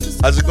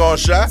How's it going,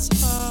 Shy?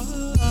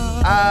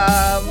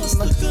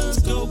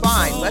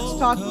 Fine. Let's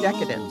talk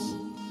decadence.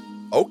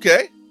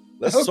 Okay.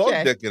 Let's talk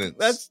Okay. Decadence.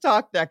 Let's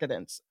talk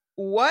decadence.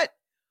 What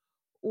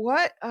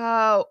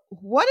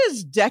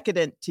is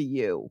decadent to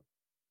you?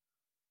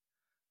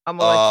 I'm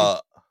gonna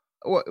let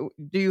you.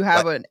 Do you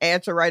have like, an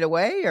answer right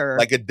away, or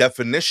like a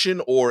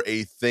definition or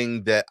a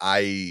thing that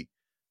I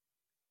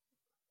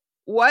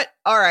what?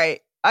 All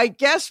right. I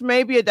guess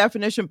maybe a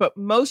definition, but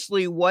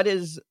mostly what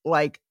is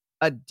like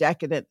a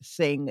decadent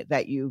thing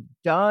that you've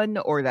done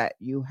or that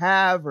you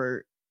have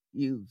or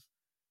you've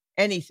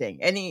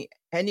anything. Any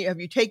have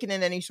you taken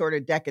in any sort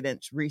of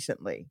decadence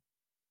recently?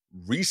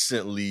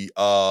 recently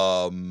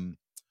I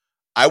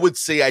would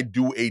say I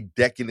do a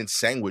decadent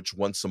sandwich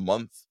once a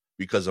month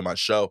because of my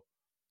show.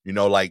 You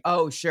know, like,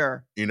 Oh,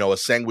 sure. a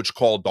sandwich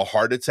called the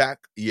Heart Attack.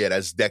 Yeah,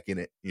 that's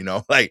decadent,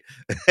 like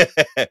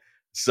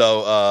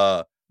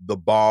so the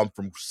bomb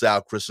from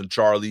Sal, Chris and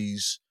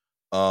Charlie's.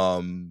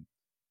 The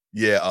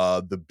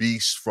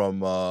Beast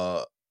from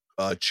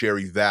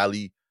Cherry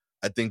Valley.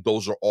 I think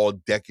those are all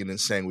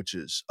decadent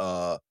sandwiches.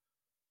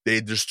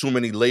 There's too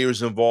many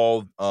layers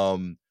involved.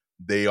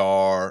 They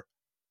are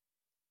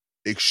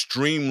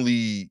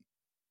extremely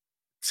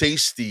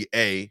tasty.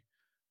 I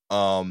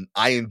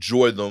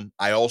enjoy them.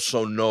 I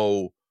also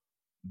know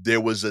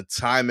there was a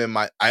time in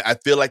I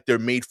feel like they're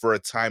made for a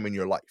time in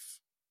your life.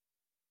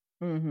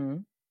 Mm-hmm.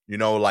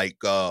 Like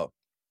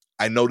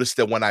I noticed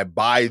that when I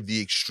buy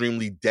the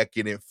extremely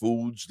decadent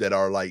foods that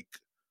are like,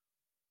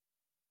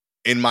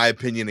 in my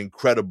opinion,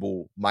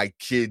 incredible, my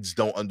kids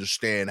don't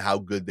understand how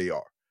good they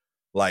are.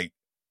 Like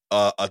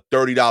a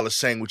 $30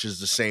 sandwich is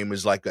the same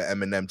as like a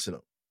M&M to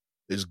them.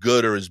 It's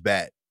good or it's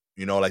bad.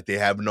 Like they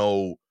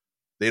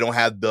don't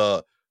have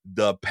the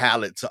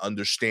palate to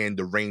understand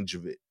the range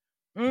of it.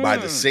 By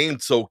the same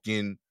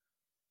token,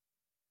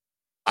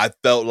 I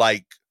felt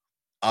like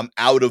I'm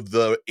out of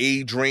the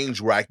age range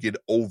where I could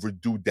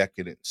overdo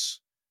decadence.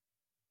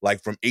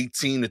 Like from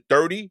 18 to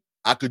 30,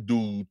 I could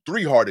do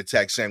 3 heart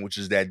attack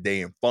sandwiches that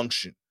day and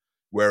function.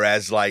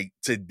 Whereas like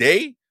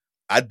today,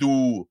 I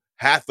do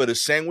half of the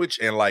sandwich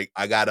and like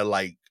I gotta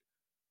like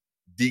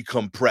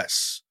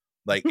decompress.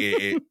 Like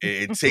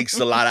it takes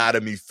a lot out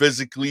of me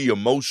physically,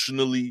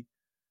 emotionally,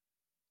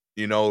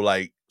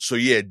 like, so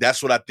yeah,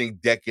 that's what I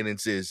think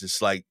decadence is.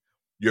 It's like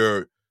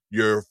you're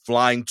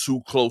flying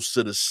too close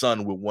to the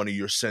sun with one of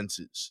your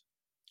senses.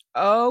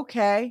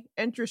 Okay,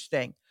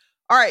 interesting.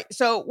 All right,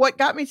 so what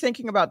got me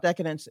thinking about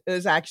decadence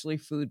is actually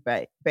food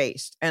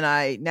based, and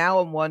I now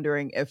am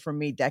wondering if for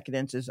me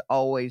decadence is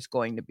always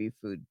going to be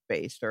food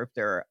based, or if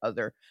there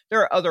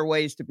are other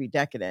ways to be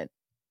decadent.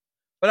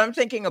 But I'm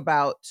thinking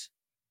about,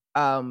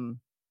 um,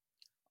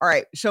 all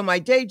right, so my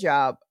day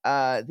job,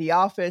 the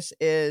office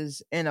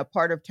is in a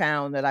part of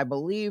town that I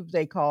believe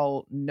they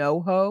call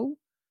NoHo,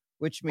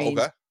 which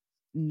Okay.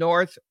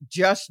 means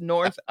just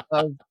north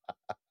of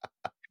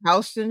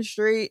Houston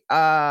Street,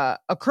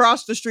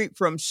 across the street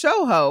from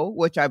Soho,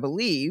 which I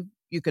believe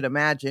you could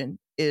imagine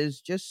is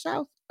just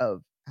south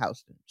of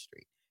Houston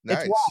Street.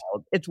 It's Nice.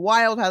 wild. It's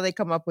wild how they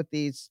come up with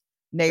these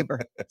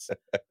neighborhoods.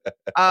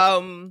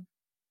 um,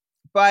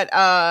 but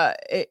I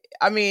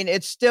mean,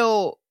 it's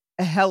still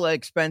hella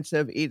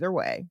expensive either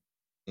way.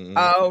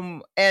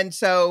 And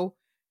so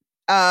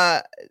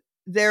uh,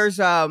 there's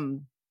at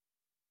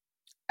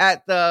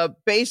the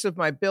base of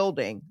my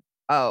building,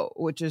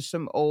 which is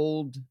some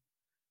old.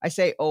 I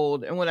say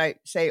old, and when I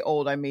say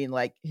old, I mean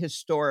like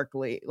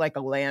historically, like a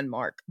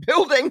landmark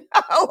building,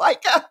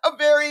 like a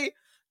very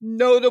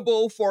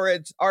notable for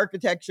its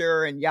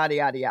architecture and yada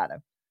yada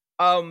yada.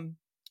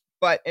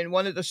 But in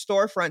one of the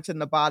storefronts in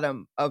the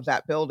bottom of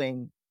that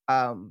building,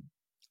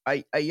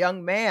 a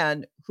young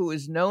man who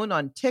is known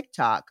on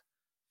TikTok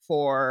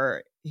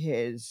for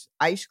his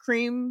ice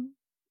cream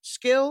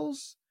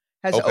skills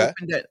has Okay.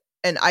 opened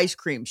an ice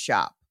cream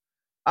shop.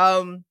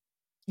 Um,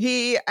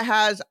 he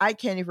has, I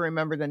can't even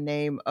remember the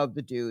name of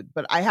the dude,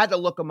 but I had to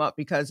look him up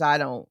because I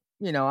don't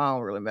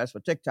really mess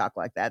with TikTok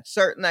like that.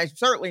 I'm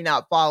certainly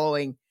not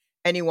following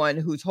anyone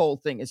whose whole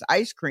thing is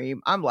ice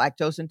cream. I'm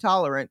lactose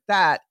intolerant.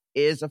 That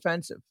is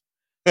offensive.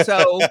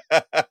 So,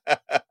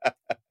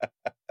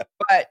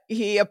 but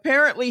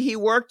he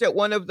worked at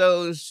one of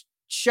those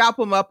chop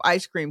 'em up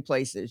ice cream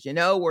places,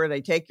 where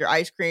they take your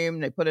ice cream,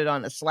 they put it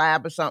on a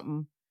slab or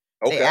something.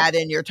 They Okay. add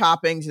in your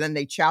toppings and then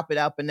they chop it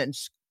up and then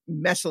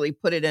messily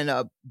put it in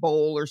a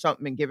bowl or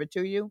something and give it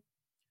to you.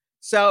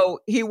 So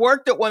he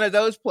worked at one of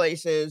those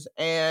places,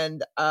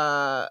 and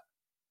I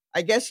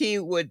guess he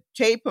would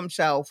tape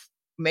himself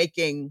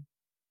making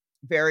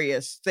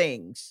various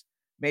things,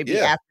 maybe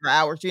Yeah. after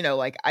hours,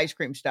 like ice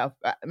cream stuff,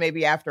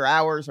 maybe after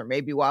hours or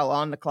maybe while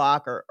on the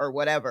clock or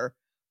whatever.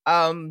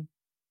 And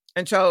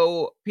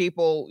so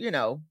people,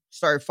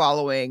 started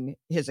following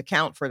his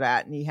account for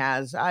that. And he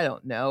has, I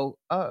don't know,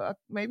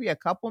 maybe a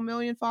couple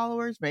million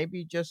followers,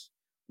 maybe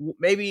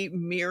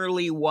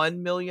merely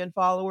 1 million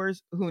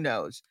followers. Who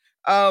knows?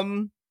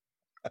 But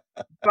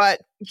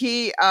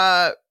he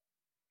I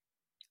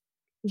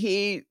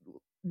don't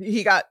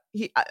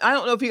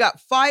know if he got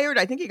fired.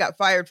 I think he got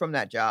fired from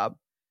that job.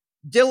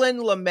 Dylan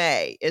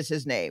LeMay is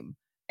his name.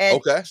 And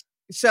Okay.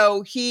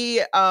 so he's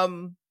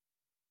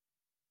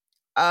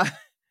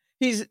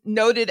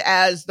noted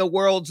as the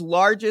world's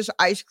largest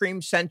ice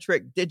cream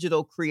centric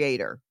digital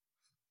creator.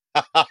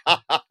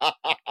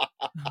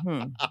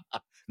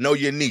 Know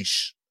your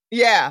niche.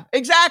 Yeah,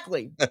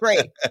 exactly.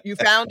 Great. You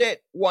found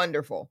it.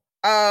 Wonderful.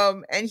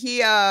 And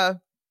he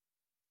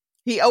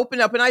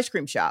opened up an ice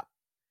cream shop.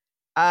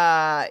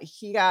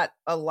 He got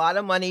a lot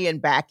of money in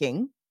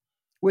backing,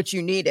 which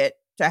you need it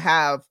to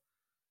have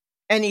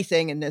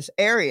anything in this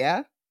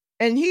area.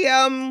 And he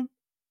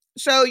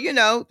so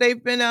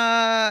they've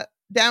been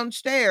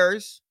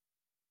downstairs,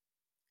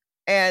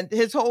 and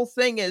his whole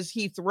thing is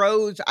he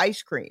throws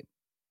ice cream.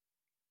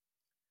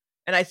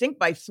 And I think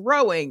by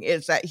throwing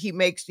is that he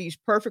makes these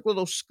perfect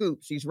little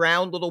scoops, these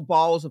round little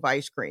balls of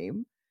ice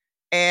cream.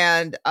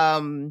 And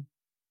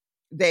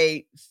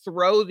they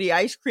throw the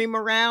ice cream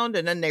around,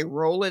 and then they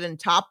roll it in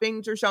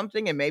toppings or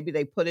something. And maybe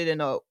they put it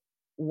in a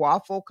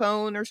waffle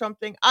cone or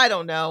something. I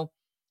don't know.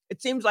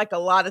 It seems like a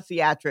lot of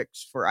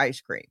theatrics for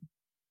ice cream.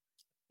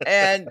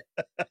 And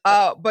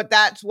but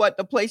that's what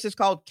the place is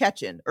called,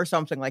 Ketchin or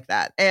something like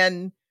that.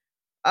 And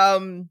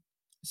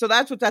so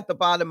that's what's at the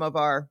bottom of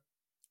our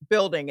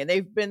building, and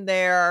they've been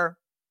there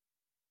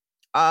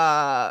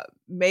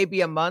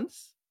maybe a month.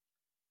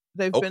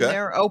 They've been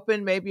there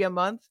open maybe a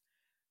month.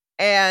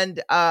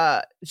 And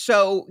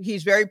so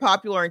he's very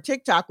popular on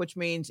TikTok, which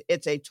means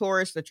it's a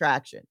tourist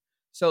attraction.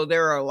 So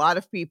there are a lot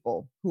of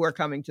people who are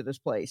coming to this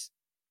place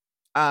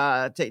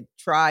to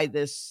try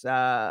this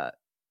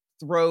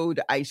throwed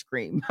ice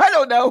cream. I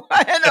don't know.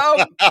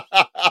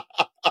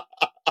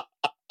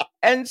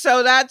 And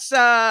so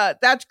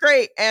that's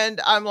great.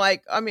 And I'm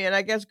like, I mean,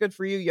 I guess good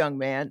for you, young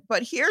man.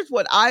 But here's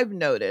what I've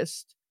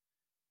noticed.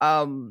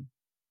 One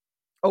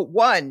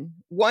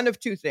of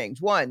two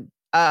things. One,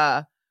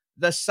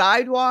 the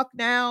sidewalk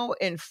now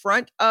in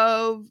front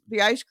of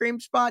the ice cream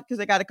spot, because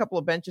they got a couple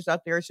of benches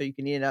out there so you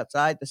can eat it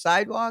outside. The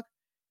sidewalk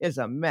is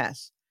a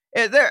mess.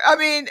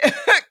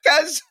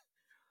 Because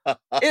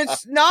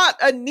it's not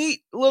a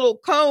neat little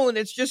cone.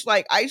 It's just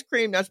like ice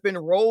cream that's been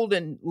rolled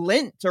in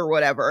lint or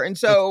whatever. And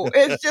so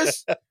it's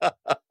just,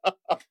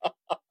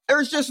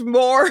 there's just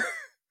more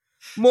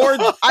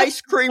ice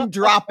cream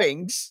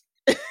droppings.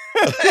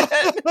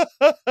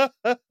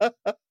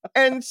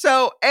 And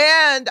so,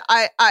 and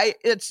I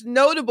it's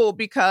notable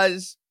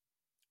because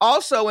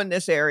also in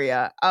this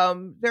area,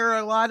 there are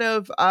a lot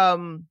of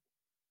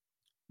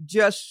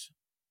just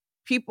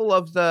people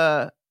of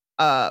the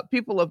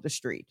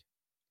street.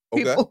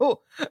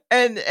 People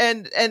and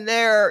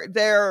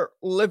they're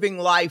living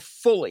life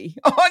fully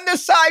on the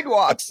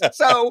sidewalks.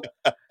 So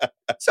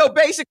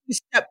basically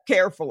step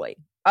carefully.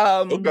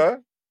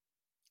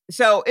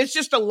 So it's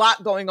just a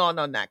lot going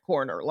on that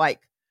corner.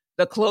 Like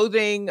the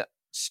clothing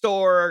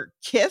store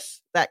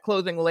Kith, that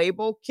clothing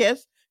label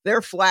Kith,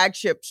 their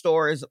flagship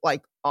store is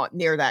like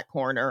near that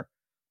corner.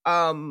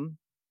 And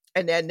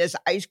then this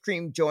ice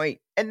cream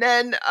joint, and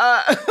then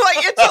like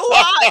it's a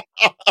lot.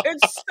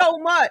 It's so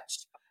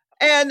much.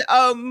 And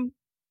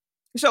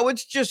so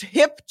it's just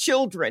hip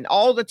children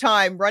all the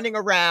time running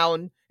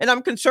around. And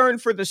I'm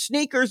concerned for the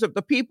sneakers of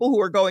the people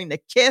who are going to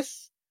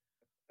Kith,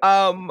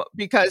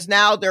 because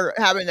now they're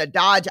having to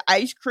dodge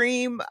ice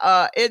cream.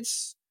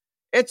 It's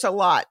a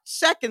lot.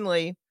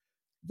 Secondly,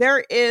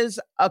 there is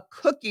a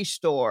cookie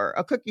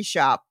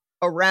shop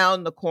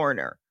around the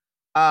corner,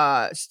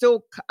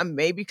 still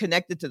maybe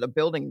connected to the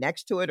building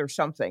next to it or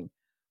something,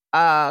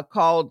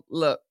 called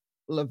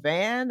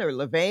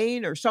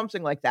Levain or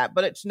something like that.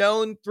 But it's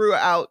known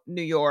throughout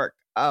New York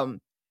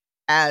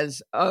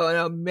as an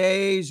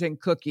amazing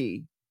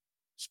cookie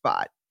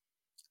spot.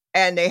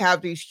 And they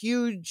have these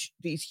huge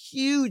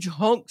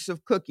hunks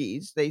of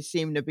cookies. They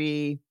seem to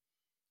be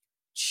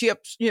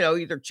chips,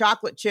 either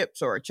chocolate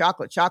chips or a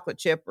chocolate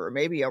chip, or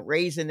maybe a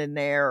raisin in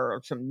there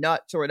or some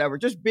nuts or whatever.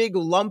 Just big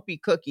lumpy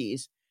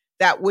cookies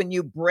that when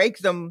you break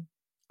them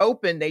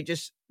open, they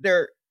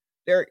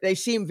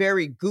seem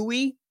very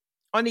gooey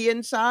on the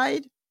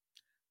inside.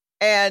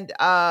 And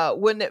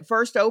when it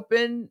first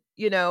opened,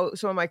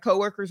 some of my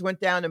coworkers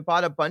went down and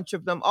bought a bunch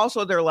of them.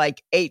 Also, they're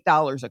like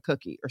 $8 a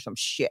cookie or some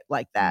shit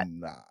like that.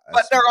 Nah,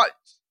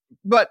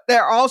 but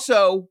they're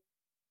also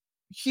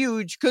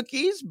huge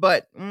cookies,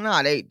 but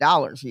not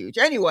 $8 huge.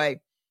 Anyway,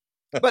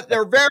 but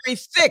they're very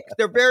thick.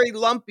 They're very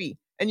lumpy,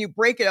 and you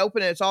break it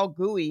open and it's all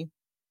gooey.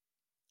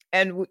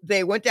 And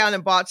they went down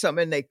and bought some,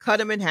 and they cut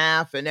them in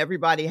half, and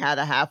everybody had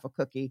a half a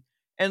cookie.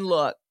 And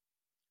look,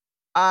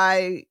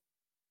 I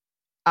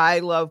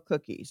love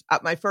cookies.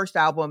 My first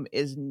album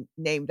is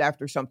named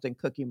after something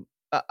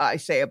I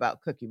say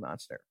about Cookie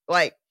Monster.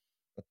 Like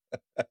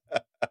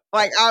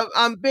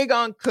I'm big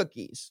on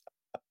cookies.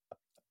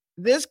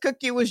 This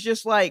cookie was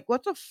just like,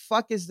 what the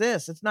fuck is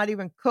this? It's not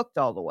even cooked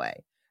all the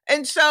way.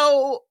 And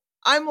so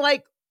I'm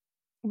like,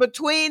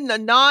 between the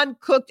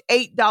non-cooked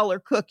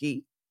 $8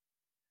 cookie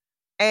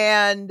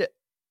and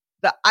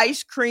the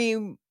ice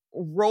cream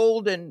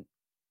rolled in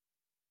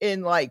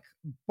like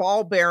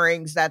ball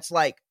bearings, that's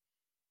like,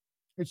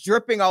 it's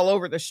dripping all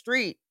over the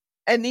street.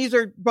 and these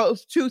are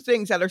both two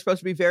things that are supposed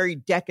to be very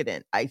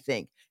decadent, I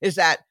think, is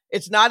that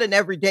it's not an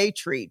everyday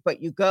treat,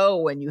 but you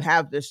go and you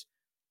have this,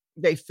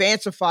 they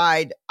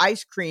fancified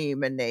ice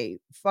cream and they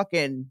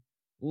fucking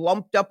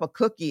lumped up a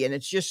cookie and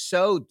it's just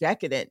so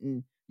decadent.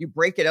 And you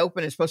break it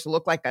open, it's supposed to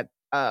look like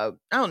I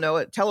don't know,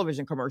 a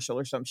television commercial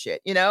or some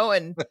shit, you know?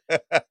 And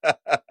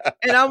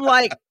I'm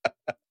like,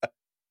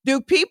 do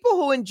people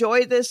who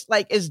enjoy this,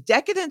 like, is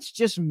decadence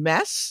just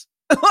mess?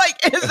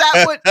 Like, is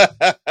that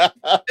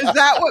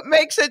what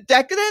makes it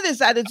decadent? Is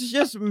that it's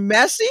just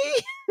messy?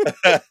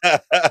 Yeah.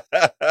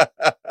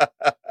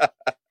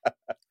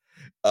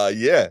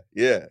 That's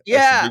a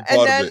Yeah. big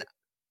part of it.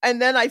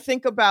 And then I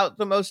think about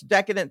the most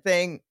decadent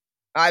thing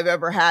I've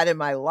ever had in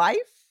my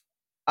life.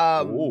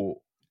 Ooh.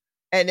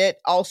 And it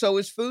also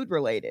is food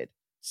related.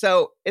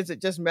 So is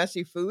it just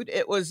messy food?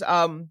 It was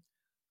one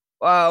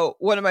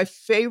of my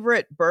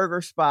favorite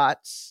burger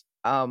spots.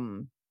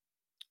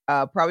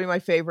 Probably my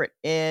favorite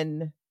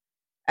in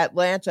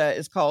Atlanta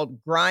is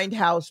called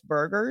Grindhouse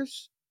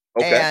Burgers.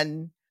 Okay.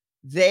 And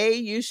they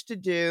used to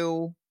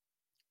do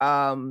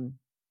a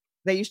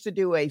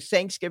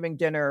Thanksgiving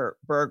dinner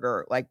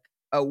burger like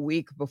a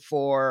week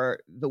before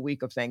the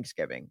week of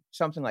Thanksgiving,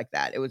 something like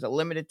that. It was a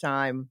limited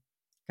time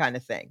kind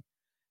of thing.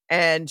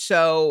 And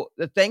so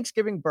the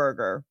Thanksgiving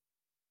burger,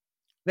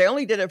 they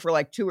only did it for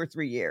like 2 or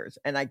 3 years,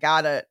 and I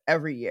got it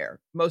every year.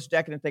 Most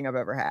decadent thing I've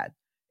ever had.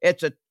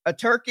 It's a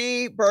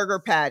turkey burger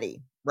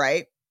patty,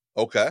 right?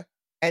 Okay.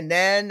 And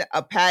then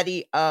a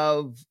patty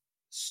of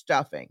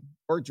stuffing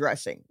or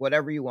dressing,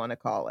 whatever you want to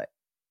call it.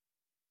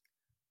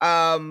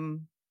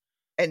 And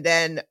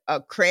then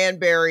a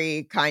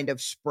cranberry kind of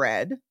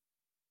spread.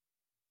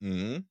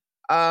 Mm-hmm.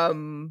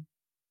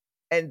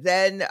 And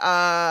then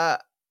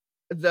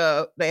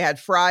they had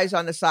fries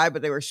on the side,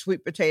 but they were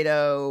sweet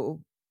potato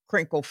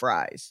crinkle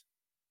fries.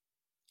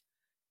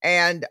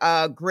 And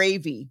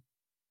gravy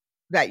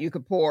that you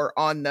could pour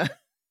on the.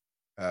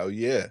 Oh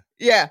yeah.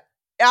 Yeah.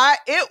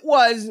 It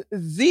was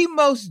the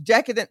most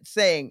decadent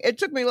thing. It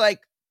took me like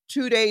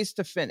 2 days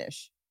to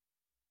finish.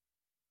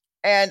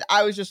 And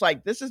I was just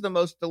like, this is the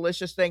most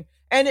delicious thing.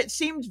 And it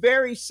seemed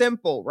very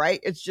simple, right?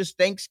 It's just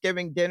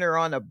Thanksgiving dinner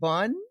on a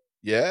bun.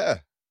 Yeah.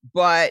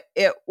 But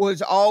it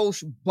was all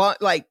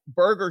like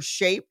burger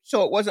shaped.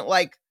 So it wasn't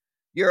like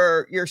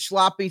your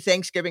sloppy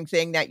Thanksgiving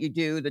thing that you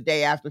do the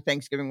day after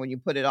Thanksgiving when you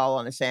put it all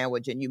on a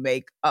sandwich and you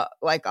make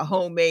like a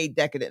homemade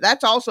decadent.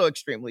 That's also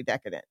extremely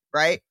decadent,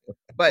 right?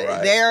 But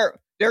right.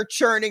 they're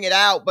churning it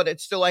out, but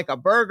it's still like a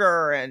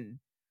burger and,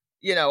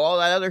 you know, all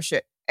that other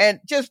shit. And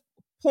just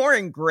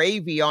pouring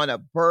gravy on a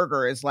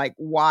burger is like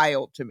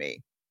wild to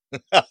me.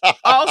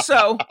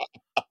 Also,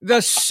 the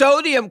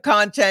sodium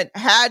content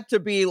had to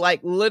be like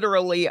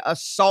literally a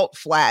salt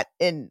flat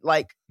in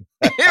like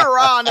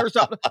Iran or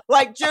something,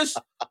 like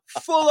just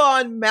full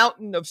on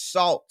mountain of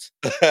salt.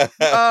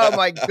 Oh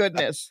my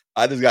goodness.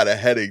 I just got a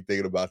headache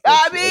thinking about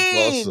that. I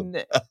mean,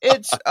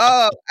 it's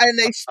and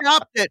they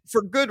stopped it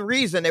for good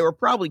reason. They were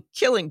probably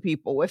killing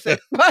people with it.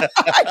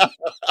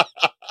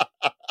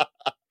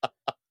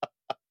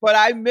 But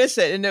I miss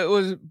it. And it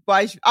was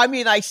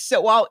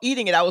while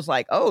eating it, I was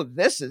like, oh,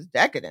 this is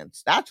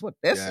decadence. That's what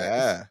this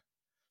is.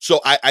 So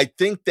I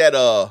think that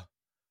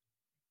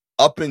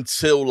up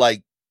until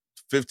like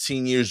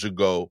 15 years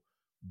ago,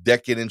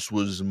 decadence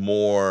was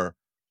more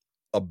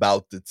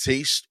about the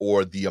taste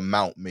or the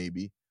amount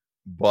maybe,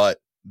 but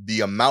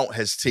the amount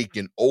has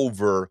taken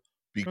over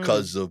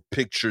because of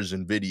pictures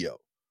and video.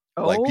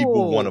 Oh. Like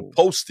people want to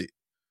post it,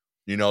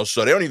 you know,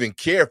 so they don't even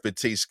care if it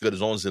tastes good as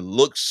long as it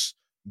looks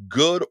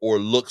good or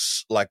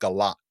looks like a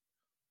lot.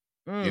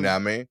 You know what I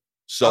mean?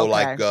 So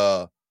like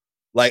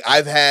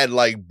I've had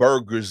like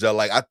burgers that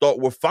like I thought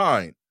were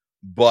fine,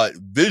 but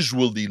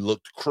visually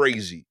looked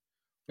crazy.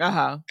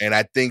 And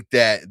I think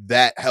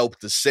that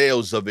helped the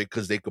sales of it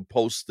because they could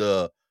post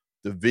the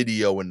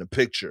video and the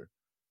picture.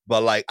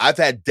 But like I've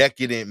had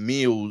decadent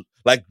meals,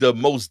 like the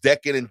most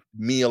decadent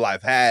meal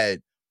I've had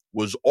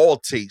was all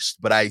taste,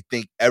 but I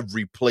think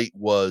every plate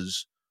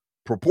was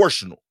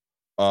proportional.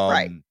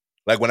 Right.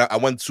 Like when I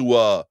went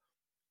to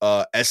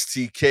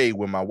STK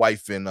with my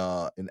wife in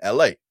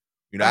LA.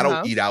 You know, I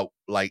don't eat out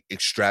like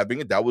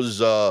extravagant. That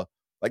was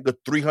like a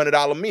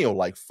 $300 meal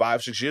like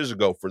 5-6 years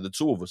ago for the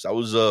two of us. That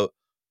was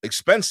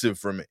expensive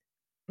for me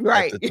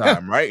at the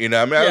time, right? You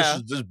know, I mean, that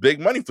was just big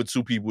money for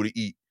two people to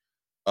eat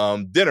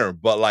dinner.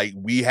 But like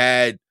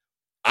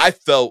I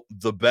felt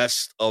the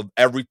best of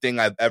everything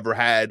I've ever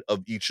had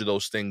of each of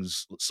those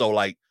things. So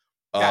like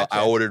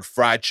I ordered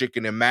fried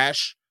chicken and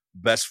mash,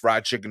 best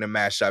fried chicken and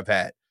mash I've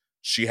had.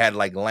 She had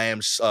like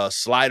lamb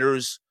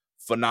sliders,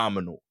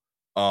 phenomenal.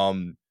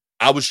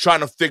 I was trying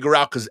to figure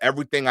out because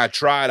everything I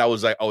tried, I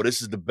was like, oh,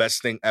 this is the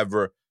best thing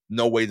ever.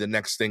 No way the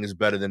next thing is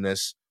better than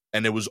this.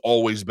 And it was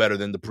always better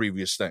than the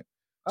previous thing.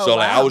 Like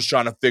I was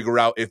trying to figure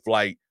out if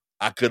like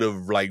I could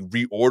have like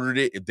reordered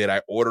it. Did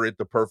I order it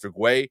the perfect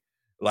way?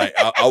 Like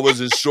I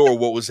wasn't sure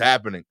what was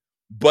happening.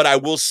 But I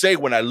will say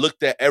when I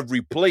looked at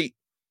every plate,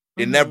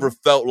 it never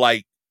felt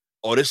like,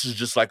 oh, this is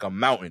just like a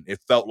mountain. It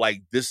felt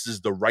like this is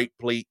the right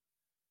plate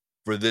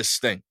for this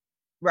thing.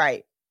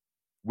 Right.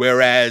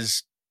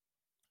 Whereas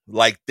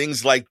like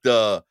things like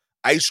the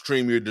ice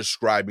cream you're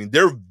describing,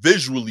 they're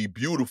visually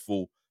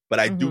beautiful, but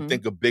I do Mhm.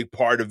 think a big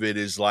part of it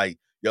is like,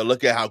 yo,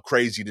 look at how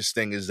crazy this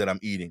thing is that I'm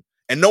eating.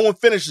 And no one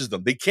finishes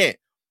them. They can't.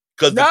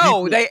 Because the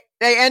No, people,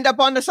 they end up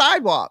on the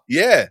sidewalk.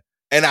 yeah.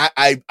 And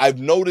I've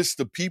noticed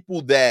the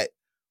people that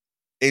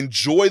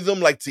enjoy them,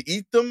 like to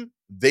eat them,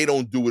 they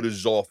don't do it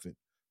as often.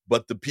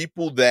 But the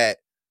people that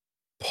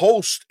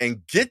post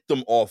and get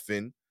them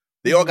often,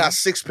 they all got Mhm.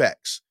 six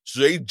packs. So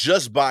they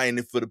just buying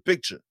it for the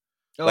picture.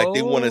 Like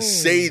they want to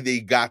say Oh. they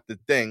got the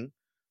thing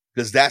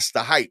because that's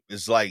the hype.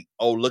 It's like,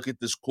 oh, look at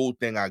this cool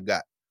thing I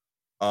got.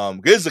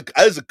 There's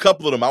a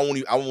couple of them.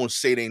 I won't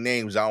say their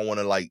names. I don't want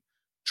to like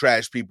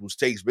trash people's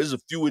takes, but there's a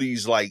few of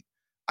these like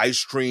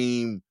ice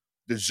cream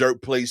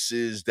dessert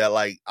places that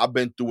like I've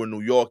been through in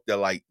New York that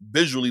like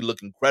visually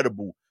look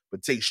incredible,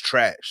 but taste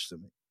trash to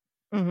me.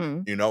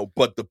 Mhm. You know,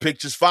 but the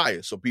picture's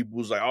fire. So people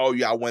was like, oh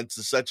yeah, I went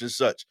to such and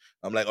such.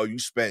 I'm like, oh, you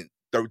spent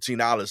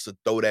 $13 to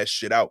throw that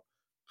shit out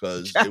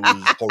because it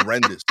was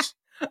horrendous.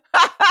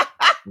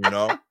 You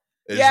know,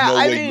 there's Yeah, no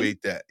I way you mean,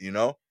 ate that. You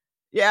know,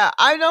 yeah,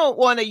 I don't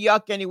want to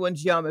yuck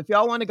anyone's yum. If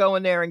y'all want to go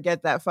in there and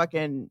get that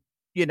fucking,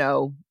 you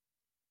know,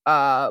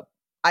 uh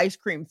ice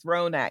cream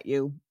thrown at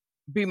you,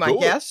 be my do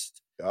it.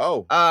 guest.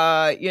 Oh,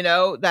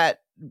 That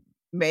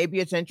maybe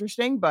it's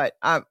interesting, but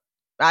I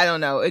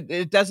don't know.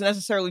 It doesn't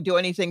necessarily do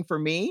anything for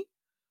me.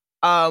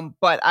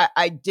 But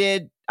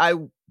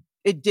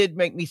it did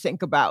make me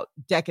think about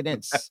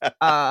Decadence.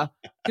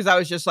 Because I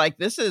was just like,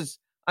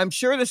 I'm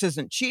sure this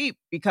isn't cheap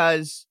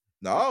because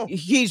no.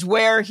 he's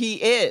where he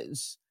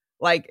is.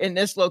 Like in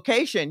this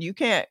location, you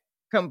can't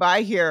come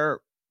by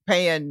here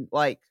paying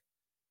like,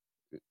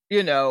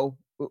 you know,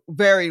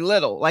 very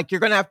little. Like you're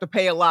going to have to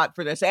pay a lot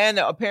for this. And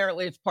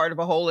apparently it's part of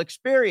a whole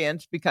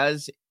experience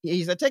because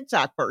he's a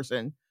TikTok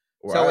person.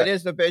 So it Right.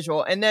 is the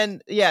visual. And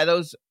then, yeah,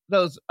 those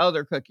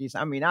other cookies.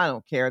 I mean, I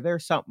don't care. They're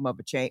something of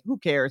a chain. Who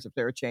cares if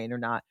they're a chain or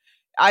not?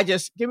 I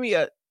just give me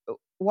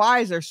why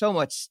is there so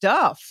much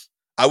stuff?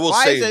 I will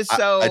Why is say it I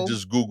so?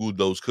 just googled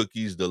those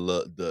cookies, the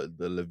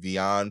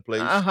Levian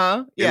place.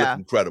 Uh-huh. They look Yeah.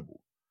 incredible.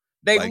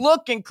 They Like,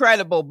 look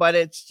incredible, but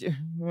it's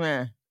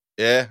meh.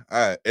 yeah,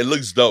 all right. It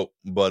looks dope,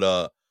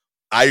 but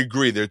I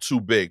agree they're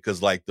too big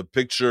because like the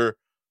picture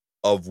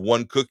of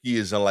one cookie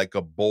is in like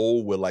a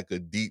bowl with like a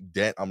deep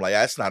dent. I'm like,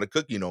 that's not a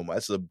cookie no more.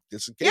 It's a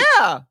cake.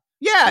 Yeah.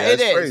 Yeah, Yeah, it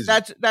it's is.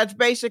 crazy. That's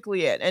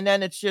basically it. And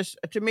then it's just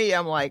to me,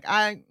 I'm like,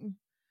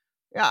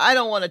 yeah, I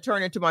don't want to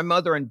turn into my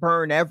mother and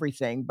burn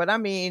everything, but I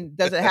mean,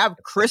 does it have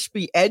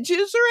crispy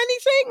edges or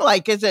anything?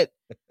 Like, is it?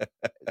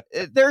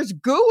 There's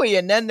gooey,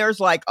 and then there's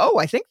like, oh,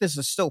 I think this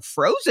is still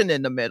frozen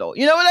in the middle.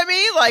 You know what I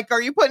mean? Like,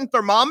 are you putting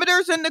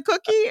thermometers in the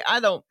cookie? You I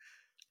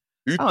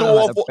threw don't know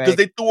how off to because bake.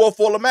 they threw off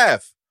all the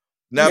math.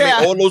 Now I mean,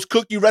 Yeah, all those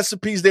cookie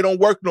recipes they don't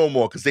work no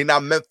more because they're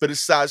not meant for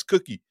this size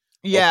cookie.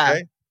 yeah. Okay,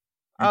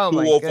 you Oh threw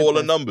my off all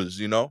the goodness. numbers.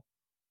 You know,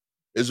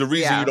 there's a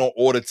reason you Yeah. don't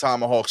order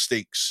tomahawk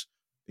steaks.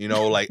 You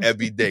know, like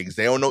every day 'cause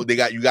they don't know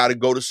you got to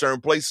go to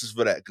certain places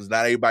for that because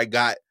not everybody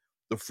got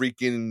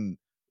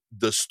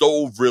the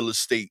stove real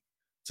estate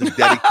to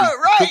dedicate to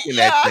Right. cooking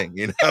that Yeah. thing.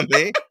 You know what I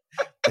mean?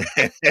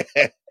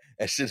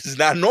 That shit is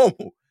not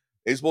normal.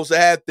 They're supposed to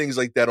have things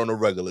like that on the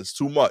regular. It's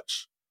too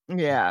much.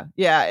 Yeah.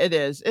 Yeah. It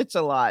is. It's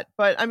a lot.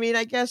 But I mean,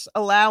 I guess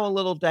allow a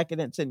little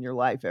decadence in your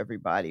life,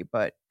 everybody.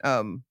 But I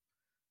Yeah,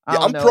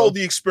 don't I'm know pro if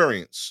the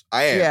experience.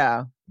 I am.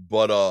 yeah.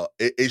 But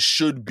it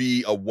should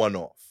be a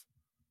one-off.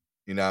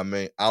 You know what I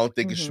mean? Hmm. I don't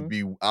think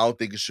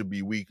it should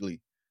be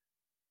weekly.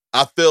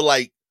 I feel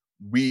like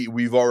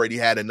we've already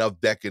had enough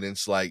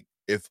decadence like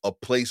if a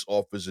place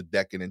offers a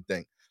decadent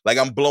thing. Like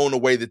I'm blown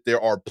away that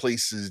there are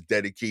places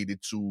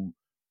dedicated to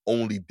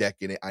only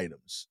decadent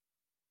items.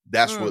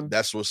 Mm.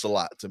 That's what's a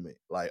lot to me.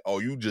 Like, oh,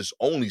 you just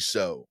only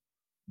sell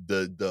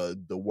the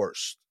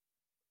worst.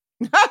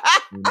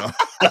 You know?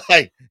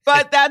 Like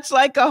But that's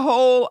like a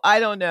whole I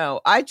don't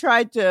know. I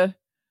tried to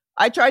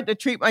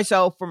treat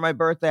myself for my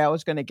birthday. I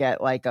was going to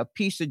get like a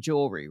piece of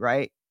jewelry,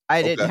 right?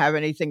 I didn't okay. have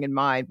anything in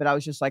mind, but I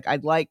was just like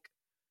I'd like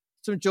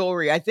some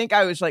jewelry. I think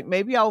I was like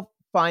maybe I'll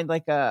find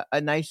like a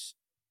nice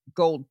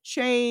gold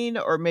chain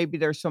or maybe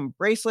there's some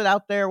bracelet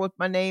out there with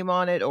my name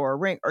on it or a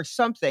ring or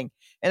something.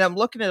 And I'm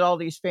looking at all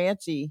these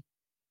fancy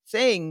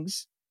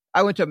things.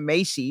 I went to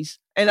Macy's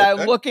and I'm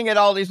Okay. looking at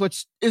all these,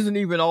 which isn't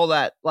even all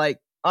that like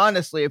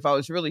honestly, if I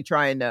was really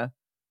trying to,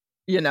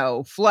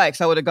 flex,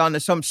 I would have gone to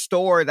some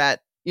store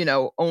that,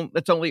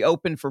 that's only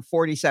open for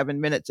 47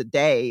 minutes a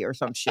day or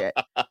some shit.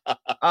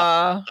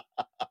 Uh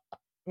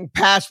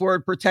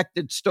Password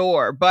protected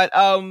store. But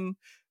I'm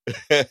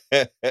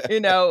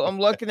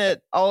looking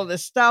at all of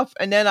this stuff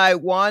and then I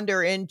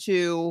wander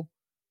into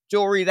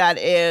jewelry that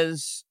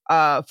is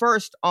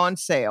first on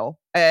sale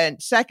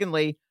and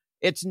secondly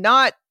it's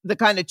not the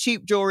kind of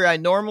cheap jewelry I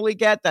normally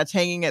get that's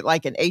hanging at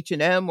like an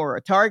H&M or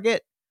a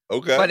Target,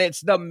 Okay. but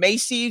it's the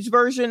Macy's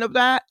version of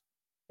that.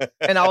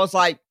 And I was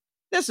like,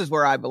 this is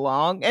where I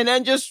belong. And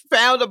then just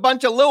found a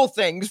bunch of little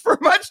things for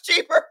much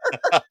cheaper.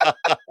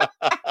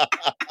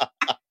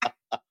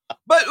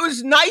 But it was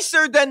was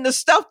nicer than the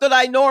stuff that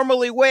I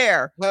normally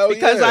wear. Hell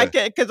because yeah.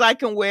 I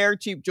can wear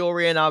cheap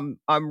jewelry and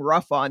I'm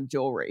rough on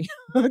jewelry.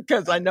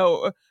 Because I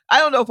don't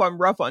know if I'm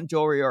rough on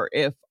jewelry or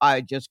if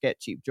I just get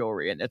cheap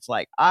jewelry. And it's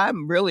like,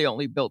 I'm really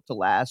only built to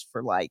last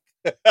for like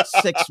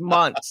 6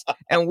 months.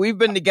 And we've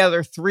been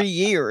together 3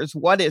 years.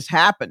 What is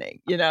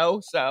happening?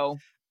 So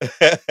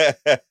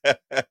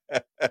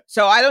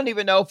I don't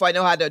even know if I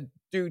know how to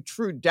do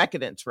true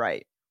decadence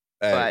right.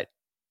 Hey, But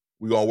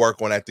we're going to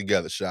work on that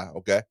together, Sha,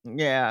 okay?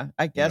 yeah,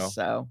 I guess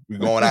so. We're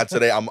going out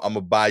today. I'm going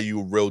to buy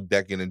you a real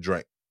decadent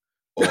drink.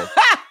 Or,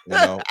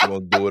 we're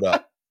going to do it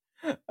up.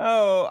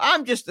 Oh,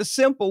 I'm just a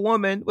simple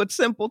woman with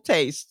simple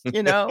tastes,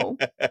 The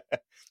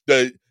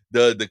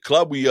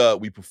club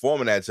we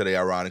performing at today,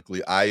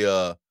 ironically,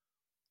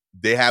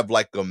 they have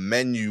like a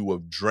menu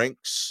of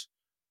drinks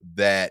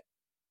that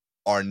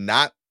are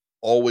not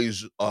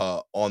always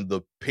on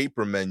the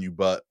paper menu,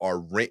 but are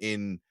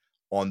written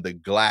on the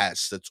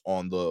glass that's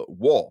on the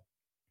wall.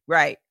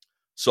 Right.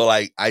 So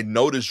like I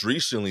noticed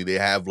recently they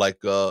have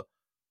like a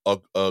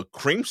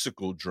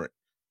creamsicle drink,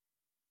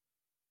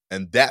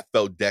 and that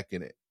felt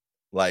decadent.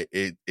 Like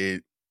it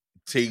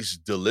tastes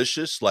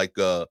delicious, like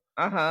I'm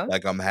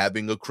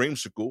having a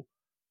creamsicle.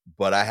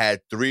 But I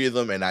had 3 of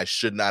them, and I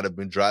should not have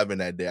been driving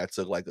that day. I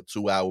took like a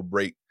 2-hour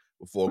break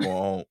before going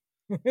home.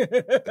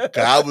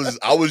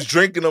 I was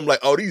drinking them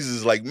like, oh, these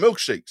is like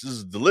milkshakes. This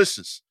is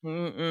delicious,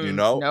 Nope,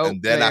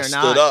 and then I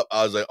stood up.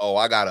 I was like, oh,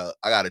 I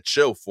gotta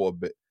chill for a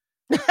bit.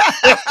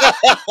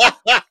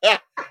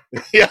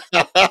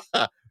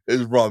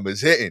 This rum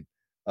is hitting.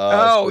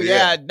 There's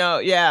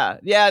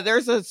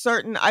a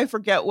certain, I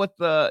forget what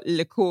the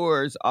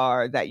liqueurs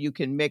are that you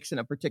can mix in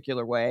a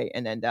particular way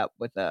and end up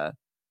with a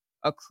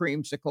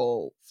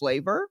creamsicle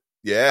flavor.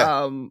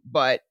 Yeah.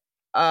 But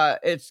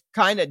it's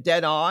kind of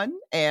dead on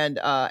and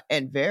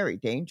very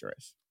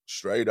dangerous.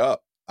 Straight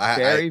up.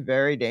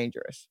 Very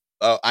dangerous.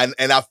 And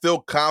I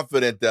feel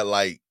confident that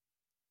like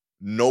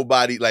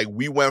nobody, like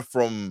we went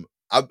from,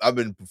 I've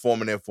been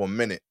performing there for a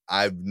minute.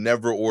 I've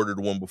never ordered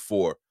one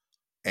before.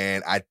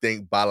 And I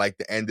think by like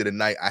the end of the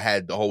night, I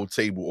had the whole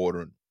table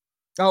ordering.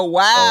 Oh,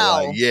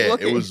 wow.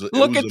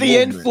 Look at the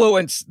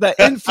influence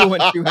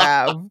you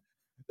have.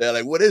 They're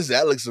like, what is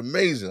that? That looks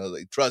amazing. I was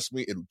like, trust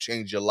me, it'll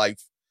change your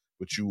life,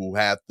 but you will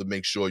have to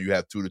make sure you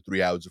have 2 to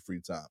 3 hours of free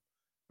time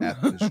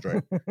after this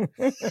drink.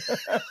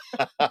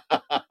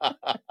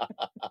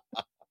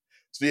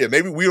 So yeah,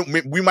 maybe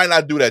we might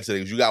not do that today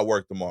because you got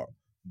work tomorrow.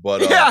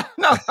 But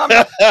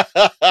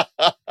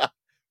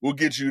we'll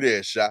get you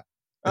there, Sha.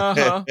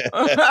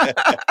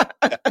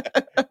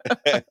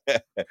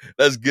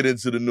 Let's get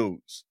into the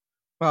news.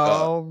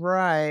 All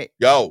right.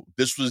 Yo,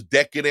 this was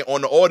Decadent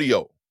on the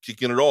audio.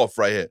 Kicking it off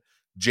right here.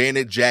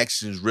 Janet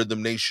Jackson's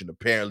Rhythm Nation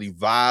apparently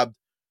vibed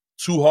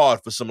too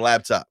hard for some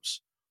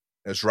laptops.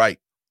 That's right.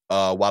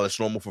 While it's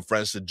normal for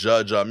friends to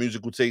judge our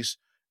musical taste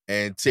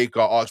and take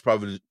our arts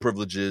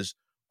privileges,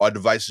 our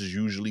devices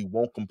usually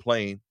won't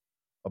complain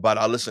about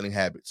our listening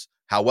habits.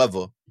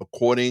 However,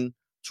 according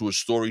to a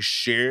story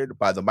shared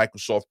by the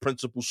Microsoft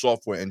principal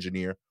software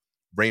engineer,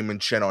 Raymond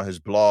Chen, on his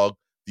blog,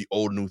 The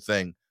Old New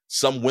Thing,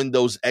 some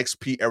Windows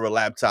XP era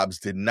laptops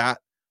did not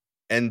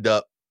end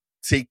up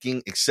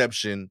taking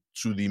exception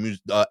to the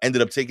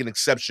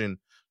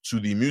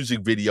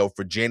music video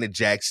for Janet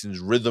Jackson's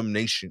Rhythm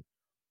Nation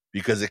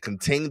because it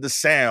contained the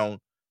sound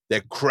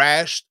that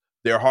crashed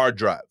their hard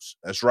drives.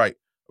 That's right.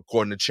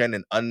 According to Chen,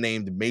 an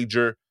unnamed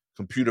major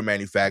computer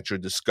manufacturer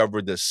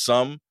discovered that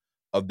some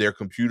of their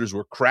computers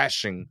were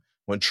crashing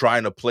when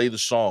trying to play the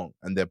song,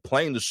 and that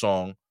playing the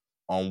song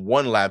on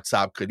one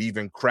laptop could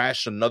even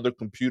crash another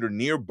computer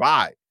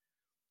nearby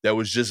that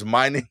was just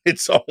minding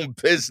its own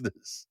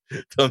business.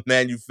 The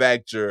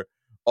manufacturer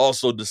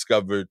also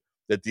discovered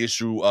that the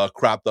issue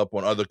cropped up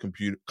on other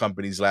computer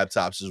companies'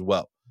 laptops as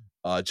well.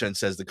 Chen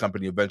says the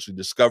company eventually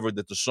discovered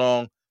that the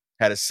song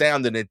had a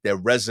sound in it that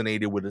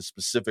resonated with a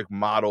specific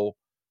model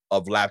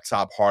of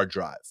laptop hard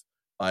drive.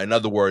 In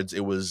other words,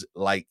 it was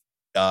like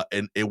a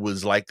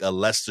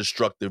less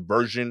destructive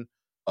version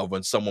of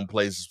when someone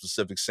plays a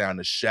specific sound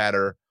to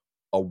shatter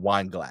a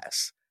wine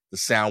glass. The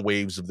sound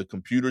waves of the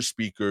computer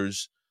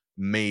speakers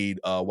made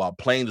while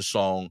playing the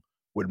song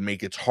would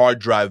make its hard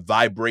drive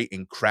vibrate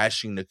and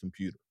crashing the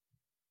computer.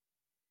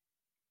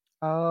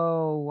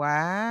 Oh,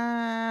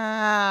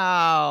 wow.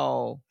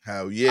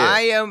 Hell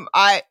yeah.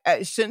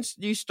 Since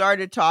you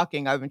started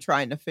talking, I've been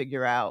trying to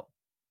figure out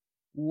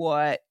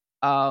what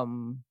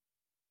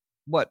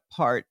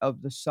part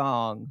of the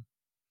song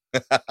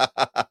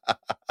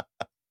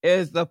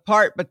is the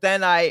part, but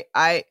then I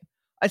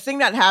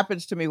think that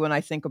happens to me when I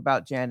think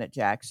about Janet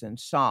Jackson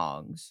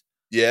songs.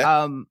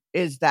 Yeah.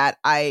 Is that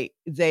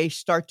they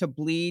start to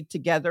bleed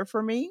together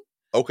for me.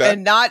 Okay.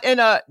 And not in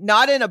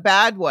a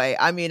bad way.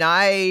 I mean,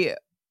 I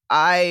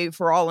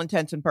for all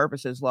intents and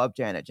purposes love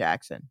Janet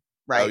Jackson.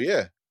 Right. Oh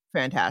yeah.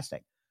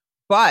 Fantastic.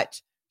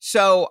 But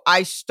so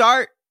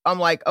I'm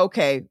like,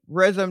 okay,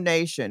 Rhythm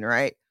Nation,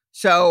 right?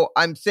 So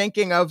I'm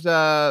thinking of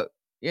the,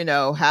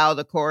 how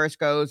the chorus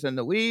goes and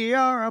the we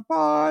are a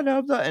part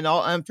of the and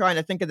all. I'm trying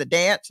to think of the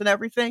dance and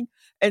everything.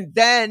 And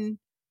then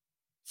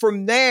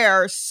from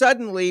there,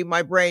 suddenly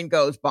my brain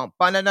goes bump,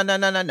 and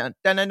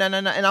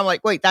I'm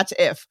like, wait, that's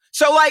if.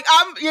 So like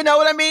you know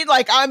what I mean?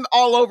 Like I'm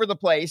all over the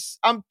place.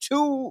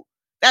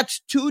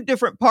 That's two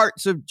different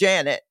parts of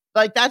Janet.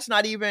 Like that's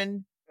not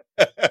even.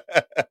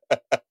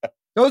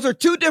 Those are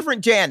two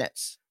different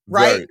Janets,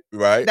 right?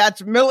 Right.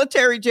 That's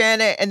military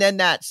Janet, and then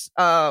that's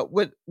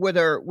with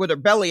her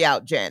belly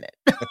out Janet.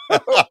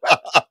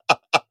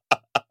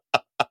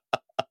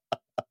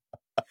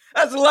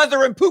 That's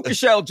leather and puka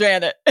shell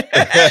Janet,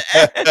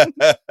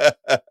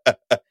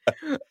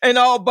 and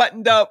all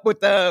buttoned up with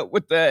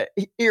the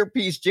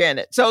earpiece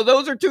Janet. So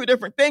those are two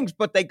different things,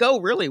 but they go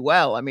really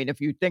well. I mean,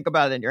 if you think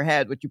about it in your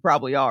head, which you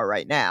probably are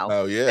right now.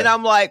 Oh yeah. And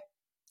I'm like,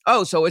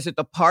 oh, so is it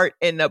the part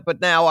in the? But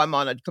now I'm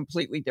on a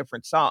completely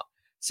different song.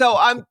 So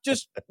I'm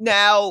just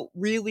now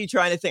really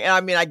trying to think.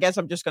 I mean, I guess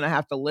I'm just going to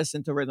have to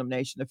listen to Rhythm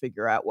Nation to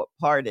figure out what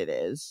part it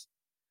is.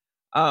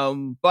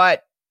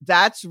 But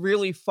that's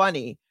really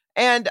funny.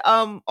 And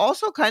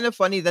also kind of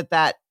funny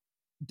that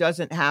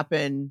doesn't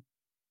happen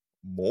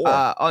more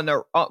on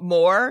the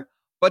more,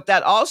 but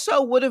that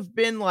also would have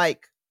been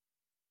like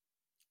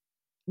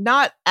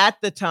not at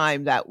the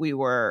time that we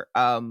were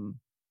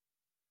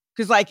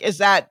because like is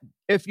that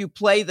if you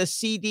play the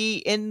CD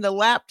in the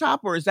laptop,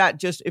 or is that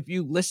just if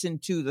you listen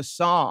to the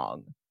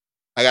song?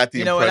 I got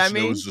the impression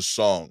it was the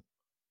song.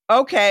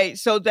 Okay,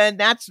 so then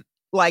that's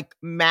like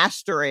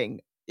mastering.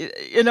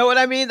 You know what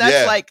I mean?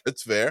 That's like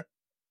it's fair.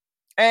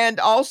 And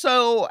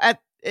also at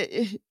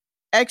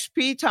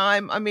XP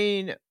time, I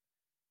mean,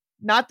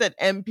 not that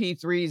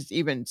MP3s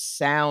even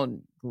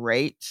sound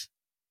great,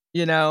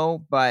 you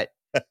know, but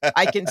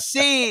I can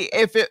see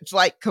if it's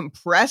like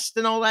compressed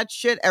and all that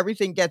shit,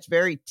 everything gets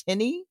very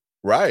tinny.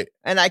 Right.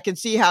 And I can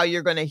see how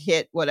you're going to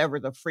hit whatever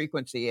the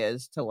frequency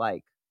is to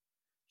like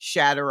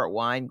shatter a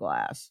wine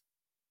glass.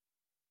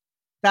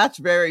 That's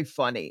very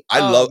funny.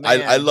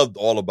 I loved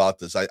all about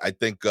this. I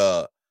think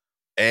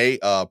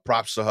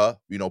props to her,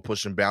 you know,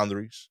 pushing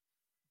boundaries.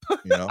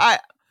 You know,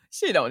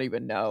 she don't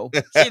even know.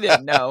 She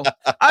didn't know.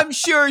 I'm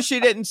sure she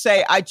didn't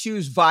say, I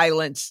choose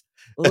violence.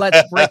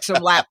 Let's break some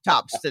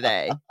laptops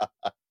today.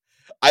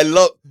 I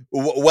love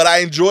what I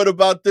enjoyed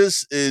about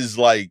this is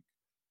like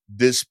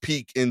this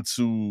peek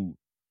into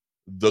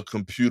the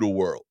computer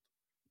world.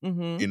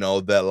 Mm-hmm. You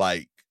know, that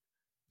like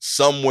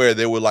somewhere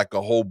there were like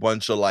a whole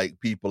bunch of like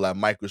people at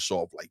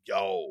Microsoft like,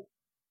 yo,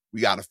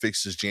 we got to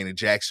fix this Janet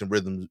Jackson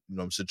rhythm, you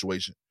know,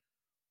 situation.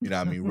 You know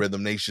what I mean?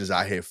 Rhythm Nation's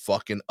out here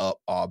fucking up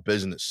our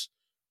business.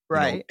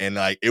 Right. You know? And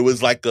like, it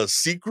was like a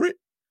secret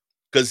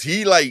because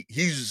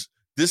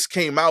this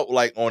came out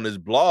like on his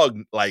blog,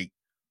 like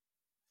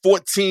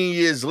 14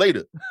 years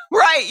later.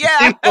 Right.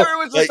 Yeah. You know,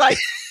 Everyone's just like,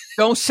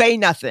 don't say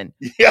nothing.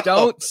 Yo,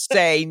 don't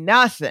say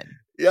nothing.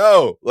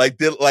 Yo,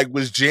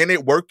 was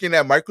Janet working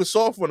at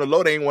Microsoft when the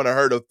Lord ain't want to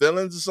hurt her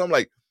feelings or something?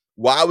 Like,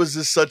 why was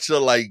this such a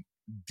like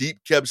deep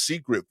kept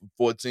secret for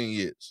 14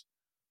 years?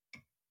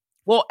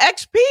 Well,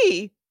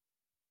 XP,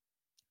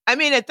 I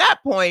mean, at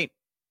that point,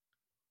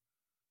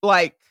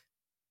 like,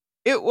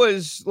 it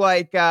was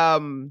like, I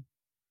don't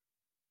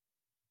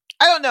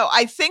know.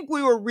 I think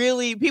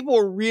people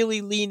were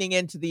really leaning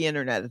into the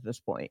internet at this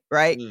point,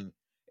 right? Mm.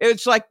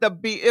 It's like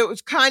it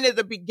was kind of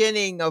the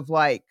beginning of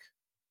like,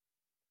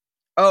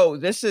 oh,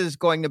 this is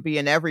going to be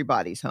in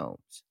everybody's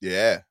homes.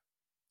 Yeah.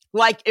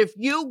 Like if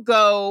you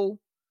go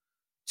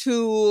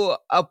to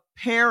a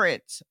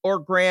parent or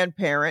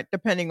grandparent,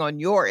 depending on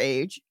your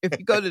age, if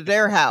you go to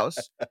their house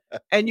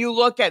and you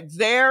look at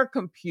their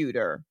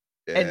computer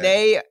and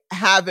they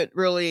haven't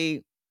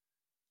really,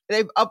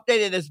 they've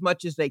updated as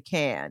much as they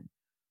can.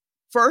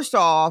 First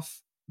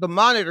off, the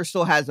monitor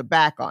still has a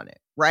back on it,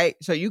 right?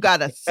 So you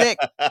got a thick,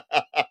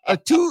 a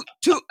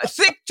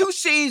thick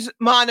 2C's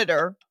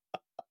monitor.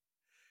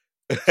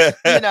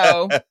 You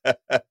know,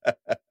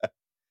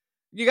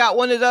 you got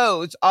one of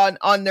those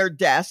on their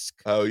desk.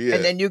 Oh yeah.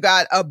 And then you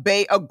got a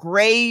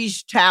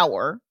grayish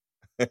tower,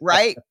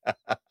 right?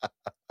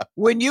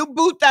 When you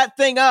boot that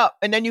thing up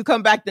and then you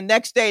come back the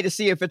next day to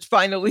see if it's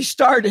finally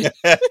started,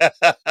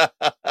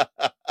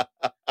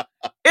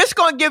 it's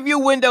going to give you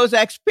Windows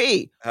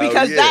XP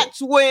because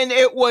that's when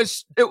it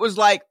was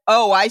like,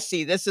 oh, I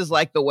see. This is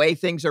like the way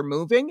things are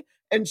moving.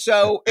 And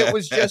so it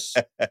was just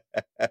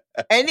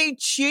any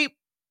cheap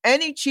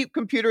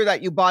computer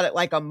that you bought at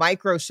like a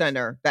Micro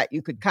Center that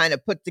you could kind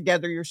of put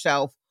together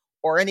yourself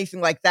or anything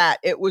like that.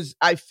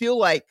 I feel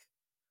like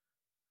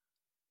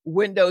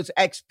Windows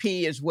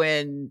XP is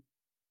when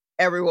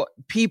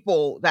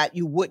people that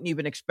you wouldn't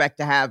even expect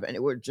to have, and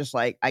it were just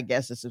like, I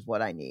guess this is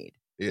what I need.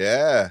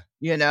 Yeah.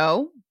 You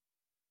know?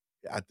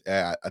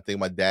 I think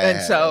my dad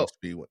had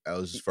XP. That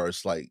was his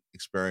first like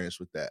experience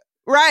with that.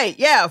 Right.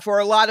 Yeah. For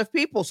a lot of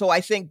people. So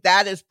I think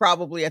that is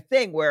probably a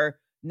thing where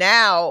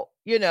now,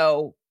 you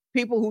know,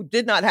 people who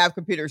did not have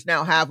computers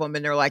now have them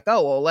and they're like,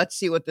 oh, well, let's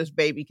see what this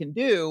baby can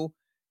do.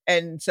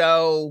 And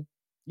so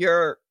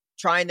you're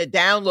trying to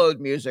download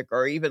music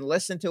or even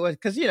listen to it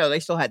because, you know, they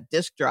still had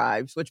disk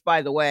drives, which,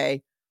 by the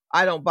way,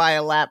 I don't buy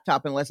a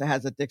laptop unless it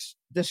has a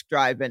disk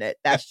drive in it.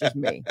 That's just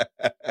me.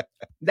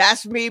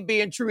 That's me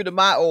being true to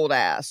my old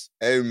ass.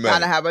 Amen.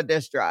 Gotta have a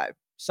disk drive. Oh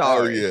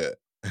Sorry. yeah.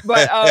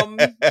 But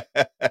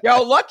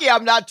yo, lucky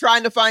I'm not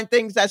trying to find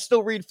things that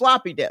still read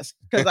floppy disks,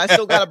 because I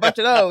still got a bunch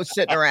of those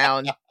sitting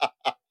around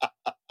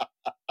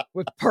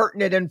with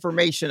pertinent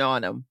information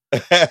on them.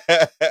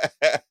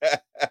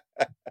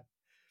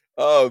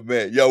 Oh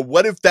man, yo,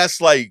 what if that's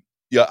like,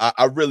 yo,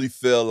 I really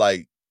feel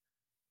like,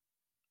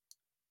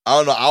 I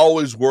don't know, I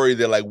always worry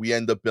that like we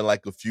end up in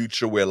like a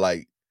future where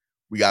like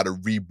we got to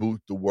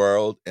reboot the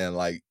world and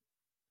like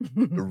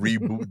the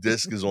reboot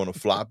disc is on a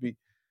floppy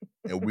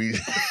and we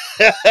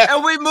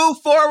and we move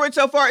forward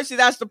so far. See,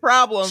 that's the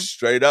problem.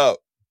 Straight up.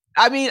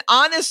 I mean,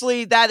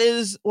 honestly, that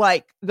is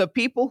like the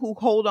people who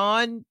hold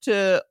on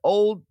to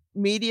old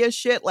media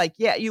shit. Like,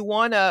 yeah, you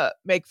want to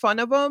make fun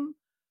of them.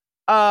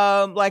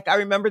 Like I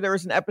remember there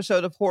was an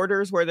episode of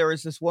Hoarders where there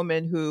was this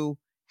woman who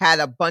had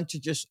a bunch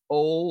of just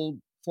old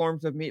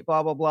forms of meat,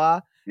 blah, blah,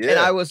 blah. Yeah. And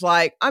I was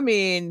like, I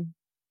mean,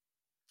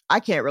 I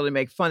can't really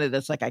make fun of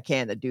this like I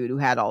can the dude who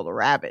had all the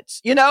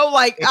rabbits, you know,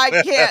 like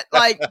I can't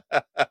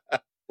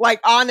like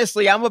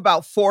honestly, I'm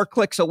about 4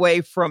 clicks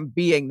away from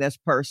being this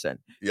person.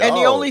 Yo. And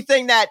the only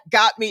thing that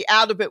got me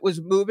out of it was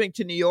moving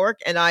to New York.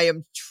 And I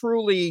am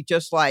truly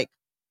just like,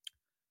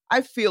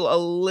 I feel a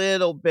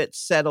little bit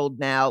settled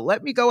now.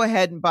 Let me go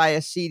ahead and buy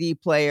a CD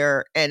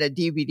player and a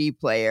DVD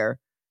player,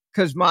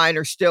 because mine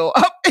are still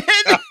up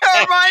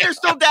mine are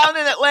still down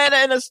in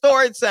Atlanta in a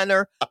storage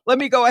center. Let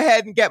me go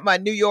ahead and get my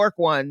New York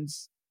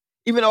ones,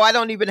 even though I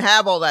don't even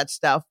have all that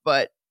stuff,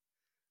 but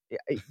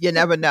you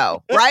never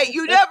know, right?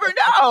 You never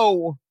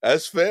know.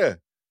 That's fair.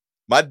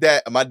 My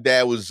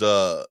dad was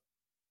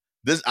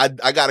this.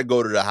 I got to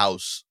go to the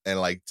house and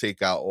like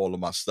take out all of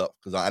my stuff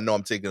because I know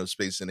I'm taking up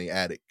space in the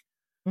attic.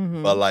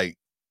 Mm-hmm. But like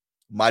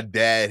my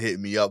dad hit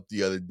me up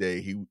the other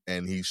day.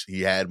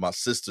 He had my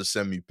sister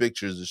send me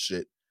pictures of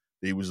shit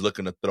that he was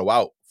looking to throw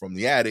out from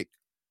the attic,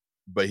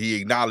 but he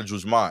acknowledged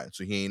was mine,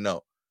 so he ain't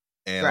know.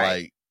 And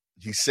like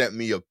he sent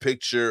me a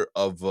picture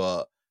of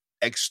a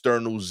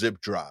external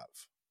zip drive.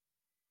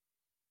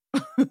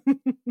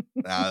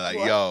 And I was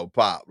like, yo,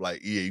 Pop,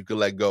 like, yeah, you can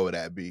let go of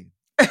that, B.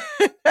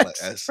 Like,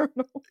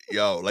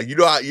 yo, like, you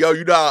know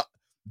how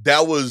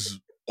that was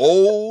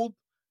old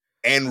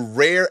and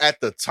rare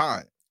at the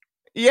time.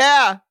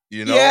 Yeah.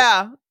 You know?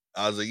 Yeah.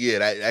 I was like, yeah,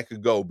 that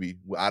could go, B.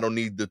 I don't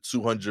need the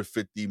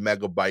 250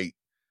 megabyte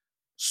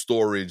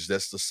storage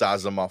that's the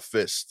size of my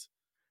fist.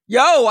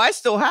 Yo, I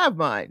still have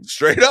mine.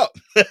 Straight up.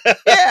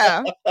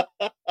 Yeah.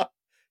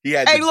 He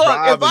had the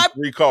drive and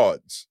 3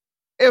 cards.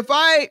 If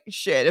that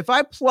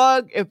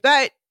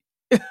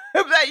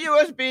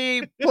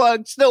USB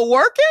plug still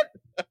working,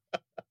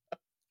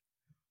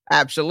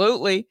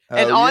 absolutely.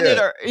 And on it,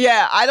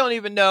 I don't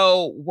even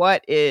know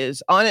what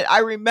is on it. I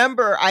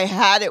remember I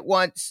had it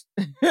once,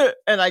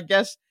 and I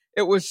guess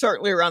it was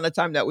certainly around the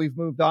time that we've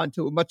moved on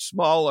to a much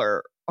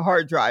smaller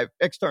hard drive,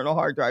 external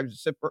hard drive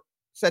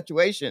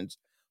situations.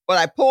 But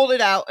I pulled it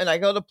out and I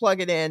go to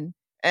plug it in.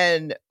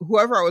 And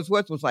whoever I was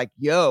with was like,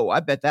 yo,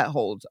 I bet that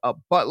holds up.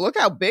 But look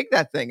how big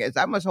that thing is.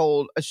 That must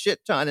hold a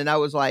shit ton. And I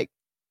was like,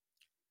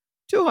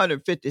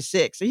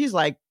 256. And he's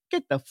like,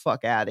 get the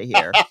fuck out of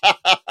here.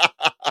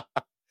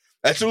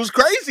 That shit was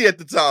crazy at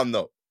the time,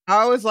 though.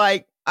 I was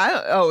like,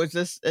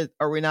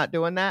 are we not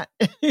doing that?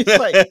 He's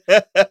like,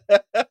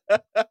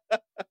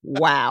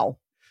 wow.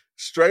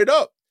 Straight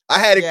up. I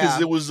had it because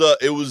it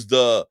was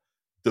the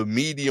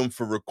medium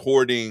for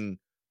recording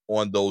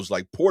on those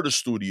like Porter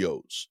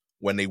Studios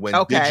when they went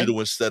digital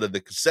instead of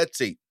the cassette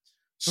tape.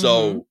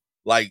 So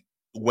like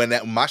when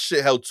my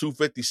shit held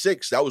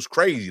 256, that was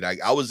crazy. Like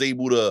I was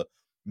able to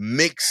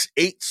mix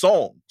 8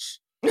 songs.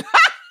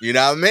 You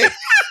know what I mean?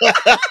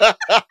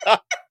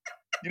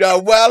 You know,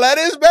 well, that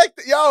is back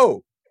to,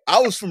 yo,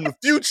 I was from the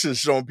future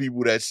showing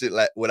people that shit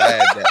like when I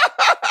had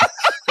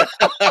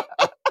that.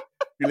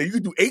 You're like, you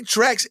can do 8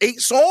 tracks, 8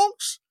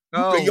 songs? We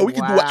can do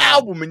an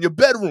album in your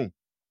bedroom.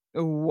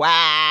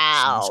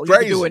 Wow. It's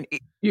crazy.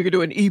 You could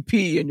do an EP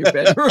in your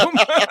bedroom.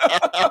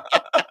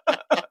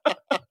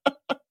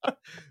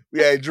 We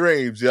had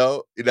dreams,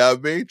 yo. You know what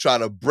I mean? Trying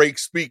to break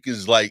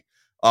speakers like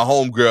a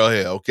homegirl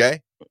here,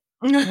 okay?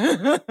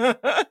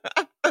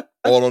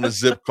 All on a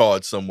zip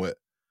card somewhere.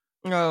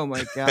 Oh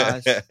my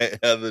gosh.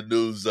 Other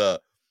news,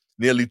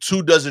 nearly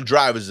 2 dozen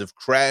drivers have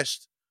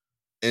crashed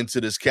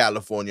into this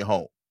California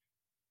home.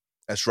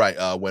 That's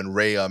right. When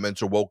Ray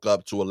Mentor woke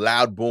up to a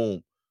loud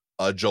boom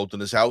jolt in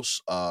his house,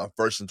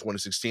 first in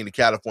 2016, the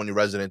California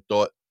resident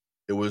thought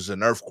it was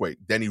an earthquake.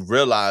 Then he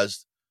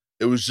realized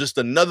it was just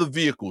another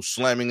vehicle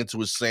slamming into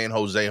his San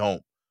Jose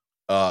home.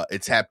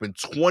 It's happened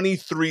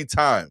 23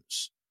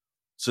 times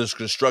since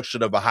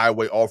construction of a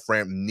highway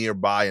off-ramp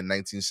nearby in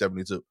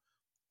 1972.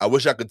 I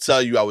wish I could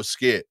tell you I was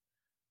scared,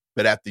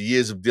 but after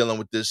years of dealing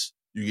with this,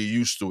 you get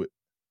used to it.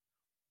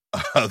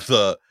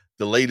 The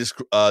latest,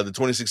 the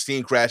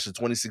 2016 crash, the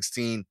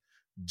 2016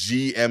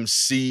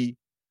 GMC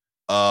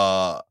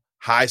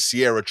High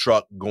Sierra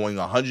truck going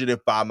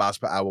 105 miles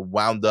per hour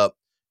wound up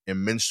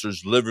in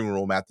Minster's living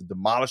room after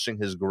demolishing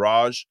his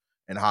garage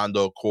and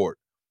Honda Accord.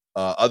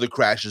 Other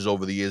crashes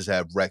over the years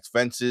have wrecked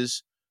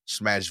fences,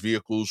 smashed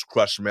vehicles,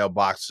 crushed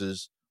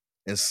mailboxes,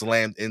 and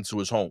slammed into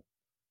his home.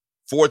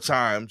 4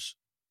 times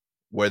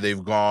where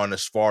they've gone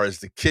as far as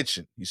the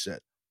kitchen, he said.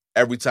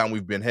 Every time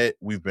we've been hit,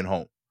 we've been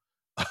home.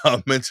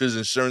 Minter's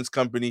insurance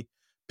company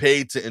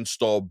paid to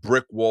install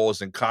brick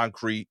walls and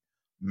concrete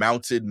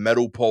mounted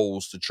metal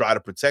poles to try to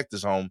protect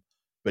his home,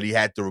 but he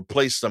had to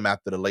replace them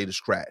after the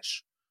latest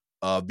crash.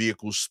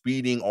 Vehicles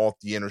speeding off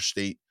the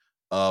interstate,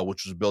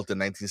 which was built in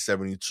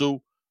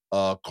 1972,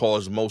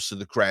 caused most of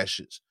the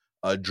crashes.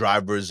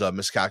 Drivers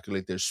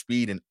miscalculate their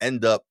speed and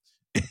end up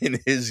in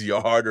his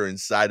yard or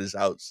inside his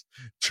house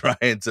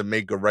trying to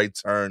make a right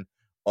turn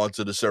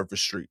onto the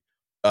surface street.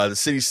 The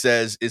city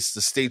says it's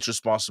the state's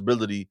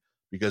responsibility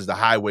because the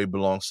highway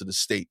belongs to the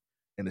state,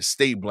 and the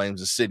state blames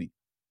the city.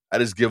 I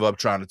just give up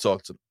trying to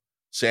talk to them.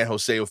 San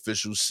Jose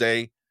officials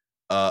said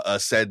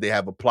they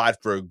have applied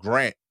for a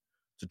grant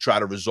to try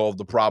to resolve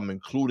the problem,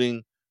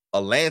 including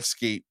a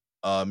landscape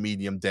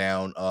medium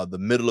down the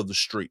middle of the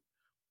street.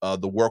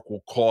 The work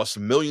will cost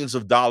millions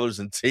of dollars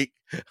and take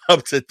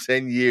up to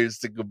 10 years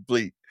to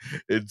complete.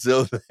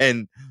 Until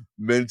then,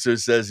 Minter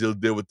says he'll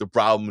deal with the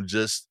problem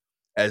just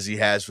as he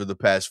has for the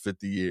past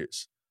 50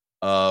 years.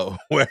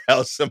 Where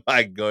else am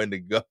I going to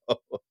go?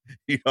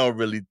 You don't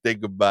really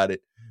think about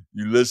it.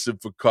 You listen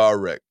for car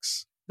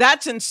wrecks.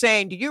 That's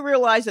insane. Do you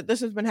realize that this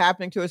has been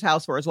happening to his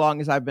house for as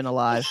long as I've been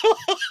alive?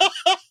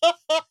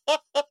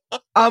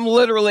 I'm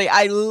literally,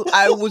 I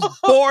was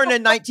born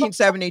in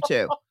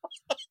 1972.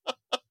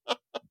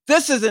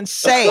 This is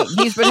insane.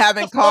 He's been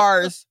having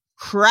cars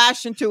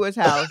crash into his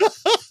house.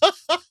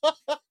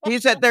 He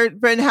said there's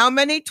been how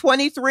many?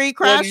 23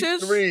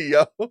 crashes? 23,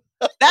 yo.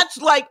 That's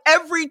like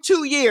every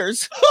 2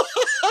 years.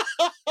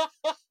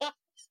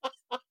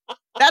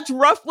 That's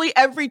roughly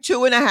every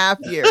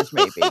 2.5 years,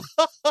 maybe.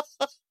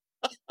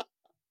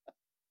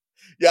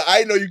 Yeah,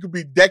 I know you could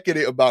be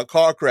decadent about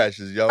car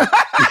crashes, yo.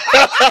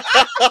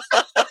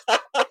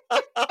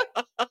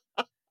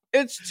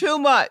 It's too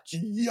much.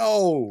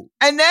 Yo.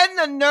 And then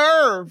the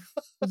nerve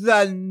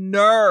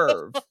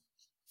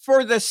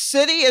for the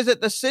city. Is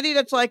it the city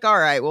that's like, all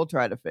right, we'll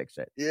try to fix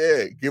it?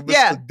 Yeah, give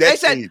us the decade. They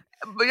said,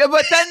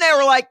 but then they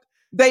were like,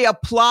 they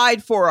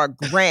applied for a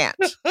grant.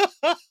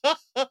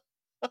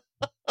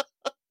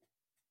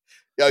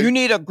 Yo, you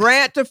need a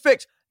grant to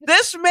fix.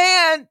 This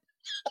man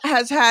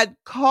has had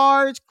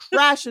cars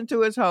crash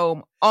into his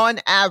home on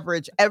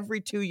average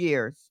every 2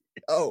 years.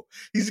 Yo,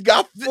 he's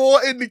got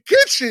 4 in the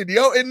kitchen,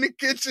 yo. In the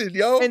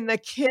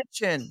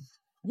kitchen.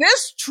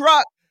 This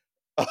truck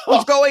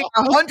was going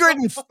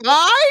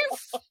 105?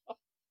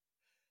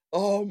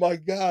 Oh my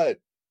God.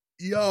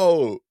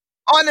 Yo.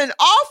 On an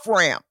off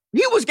ramp.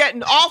 He was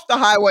getting off the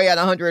highway at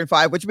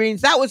 105, which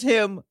means that was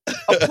him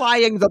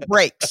applying the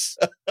brakes.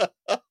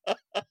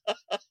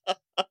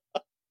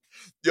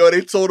 Yo,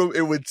 they told him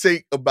it would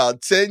take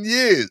about 10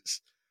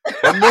 years.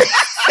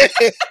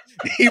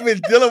 He been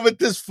dealing with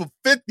this for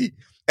 50.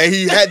 And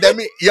he had that.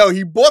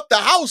 He bought the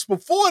house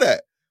before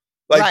that.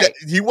 Like right.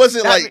 He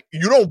wasn't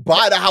you don't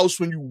buy the house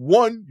when you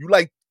won. You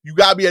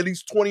gotta be at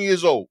least 20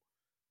 years old.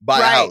 Buy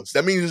a house.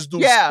 That means this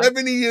dude's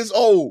 70 years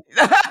old.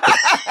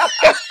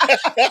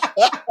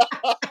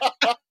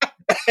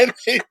 And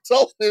they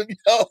told him,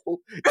 yo,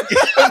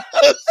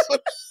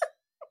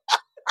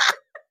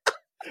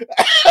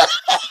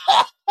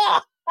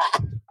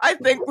 I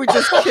think we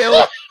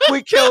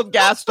killed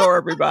Gastor,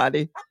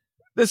 everybody.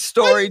 The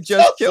story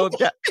just killed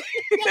Gastor.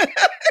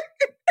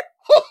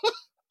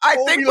 I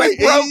think we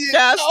broke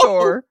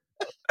Gastor.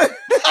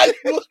 I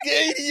look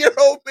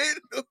 80-year-old man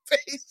in the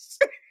face.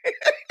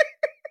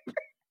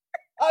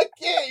 I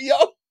can't,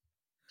 yo.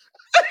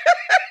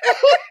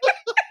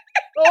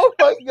 Oh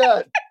my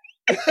God.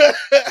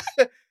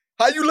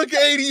 How you look at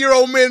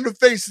 80-year-old man in the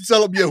face and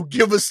tell him, yo,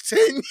 give us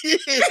 10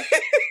 years?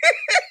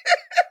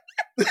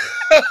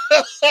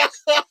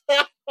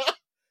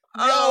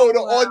 Yo,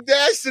 the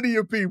audacity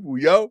of people,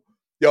 yo.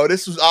 Yo,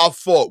 this was our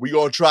fault. We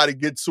gonna try to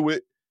get to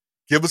it.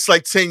 Give us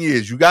like 10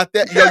 years. You got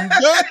that? Yo, you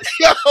good?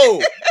 Yo.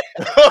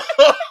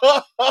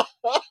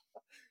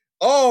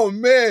 Oh,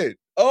 man.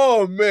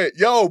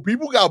 Yo,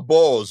 people got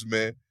balls,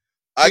 man.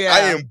 I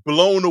am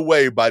blown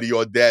away by the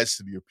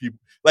audacity of people.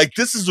 Like,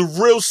 this is a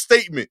real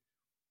statement.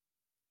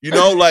 You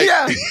know, like,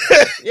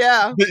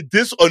 yeah.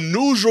 This a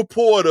news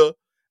reporter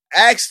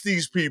asked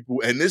these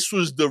people, and this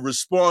was the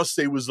response.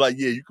 They was like,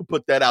 yeah, you can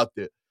put that out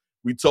there.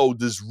 We told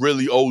this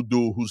really old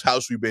dude whose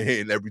house we've been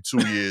hitting every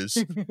 2 years.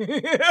 we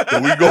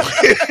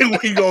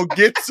gonna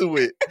get to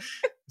it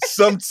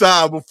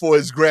sometime before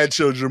his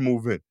grandchildren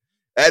move in.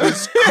 That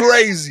is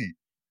crazy.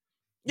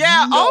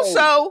 Yeah,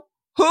 also,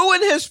 who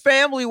in his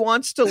family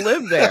wants to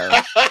live there?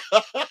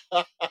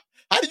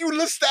 How do you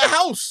list that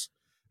house?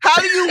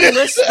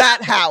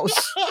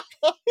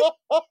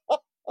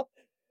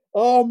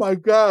 Oh my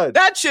God.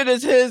 That shit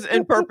is his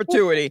in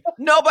perpetuity.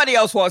 Nobody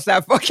else wants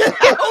that fucking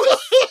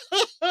house.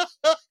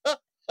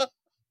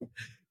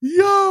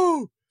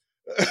 Yo.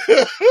 Who's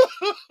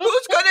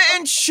going to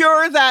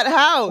insure that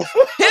house?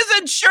 His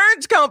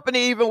insurance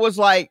company even was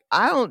like,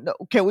 I don't know.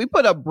 Can we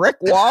put a brick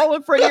wall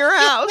in front of your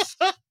house?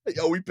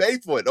 Yo, we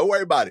paid for it. Don't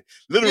worry about it.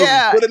 Literally,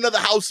 Yeah. put another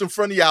house in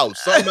front of your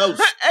house. Something else.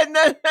 and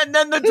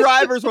then the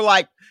drivers were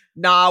like,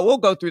 nah, we'll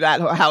go through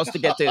that house to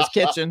get to his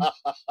kitchen.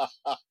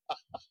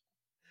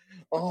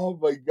 Oh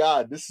my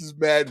God, this is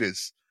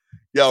madness.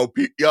 Yo,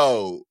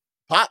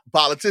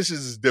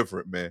 politicians is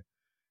different, man.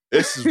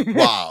 This is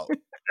wild.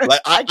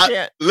 Like I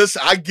can't.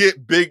 Listen, I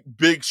get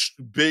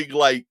big,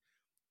 like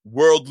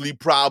worldly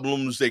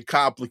problems. They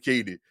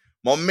complicated.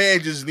 My man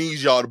just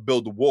needs y'all to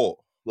build a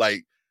wall.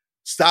 Like,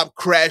 stop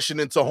crashing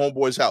into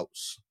homeboy's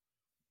house.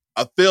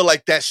 I feel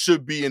like that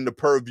should be in the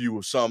purview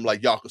of something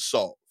like y'all could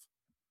solve.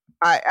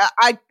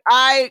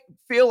 I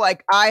feel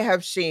like I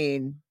have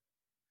seen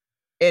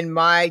in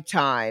my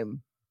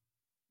time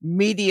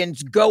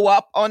medians go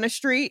up on a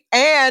street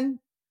and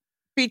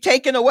be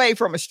taken away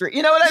from a street.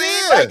 You know what I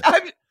mean?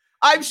 Like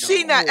I've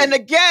seen that. And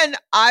again,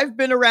 I've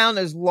been around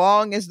as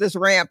long as this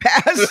ramp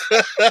has.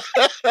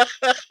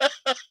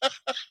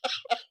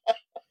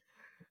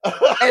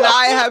 And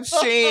I have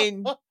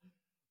seen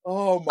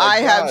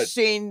have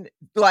seen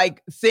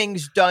like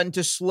things done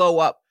to slow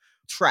up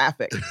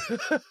traffic.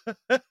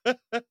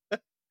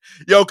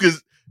 Yo,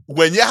 because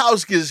when your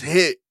house gets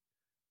hit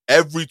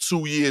every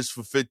 2 years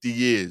for 50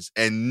 years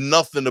and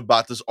nothing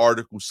about this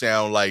article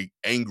sound like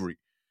angry,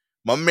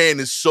 my man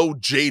is so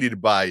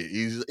jaded by it.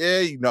 He's,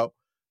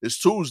 it's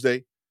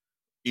Tuesday.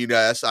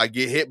 I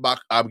get hit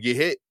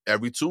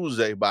every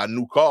Tuesday by a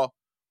new car.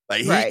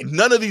 Like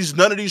none of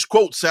these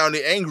quotes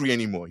sounded angry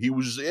anymore. He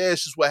was,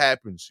 it's just what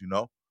happens,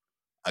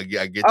 I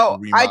get.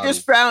 I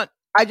just found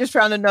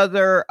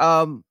another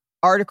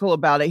article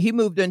about it. He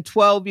moved in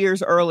 12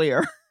 years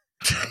earlier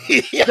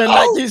than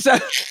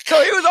 1970.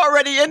 So he was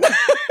already in.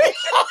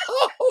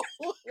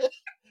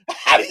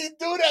 How do you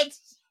do that to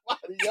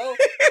somebody, yo?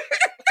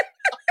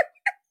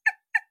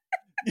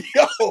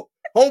 Yo,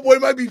 homeboy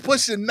might be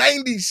pushing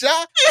 90,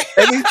 shot,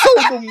 and he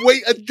told him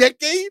wait a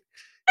decade.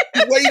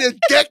 Wait a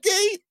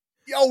decade.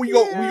 Yo, we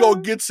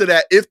gonna get to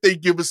that if they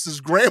give us this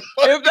grant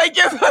money. If they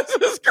give us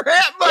this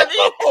grant money.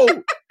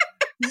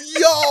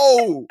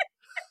 Yo.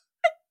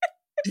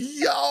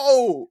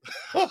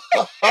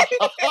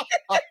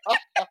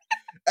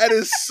 That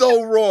is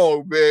so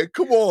wrong, man.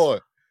 Come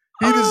on.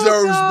 He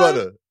deserves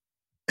better.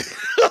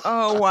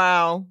 Oh,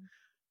 wow.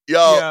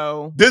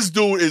 Yo, this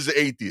dude is an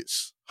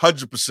atheist.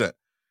 100%.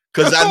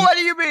 What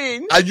do you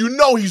mean?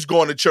 He's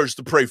going to church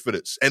to pray for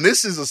this. And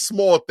this is a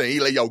small thing. He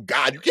like, yo,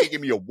 God, you can't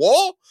give me a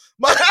wall?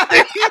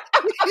 I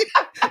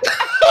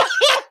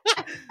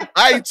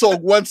ain't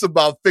talked once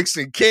about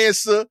fixing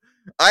cancer.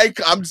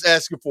 I'm just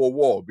asking for a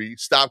wall, B.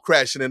 Stop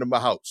crashing into my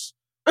house.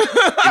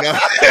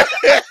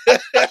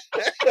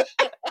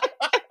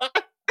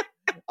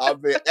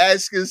 I've been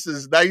asking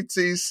since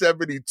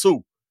 1972.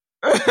 You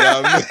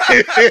know what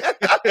I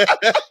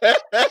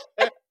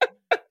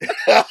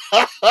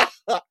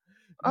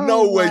mean?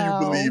 No way you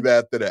believe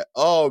after that.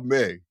 Oh,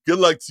 man. Good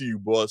luck to you,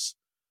 boss.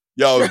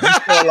 Yo, you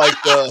sound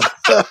like get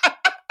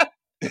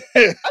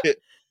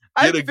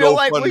a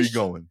GoFundMe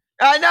going.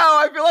 I know.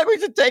 I feel like we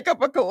should take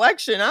up a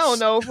collection. I don't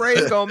know if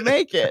Ray's going to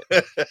make it.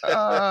 Yeah,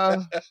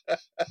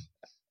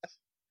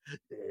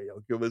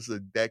 yo, give us a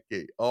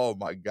decade. Oh,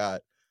 my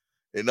God.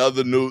 In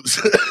other news,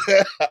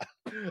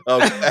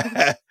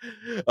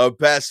 a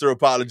pastor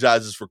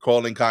apologizes for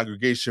calling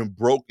congregation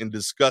broke and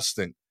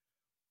disgusting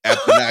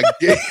after not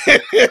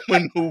getting a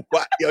new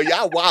wife. Yo,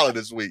 y'all wildin'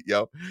 this week,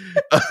 yo.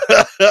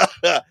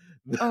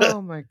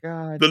 Oh, my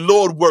God. The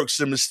Lord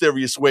works in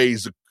mysterious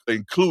ways,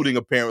 including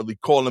apparently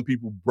calling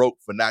people broke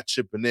for not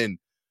chipping in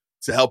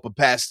to help a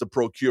pastor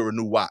procure a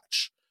new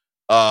watch.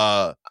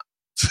 To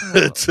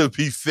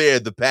be fair,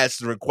 the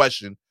pastor in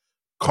question,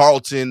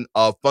 Carlton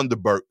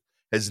Thunderberg,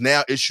 has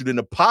now issued an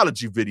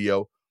apology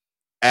video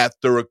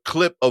after a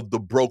clip of the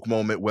broke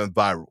moment went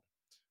viral.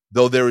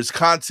 Though there is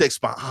context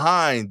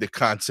behind the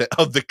content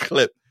of the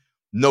clip,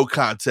 no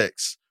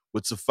context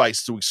would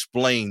suffice to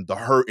explain the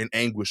hurt and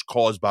anguish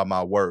caused by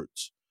my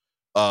words,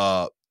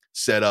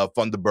 said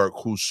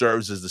Thunderberg, who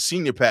serves as the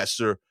senior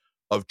pastor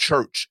of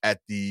church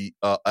at the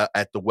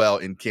Well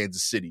in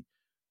Kansas City.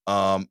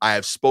 I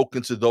have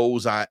spoken to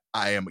those I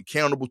am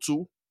accountable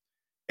to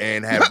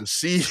and have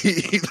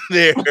received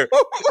their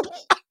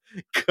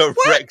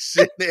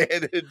correction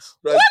and instruction.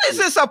 What is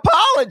this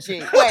apology?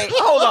 Wait,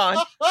 hold on.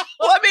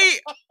 Let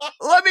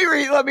me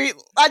read. Let me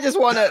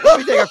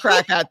take a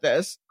crack at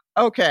this.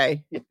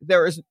 Okay.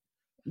 There is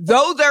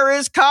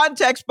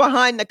context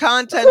behind the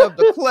content of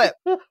the clip.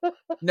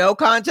 No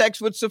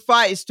context would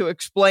suffice to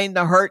explain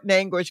the hurt and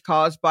anguish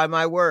caused by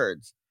my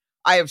words.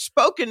 I have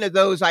spoken to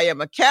those I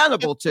am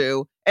accountable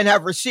to and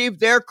have received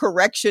their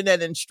correction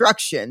and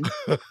instruction.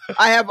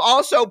 I have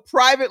also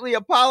privately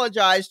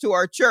apologized to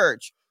our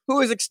church,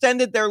 who has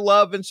extended their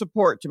love and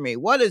support to me.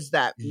 What does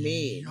that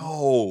mean?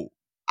 Yo.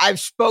 I've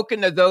spoken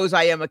to those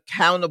I am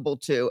accountable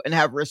to and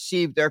have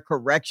received their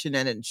correction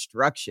and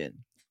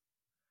instruction.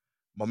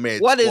 My man,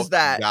 what is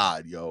that?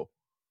 God, yo.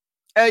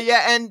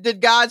 Yeah, and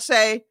did God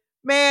say,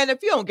 Man, if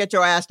you don't get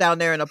your ass down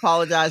there and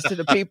apologize to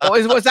the people,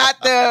 was that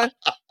the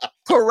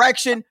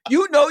correction?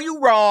 You know you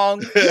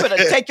wrong. You better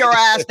take your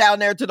ass down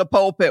there to the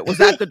pulpit. Was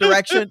that the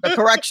direction? The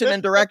correction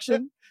and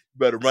direction?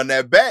 Better run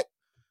that back.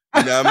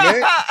 You know what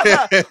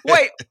I mean?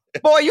 Wait,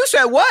 boy, you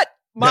said what?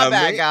 My Know what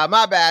I bad, mean? guy.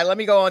 My bad. Let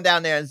me go on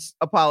down there and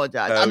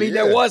apologize. I mean,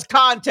 there was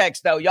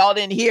context, though. Y'all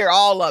didn't hear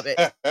all of it.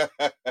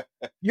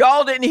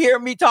 Y'all didn't hear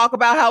me talk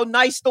about how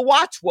nice the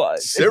watch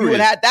was. Serious. If you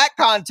had had that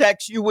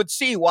context, you would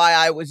see why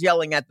I was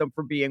yelling at them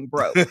for being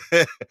broke.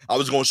 I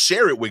was going to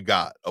share it with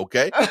God,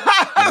 okay? It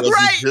wasn't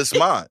Right. just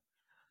mine.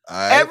 All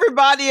right?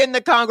 Everybody in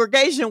the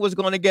congregation was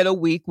going to get a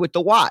week with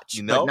the watch.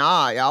 You know? But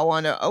nah, y'all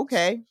want to,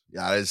 okay.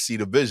 Y'all didn't see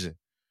the vision.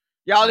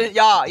 Y'all didn't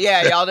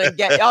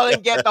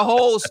get the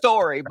whole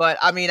story, but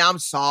I mean, I'm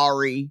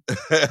sorry.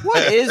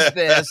 What is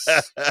this?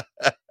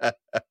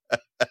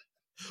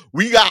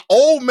 We got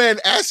old men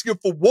asking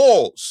for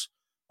walls,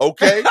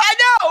 okay? I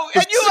know,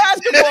 and you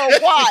asking for a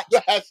watch. You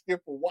asking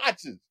for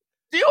watches.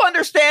 Do you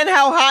understand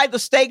how high the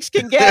stakes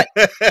can get?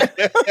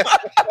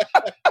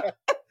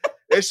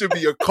 There should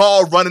be a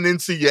car running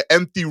into your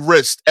empty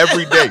wrist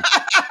every day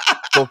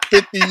for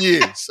 50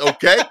 years,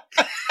 okay?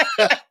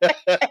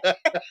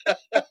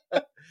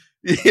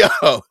 Yo.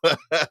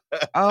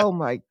 Oh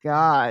my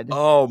God.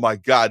 Oh my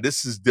God.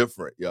 This is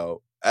different,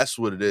 yo. That's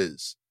what it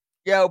is.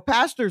 Yo,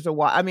 pastors are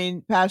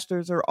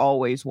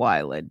always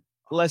wildin'.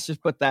 Let's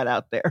just put that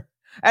out there.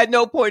 At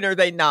no point are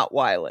they not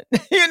wildin',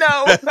 you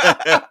know?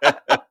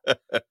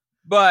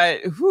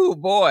 But, whoo,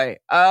 boy.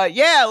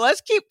 Yeah, let's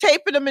keep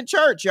taping them in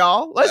church,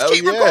 y'all. Let's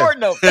keep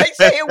recording them. They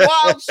saying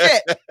wild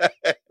shit.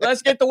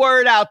 Let's get the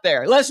word out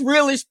there. Let's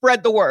really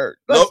spread the word.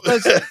 We're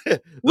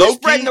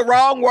spreading the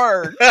wrong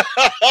word.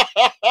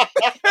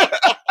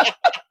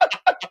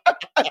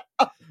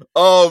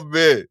 Oh,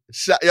 man.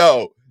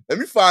 Yo, let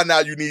me find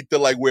out you need to,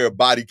 like, wear a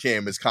body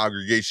cam as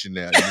congregation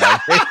now. You know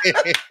what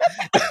I mean?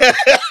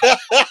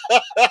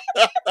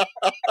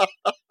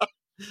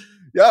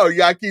 Yo, you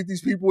gotta keep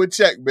these people in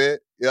check, man.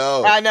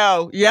 Yo. I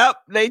know. Yep.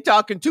 They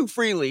talking too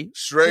freely.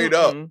 Straight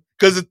up.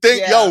 Because the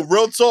thing, yo,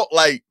 real talk,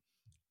 like,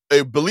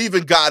 believe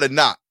in God or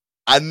not,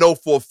 I know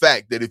for a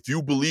fact that if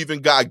you believe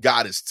in God,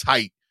 God is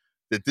tight.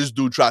 That this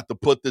dude tried to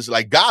put this,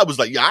 like, God was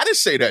like, yeah, I didn't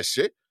say that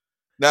shit.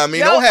 Now, I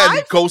mean, don't have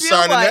me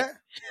co-signing that.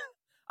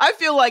 I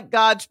feel like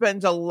God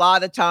spends a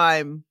lot of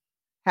time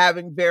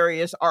having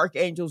various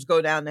archangels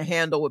go down the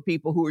handle with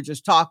people who are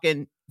just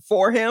talking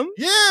for him.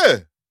 Yeah.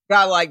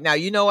 God, like, now,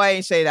 you know, I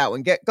ain't say that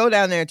one. Go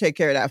down there and take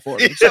care of that for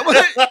me. So,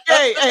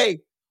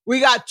 hey,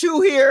 we got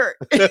 2 here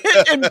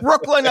in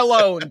Brooklyn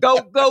alone. Go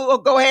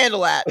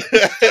handle that.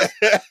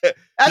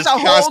 That's a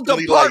whole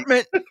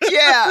department. Like...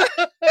 Yeah.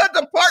 A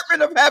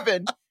department of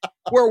heaven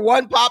where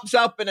one pops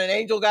up and an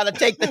angel got to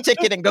take the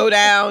ticket and go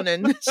down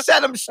and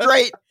set them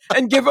straight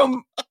and give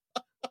them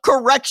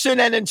correction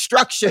and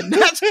instruction.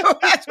 That's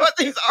what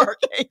these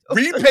archangels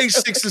read page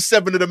 6 or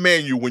 7 of the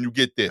manual when you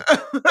get there.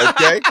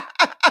 Okay?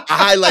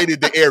 I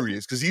highlighted the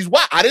areas because he's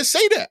white. I didn't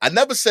say that. I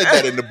never said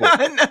that in the book.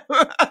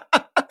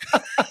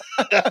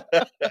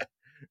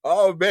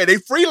 Oh man, they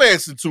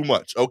freelancing too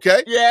much,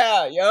 okay?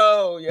 Yeah,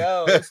 yo,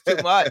 it's too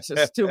much.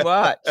 It's too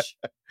much.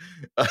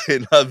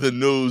 In other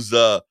news,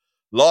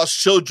 lost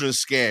children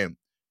scam.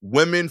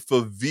 Women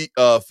for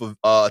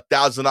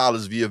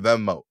 $1,000 via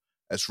Venmo.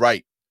 That's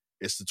right.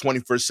 It's the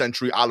 21st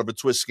century Oliver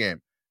Twist scam.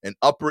 An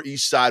Upper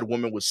East Side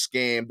woman was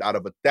scammed out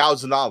of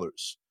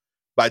 $1,000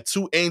 by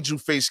 2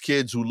 angel-faced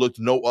kids who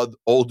looked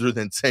older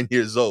than 10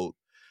 years old.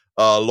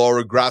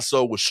 Laura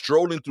Grasso was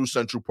strolling through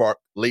Central Park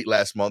late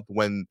last month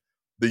when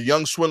the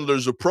young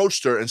swindlers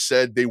approached her and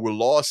said they were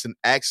lost and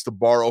asked to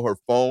borrow her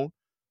phone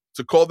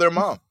to call their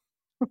mom.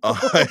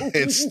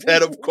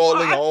 Instead of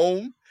calling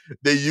home,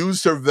 they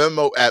used her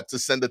Venmo app to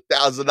send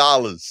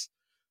 $1,000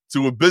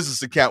 to a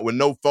business account with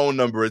no phone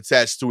number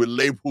attached to it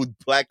labeled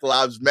Black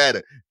Lives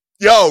Matter.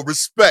 Yo,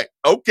 respect.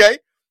 Okay.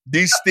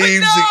 These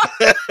thieves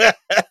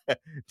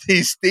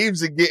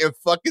are getting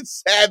fucking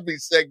savvy,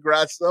 said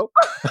Grasso.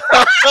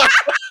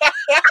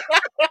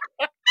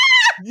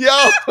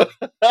 Yo. What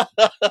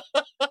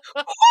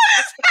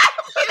is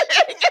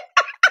happening?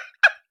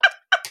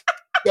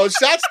 Yo,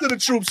 shouts to the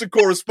troops and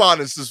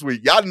correspondents this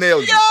week. Y'all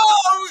nailed it.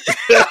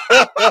 Yo.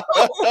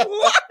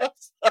 What?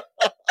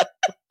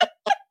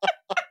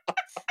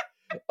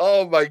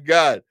 Oh my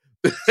God.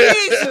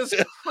 Jesus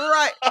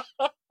Christ.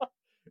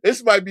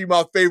 This might be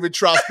my favorite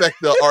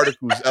trifecta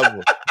articles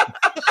ever.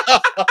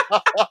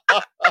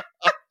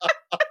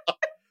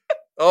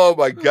 Oh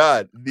my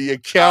God. The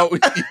account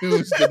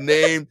used the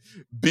name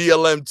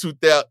BLM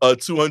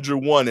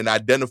 201 and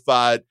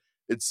identified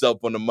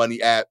itself on the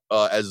Money app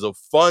as a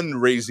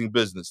fundraising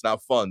business,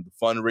 not fund,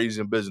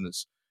 fundraising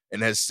business,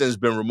 and has since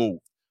been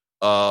removed.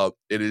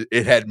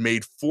 It had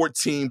made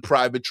 14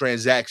 private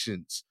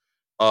transactions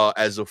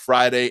as of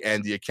Friday,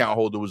 and the account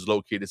holder was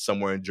located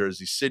somewhere in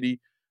Jersey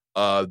City.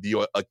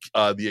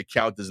 The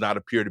account does not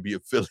appear to be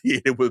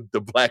affiliated with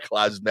the Black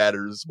Lives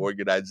Matters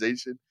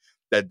organization.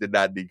 That did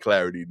not need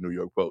clarity, New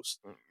York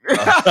Post.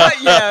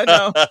 Yeah,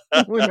 no,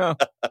 we know.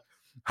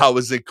 I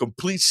was in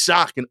complete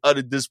shock and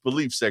utter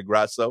disbelief, said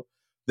Grasso.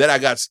 then I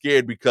got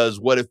scared because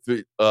what if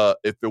it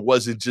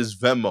wasn't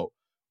just Venmo?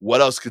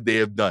 What else could they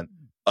have done?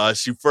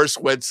 She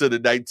first went to the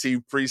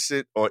 19th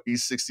precinct on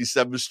East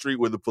 67th Street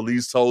where the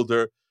police told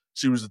her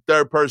she was the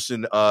third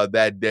person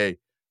that day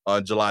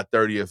on July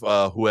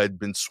 30th who had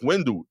been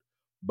swindled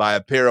by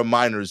a pair of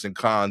minors and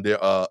conned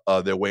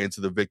their way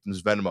into the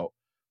victim's Venmo.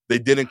 They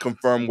didn't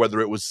confirm whether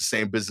it was the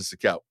same business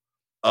account.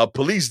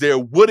 Police there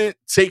wouldn't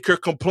take her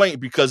complaint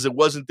because it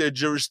wasn't their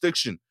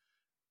jurisdiction.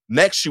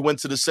 Next, she went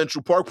to the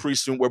Central Park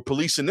precinct where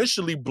police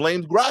initially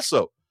blamed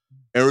Grasso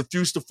and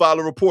refused to file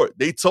a report.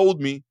 They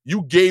told me,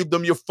 you gave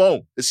them your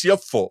phone. It's your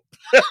fault.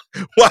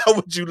 Why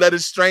would you let a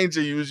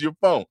stranger use your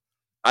phone?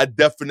 I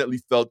definitely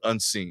felt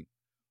unseen.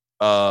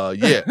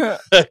 Yeah.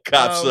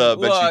 Cops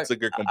eventually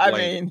took her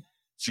complaint.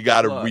 She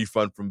got a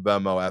refund from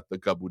Venmo after a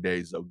couple of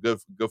days, though.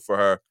 Good for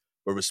her.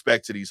 But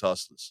respect to these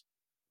hustlers.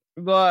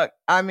 Look,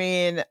 I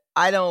mean,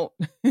 I don't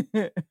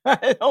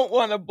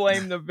want to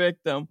blame the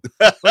victim,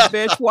 but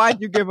bitch,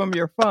 why'd you give him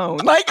your phone?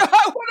 Like,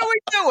 what are we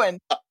doing?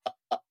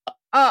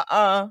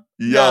 Yo,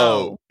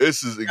 no,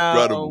 this is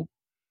incredible.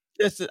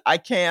 I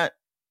can't.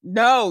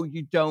 No,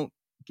 you don't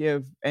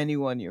give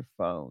anyone your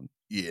phone.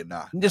 Yeah,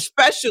 nah.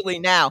 Especially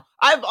now.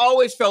 I've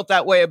always felt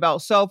that way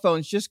about cell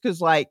phones, just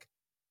because, like,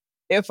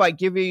 if I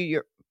give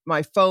you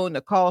my phone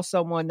to call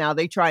someone, now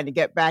they trying to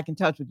get back in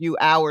touch with you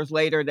hours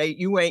later.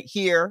 You ain't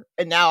here,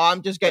 and now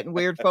I'm just getting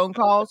weird phone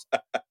calls.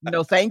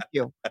 No, thank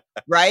you.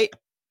 Right?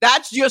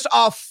 That's just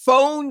off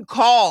phone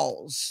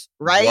calls,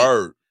 right?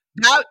 Word.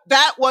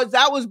 That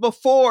was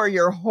before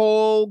your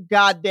whole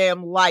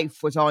goddamn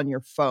life was on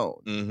your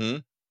phone. Mm-hmm.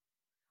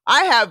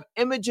 I have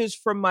images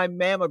from my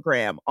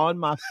mammogram on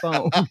my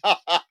phone.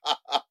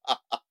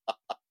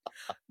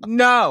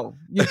 No,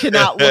 you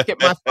cannot look at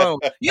my phone.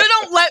 You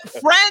don't let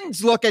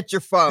friends look at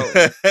your phone.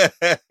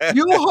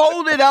 You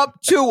hold it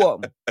up to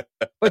them,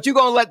 but you're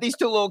going to let these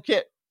two little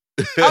kids.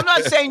 I'm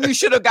not saying you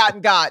should have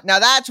gotten got. Now,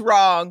 that's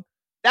wrong.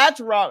 That's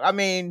wrong. I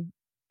mean,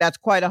 that's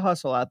quite a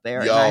hustle out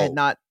there. Yo, and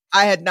I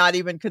had not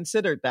even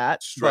considered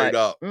that. Straight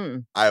up.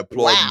 I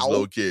applaud these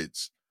little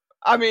kids.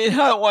 I mean,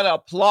 I don't want to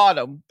applaud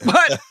them,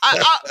 but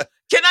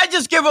can I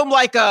just give them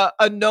like a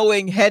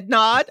knowing head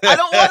nod? I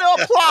don't want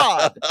to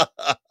applaud.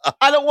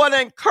 I don't want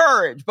to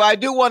encourage, but I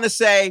do want to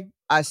say,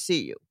 I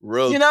see you.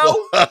 Real, you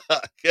know?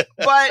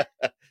 But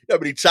how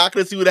many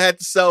chocolates you would have had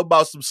to sell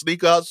about some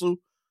sneaker hustle?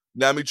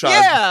 Now me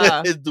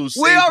trying to do.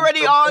 We're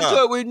already on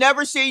to it. We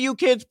never see you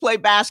kids play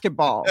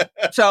basketball.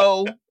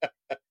 So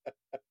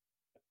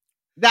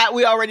that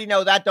we already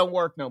know that don't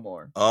work no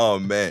more. Oh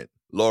man.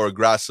 Laura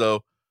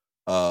Grasso.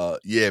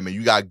 Yeah, man,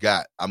 you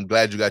got. I'm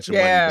glad you got your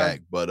money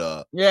back, but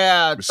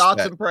respect.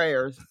 Thoughts and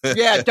prayers.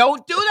 Yeah,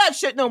 don't do that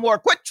shit no more.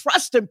 Quit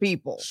trusting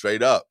people.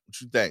 Straight up, what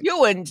you think?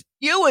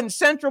 You and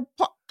Central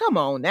Park. Come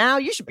on now,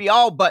 you should be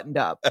all buttoned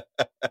up.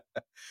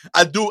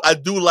 I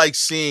do like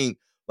seeing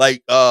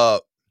like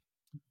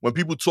when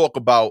people talk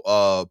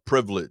about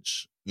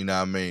privilege. You know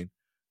what I mean?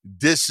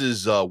 This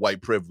is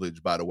white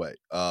privilege, by the way.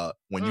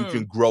 When you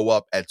can grow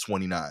up at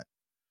 29.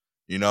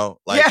 You know,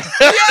 like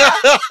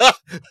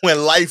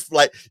when life,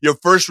 like your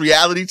first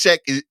reality check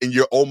is, and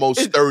you're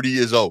almost 30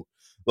 years old.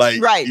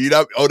 Like, right. You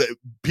know,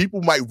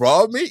 people might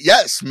rob me.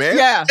 Yes, man.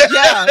 Yeah.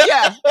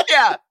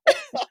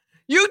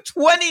 You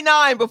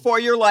 29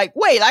 before you're like,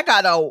 wait, I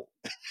got to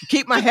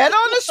keep my head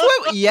on the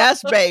swivel.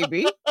 Yes,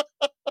 baby.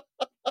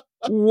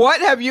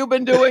 What have you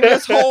been doing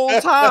this whole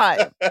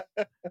time?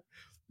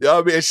 You know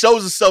what I mean? It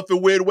shows itself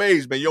in weird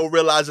ways, man. You don't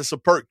realize it's a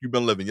perk you've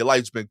been living. Your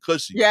life's been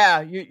cushy.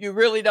 Yeah, you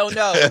really don't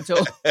know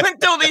until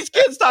these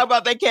kids talk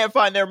about they can't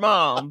find their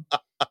mom.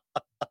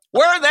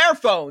 Where are their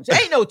phones?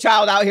 Ain't no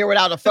child out here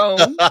without a phone.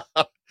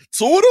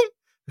 Two of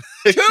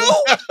them?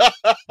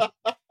 Two?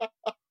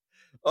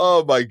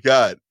 Oh, my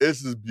God.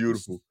 This is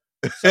beautiful.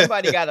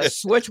 Somebody got to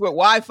switch with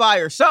Wi-Fi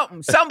or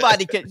something.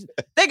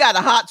 They got a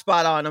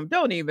hotspot on them.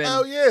 Don't even.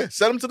 Hell yeah.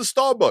 Send them to the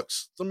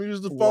Starbucks. Somebody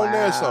use the phone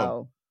there or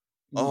something.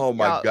 Oh,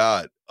 my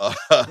God.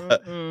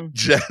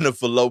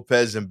 Jennifer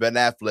Lopez and Ben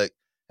Affleck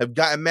have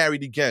gotten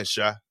married again,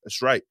 Sha.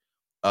 That's right.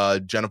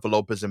 Jennifer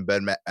Lopez and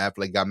Ben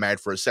Affleck got married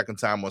for a second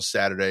time on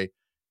Saturday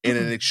in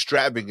an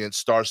extravagant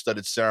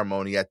star-studded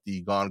ceremony at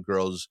the Gone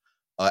Girls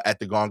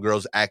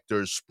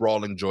actors'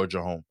 sprawling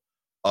Georgia home.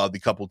 The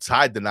couple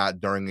tied the knot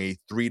during a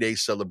 3-day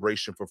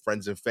celebration for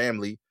friends and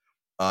family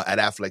at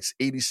Affleck's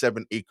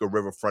 87-acre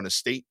riverfront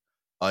estate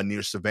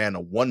near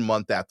Savannah, 1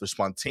 month after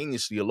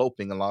spontaneously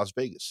eloping in Las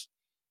Vegas.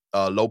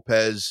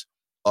 Lopez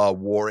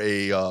wore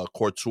a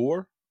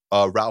couture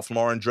Ralph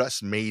Lauren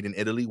dress made in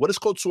Italy. What does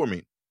couture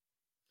mean?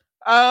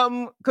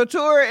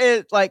 Couture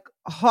is like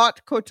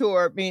haute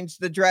couture. Means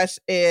the dress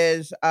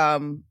is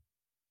the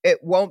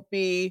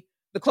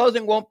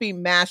clothing won't be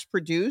mass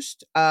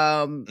produced.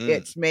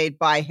 It's made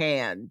by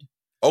hand.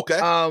 Okay.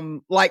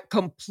 Like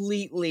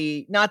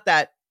completely, not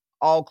that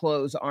all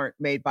clothes aren't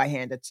made by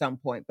hand at some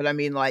point, but I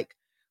mean, like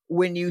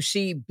when you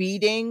see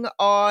beading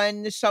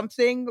on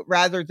something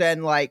rather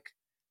than like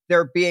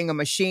there being a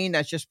machine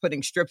that's just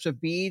putting strips of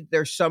bead,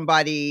 there's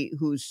somebody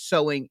who's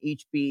sewing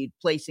each bead,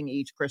 placing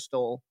each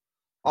crystal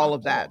all Rock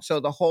of on. that. So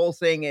the whole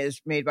thing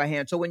is made by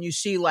hand. So when you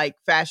see like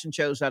fashion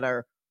shows that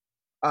are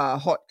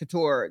haute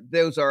couture,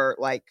 those are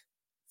like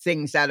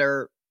things that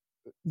are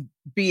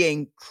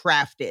being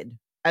crafted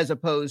as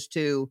opposed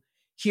to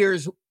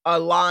here's a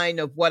line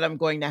of what I'm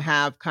going to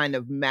have kind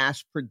of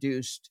mass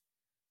produced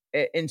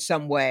in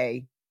some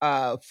way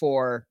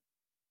for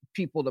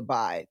people to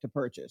buy, to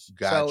purchase.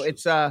 So Gotcha.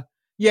 it's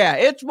yeah,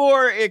 it's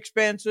more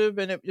expensive,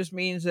 and it just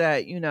means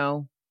that, you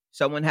know,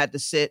 someone had to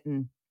sit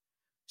and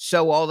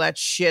sew all that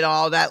shit,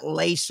 all that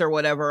lace or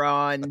whatever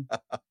on.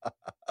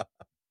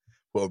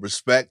 Well,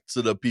 respect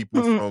to the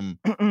people from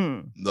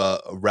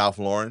the Ralph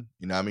Lauren.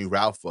 You know what I mean?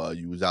 Ralph,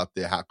 you was out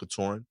there hot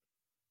couturing.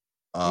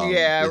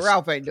 Yeah,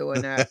 Ralph ain't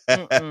doing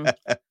that.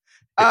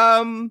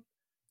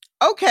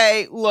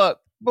 Okay, look,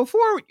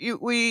 before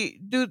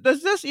we do,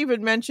 does this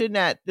even mention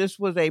that this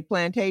was a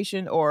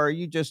plantation, or are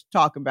you just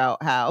talking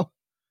about how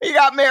he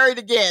got married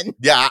again?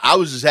 Yeah, I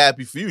was just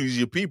happy for you. These are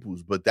your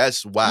peoples, but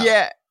that's wow.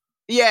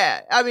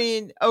 Yeah. I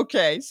mean,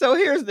 okay, so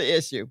here's the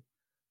issue.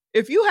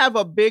 If you have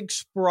a big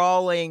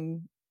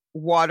sprawling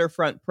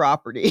waterfront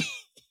property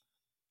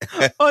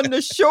on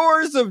the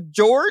shores of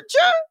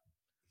Georgia,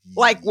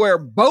 like where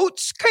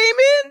boats came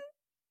in,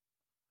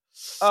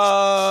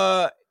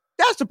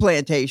 that's a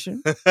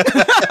plantation.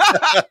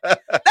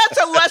 That's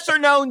a lesser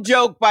known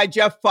joke by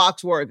Jeff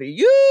Foxworthy.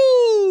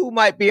 You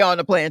might be on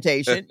a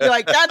plantation. You're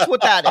like, that's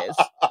what that is.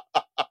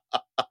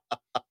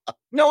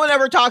 No one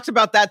ever talks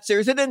about that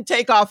series. It didn't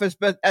take off as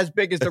big as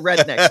the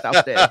redneck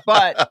stuff did,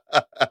 but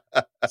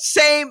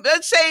same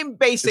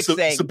basic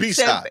thing. It's a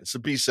B-side. It's a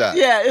B-side.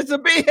 Yeah, it's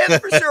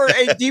for sure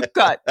a deep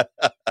cut.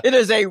 It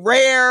is a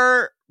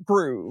rare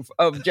groove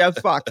of Jeff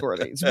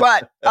Foxworthy's.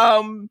 But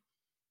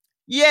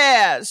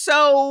yeah,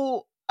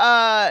 so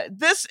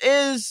this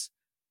is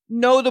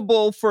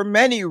notable for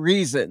many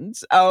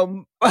reasons.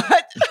 But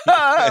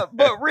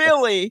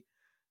really,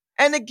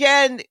 and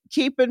again,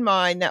 keep in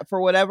mind that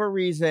for whatever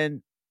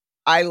reason,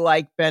 I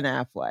like Ben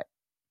Affleck.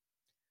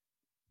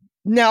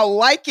 Now,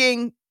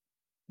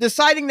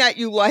 deciding that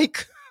you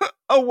like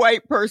a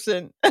white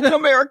person, an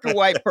American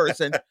white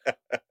person,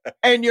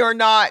 and you're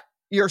not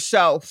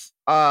yourself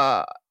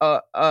an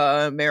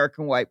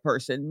American white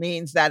person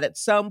means that at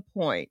some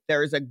point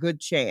there is a good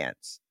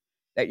chance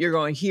that you're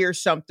going to hear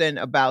something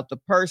about the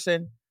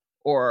person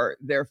or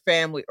their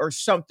family or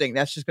something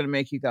that's just going to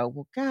make you go,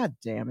 well, God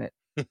damn it.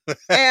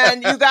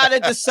 And you got to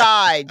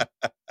decide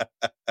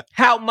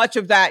how much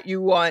of that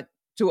you want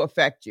to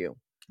affect you.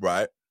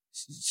 Right.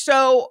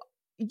 So,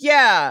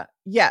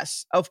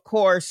 yes, of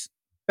course,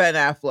 Ben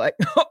Affleck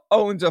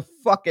owns a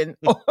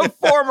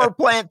former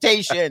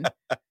plantation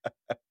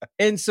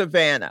in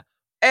Savannah.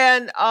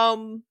 And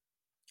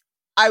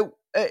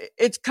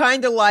it's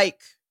kind of like,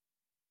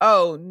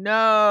 oh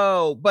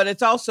no, but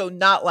it's also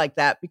not like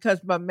that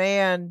because my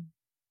man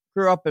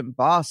grew up in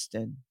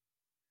Boston.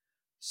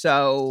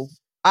 So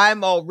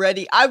I've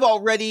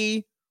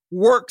already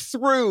worked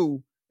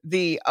through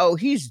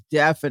he's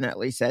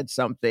definitely said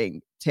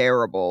something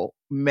terrible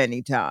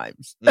many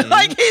times. Mm-hmm.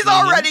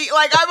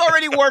 I've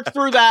already worked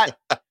through that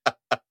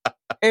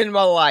in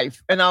my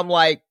life. And I'm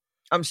like,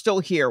 I'm still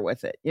here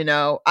with it. You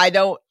know,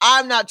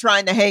 I'm not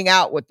trying to hang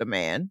out with the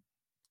man.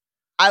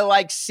 I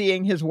like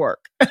seeing his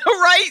work,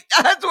 right?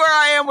 That's where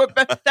I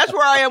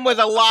am with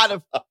a lot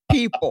of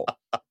people.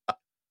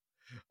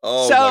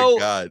 Oh my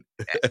God.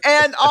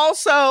 And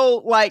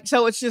also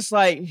so it's just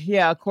like,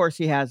 yeah, of course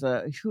he has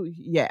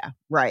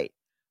right.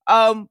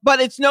 But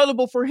it's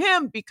notable for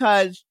him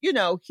because, you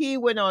know, he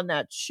went on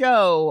that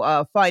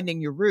show,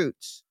 Finding Your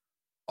Roots.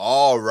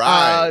 All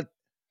right.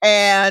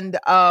 And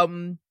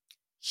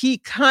he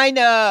kind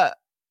of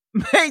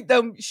made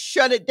them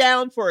shut it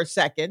down for a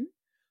second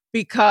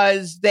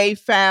because they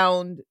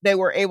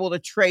were able to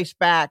trace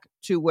back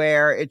to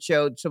where it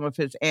showed some of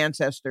his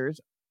ancestors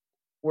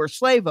were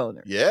slave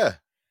owners. Yeah.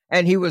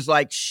 And he was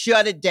like,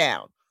 shut it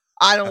down.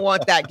 I don't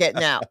want that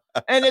getting out.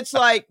 And it's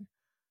like,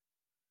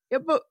 yeah,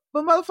 but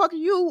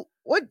motherfucker,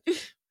 what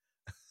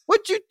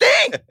you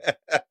think?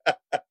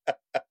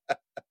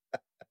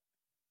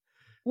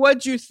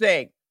 What'd you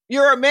think?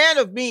 You're a man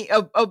of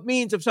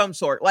means of some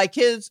sort. Like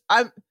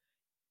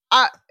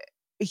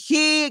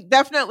he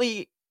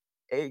definitely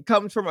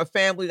comes from a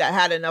family that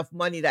had enough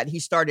money that he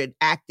started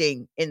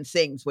acting in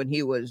things when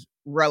he was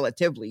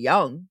relatively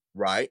young.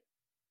 Right.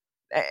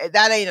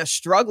 That ain't a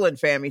struggling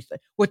family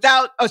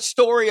without a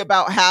story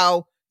about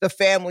how the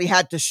family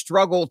had to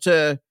struggle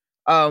to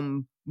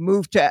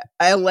move to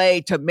LA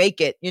to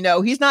make it. You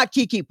know, he's not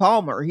Keke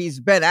Palmer. He's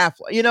Ben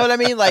Affleck. You know what I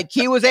mean? Like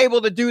he was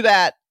able to do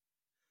that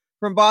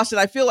from Boston.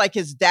 I feel like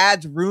his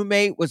dad's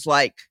roommate was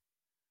like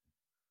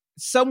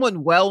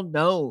someone well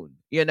known,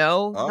 you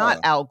know, not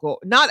Al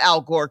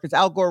Gore, because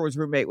Al Gore was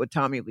roommate with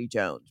Tommy Lee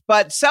Jones,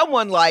 but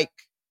someone like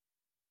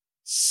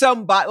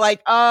somebody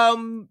like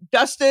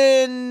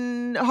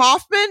Dustin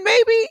Hoffman,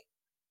 maybe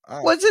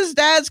was his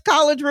dad's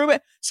college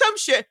roommate. Some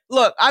shit.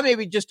 Look, I may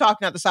be just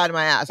talking out the side of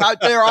my ass.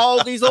 There are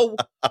all these little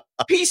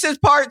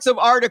parts of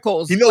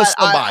articles. He knows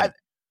somebody.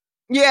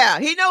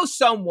 He knows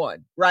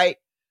someone, right?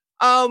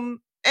 And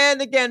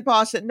again,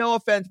 Boston, no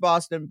offense,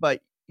 Boston,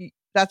 but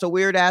That's a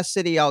weird ass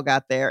city y'all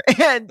got there.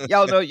 And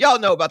y'all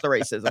know about the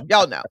racism.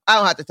 Y'all know. I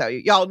don't have to tell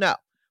you. Y'all know.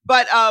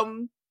 But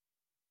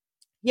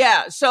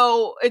yeah,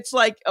 so it's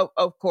like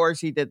of course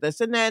he did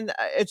this. And then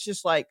it's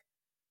just like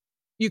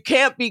he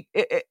can't be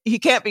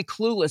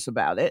clueless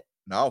about it.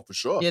 No, for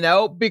sure.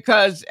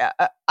 Because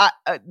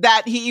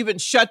that he even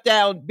shut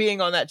down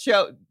being on that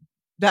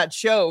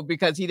show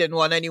because he didn't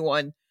want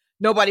anyone.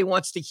 Nobody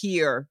wants to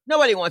hear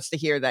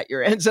that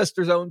your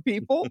ancestors own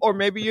people, or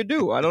maybe you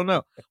do. I don't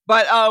know.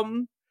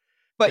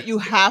 But you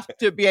have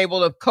to be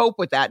able to cope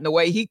with that. And the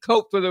way he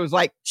coped with it was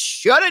like,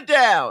 shut it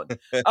down.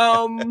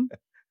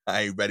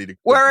 I ain't ready to.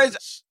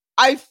 Whereas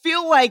I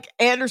feel like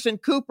Anderson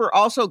Cooper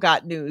also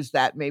got news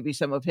that maybe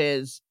some of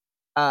his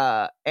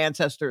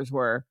ancestors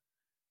were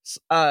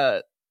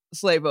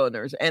slave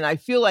owners, and I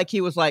feel like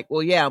he was like,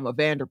 well, yeah, I'm a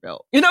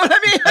Vanderbilt. You know what I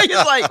mean?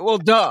 He's like, well,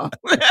 duh.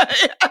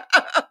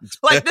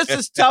 Like, this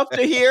is tough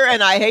to hear,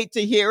 and I hate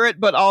to hear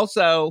it, but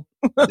also,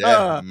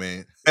 yeah,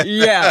 man.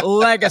 Yeah,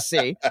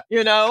 legacy.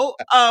 So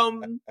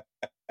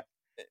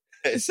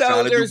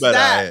there's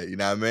that. You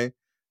know what I mean?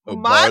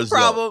 My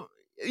problem.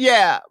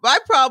 Yeah, my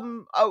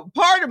problem.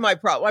 Part of my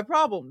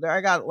problem. There, I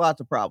got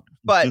lots of problems,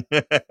 but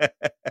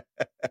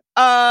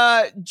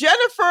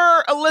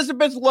Jennifer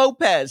Elizabeth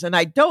Lopez, and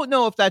I don't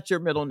know if that's your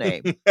middle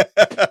name. Bitch,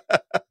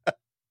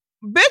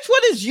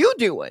 what is you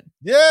doing?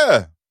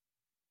 Yeah.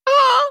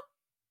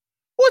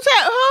 What's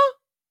that? Huh?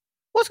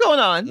 What's going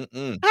on?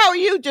 Mm-mm. How are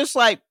you? Just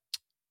like,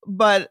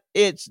 but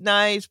it's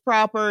nice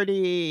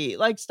property.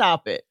 Like,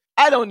 stop it.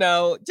 I don't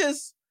know.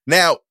 Just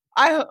now.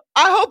 I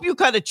hope you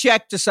cut a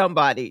check to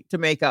somebody to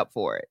make up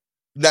for it.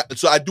 Now,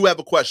 so I do have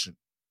a question.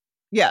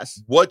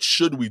 Yes. What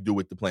should we do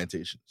with the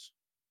plantations?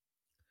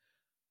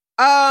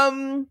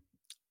 I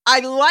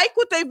like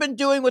what they've been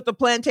doing with the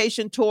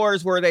plantation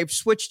tours, where they've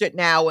switched it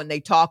now and they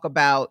talk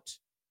about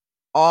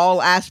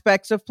all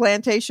aspects of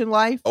plantation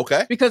life.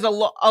 Okay. Because a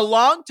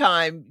long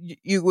time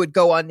you would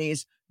go on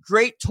these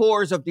great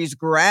tours of these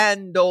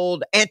grand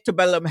old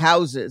antebellum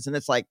houses, and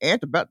it's like,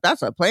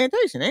 that's a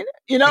plantation, ain't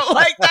it?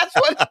 Like, that's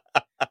what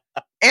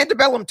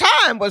antebellum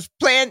time was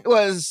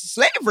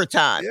slavery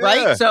time, yeah.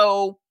 right?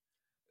 So,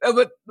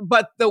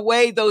 but the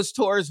way those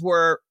tours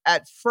were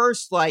at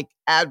first like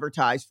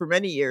advertised for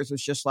many years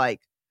was just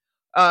like,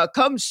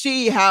 come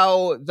see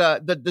how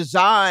the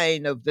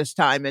design of this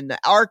time and the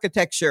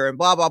architecture and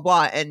blah blah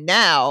blah. And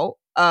now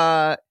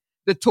the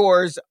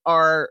tours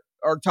are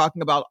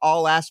talking about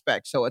all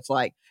aspects. So it's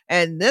like,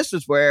 and this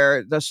is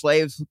where the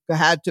slaves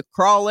had to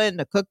crawl in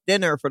to cook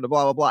dinner for the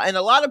blah blah blah. And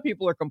a lot of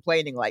people are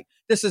complaining like,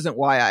 this isn't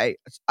why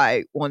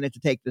I wanted to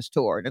take this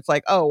tour. And it's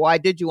like, oh, why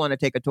did you want to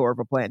take a tour of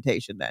a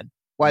plantation then?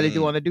 Why did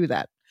you want to do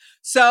that?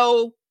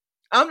 So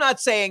I'm not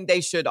saying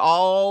they should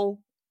all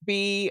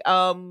be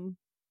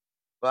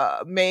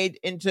made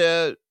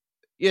into,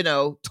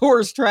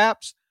 tourist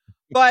traps,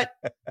 but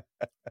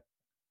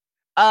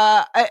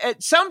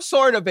some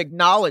sort of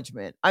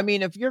acknowledgement. I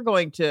mean, if you're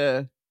going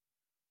to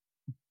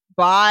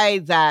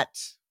buy that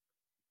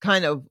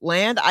kind of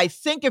land, I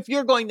think if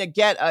you're going to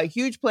get a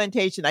huge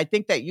plantation, I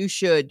think that you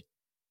should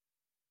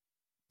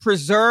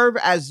preserve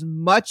as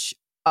much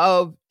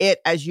of it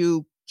as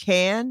you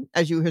can,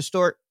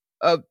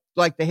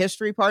 like the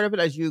history part of it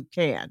as you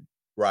can.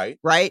 Right.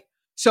 Right.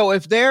 So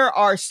if there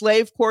are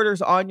slave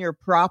quarters on your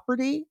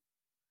property,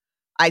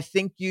 I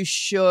think you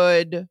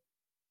should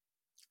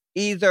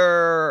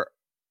either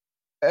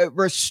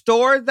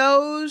restore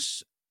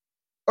those,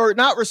 or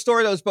not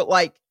restore those, but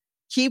like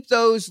keep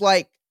those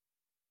like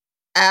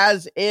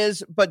as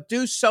is, but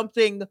do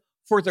something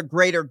for the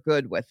greater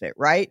good with it.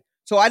 Right.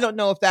 So I don't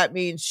know if that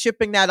means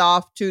shipping that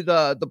off to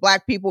the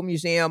Black People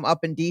Museum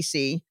up in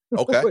DC.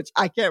 Okay. Which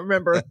I can't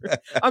remember.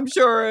 I'm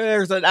sure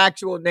there's an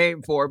actual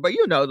name for, but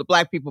the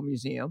Black People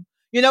Museum.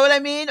 You know what I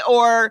mean?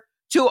 Or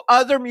to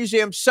other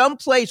museums, some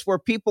place where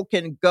people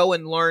can go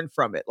and learn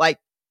from it. Like,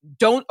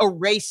 don't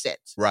erase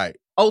it. Right.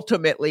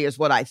 Ultimately is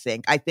what I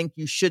think. I think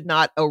you should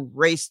not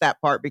erase that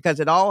part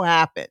because it all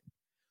happened.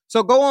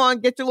 So go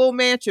on, get your little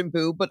mansion,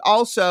 boo, but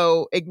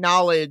also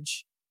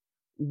acknowledge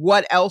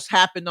what else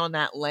happened on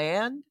that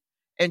land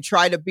and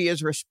try to be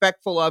as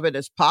respectful of it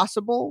as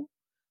possible.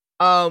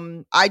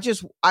 I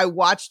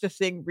watched a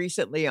thing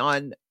recently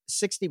on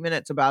 60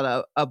 Minutes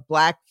about a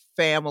Black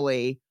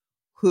family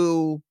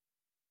who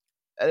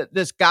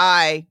this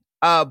guy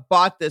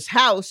bought this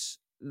house,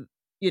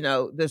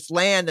 this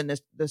land and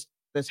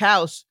this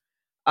house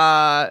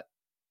for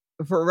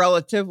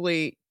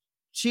relatively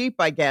cheap,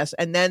 I guess.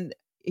 And then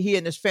he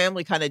and his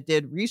family kind of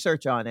did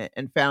research on it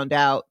and found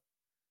out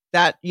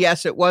that,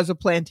 yes, it was a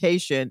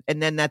plantation.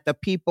 And then that the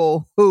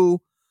people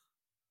who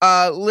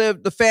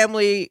the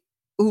family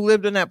who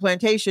lived in that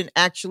plantation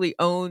actually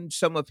owned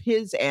some of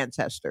his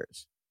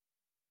ancestors.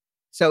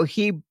 So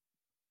he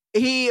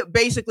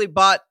basically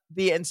bought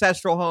the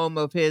ancestral home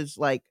of his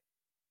like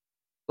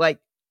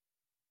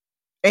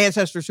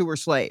ancestors who were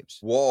slaves.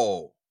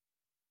 Whoa.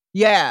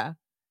 Yeah.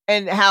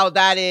 And how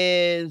that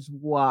is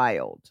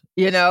wild,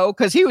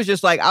 because he was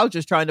just like, I was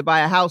just trying to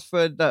buy a house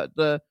for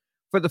the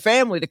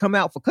family to come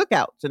out for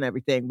cookouts and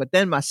everything. But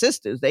then my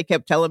sisters, they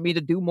kept telling me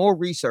to do more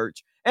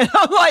research. And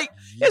I'm like,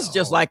 it's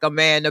just Yo. like a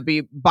man to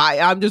be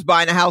I'm just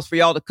buying a house for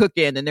y'all to cook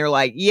in. And they're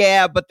like,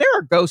 yeah, but there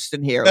are ghosts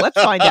in here.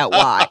 Let's find out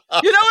why.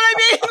 You know what I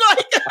mean?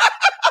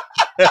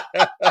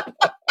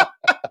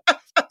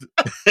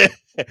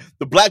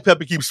 The black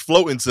pepper keeps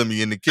floating to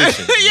me in the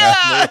kitchen.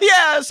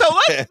 Yeah. So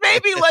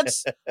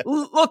let's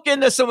look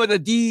into some of the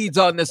deeds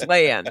on this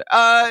land.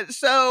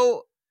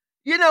 So,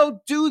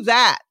 do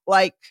that.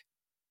 Like,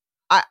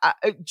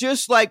 I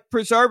just like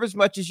preserve as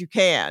much as you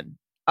can.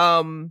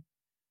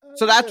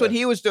 So that's what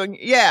he was doing.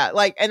 Yeah.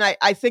 Like, and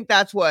I think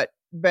that's what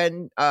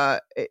Ben,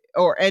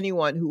 or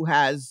anyone who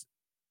has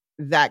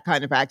that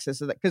kind of access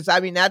to that. Cause I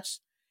mean, that's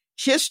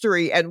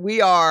history, and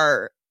we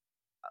are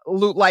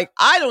like,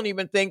 I don't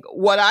even think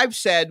what I've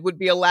said would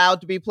be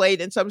allowed to be played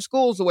in some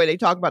schools the way they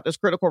talk about this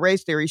critical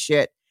race theory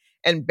shit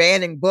and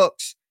banning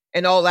books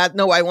and all that.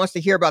 Nobody wants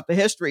to hear about the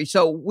history.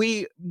 So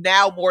we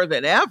now more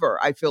than ever,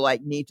 I feel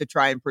like, need to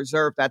try and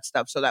preserve that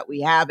stuff so that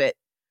we have it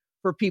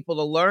for people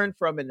to learn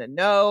from and to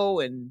know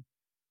and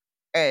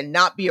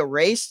not be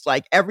erased.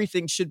 Like,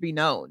 everything should be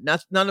known.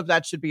 None of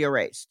that should be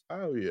erased.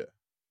 Oh yeah.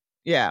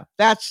 Yeah.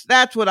 That's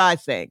what I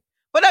think.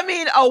 But I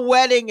mean, a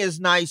wedding is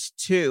nice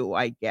too,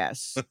 I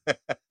guess.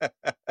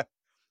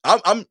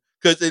 I'm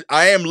because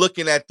I am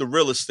looking at the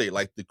real estate.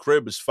 Like, the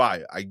crib is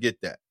fire. I get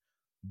that,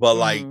 but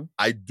like,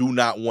 I do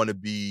not want to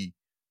be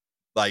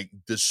like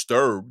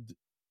disturbed,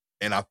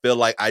 and I feel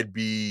like I'd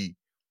be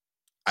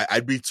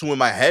too in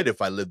my head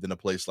if I lived in a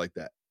place like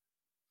that.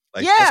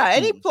 Like, yeah,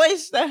 any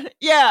place that.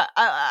 Yeah,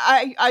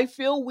 I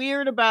feel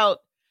weird about.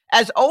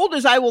 As old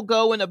as I will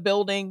go in a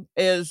building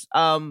is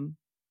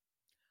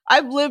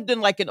I've lived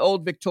in like an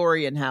old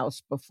Victorian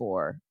house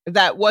before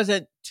that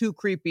wasn't too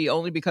creepy,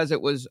 only because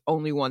it was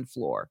only one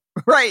floor.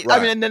 Right. I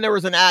mean, and then there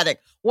was an attic.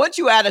 Once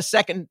you add a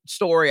second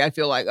story, I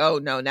feel like, oh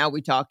no, now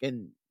we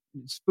talking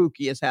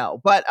spooky as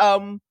hell. But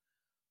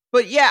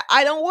yeah,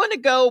 I don't want to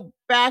go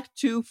back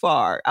too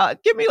far.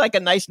 Give me like a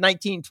nice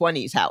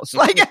 1920s house.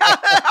 Like,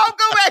 I'll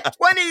go back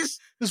 20s.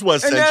 This one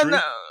century.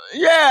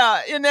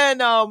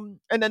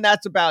 And then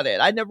that's about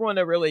it. I never want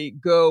to really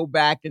go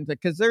back into,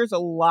 because there's a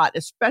lot,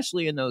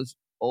 especially in those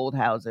old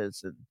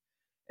houses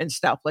and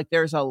stuff. Like,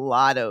 there's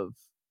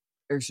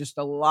just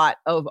a lot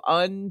of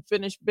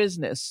unfinished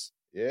business.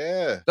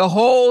 Yeah. The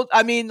whole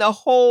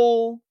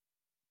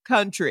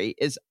country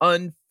is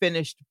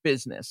unfinished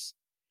business.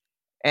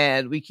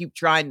 And we keep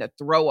trying to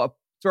throw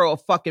a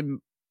fucking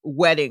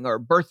wedding or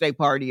birthday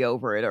party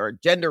over it, or a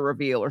gender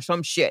reveal or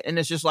some shit. And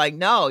it's just like,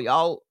 no,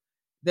 y'all,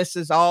 this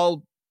is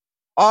all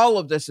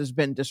of this has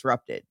been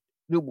disrupted.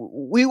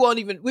 We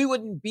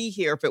wouldn't be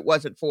here if it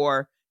wasn't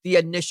for the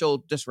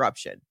initial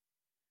disruption.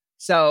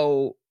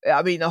 So,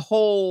 I mean, the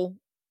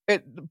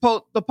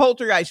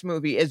Poltergeist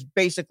movie is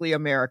basically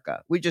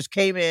America. We just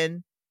came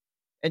in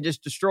and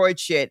just destroyed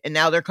shit. And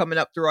now they're coming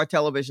up through our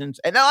televisions,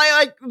 and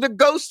the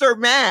ghosts are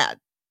mad.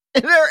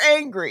 And they're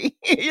angry,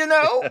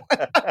 They're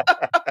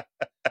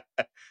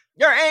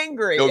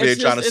angry. They're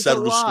trying to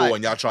settle the score,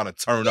 and y'all trying to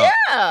turn up.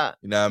 Yeah.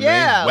 You know what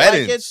I mean?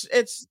 Weddings.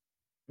 Like, it's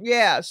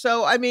yeah.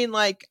 So, I mean,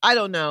 like, I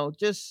don't know.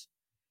 Just,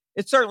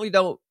 it certainly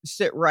don't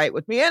sit right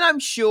with me. And I'm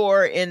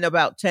sure in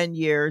about 10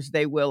 years,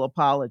 they will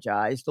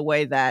apologize the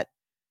way that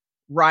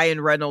Ryan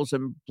Reynolds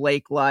and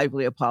Blake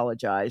Lively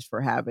apologized for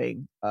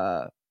having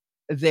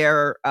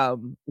their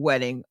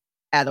wedding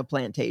at a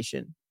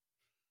plantation.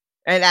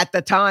 And at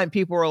the time,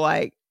 people were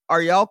like,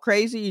 are y'all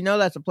crazy? You know,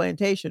 that's a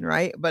plantation,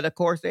 right? But of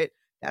course,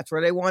 that's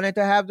where they wanted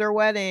to have their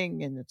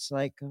wedding. And it's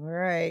like, all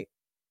right.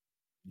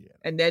 Yeah.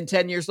 And then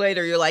 10 years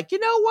later, you're like, you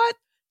know what?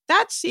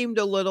 That seemed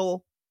a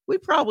little, we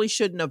probably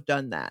shouldn't have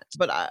done that.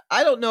 But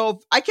I don't know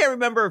I can't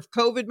remember if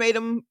COVID made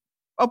them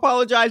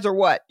apologize or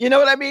what. You know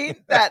what I mean?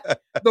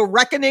 That the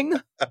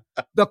reckoning,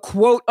 the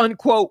quote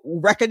unquote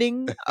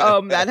reckoning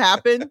that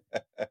happened.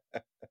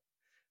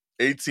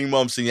 18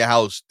 months in your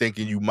house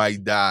thinking you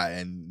might die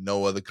and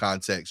no other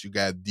context. You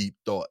got deep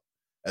thought.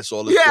 That's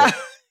all it's for,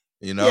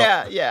 you know?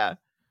 Yeah.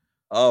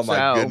 Oh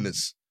my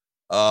goodness.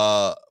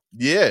 Yeah,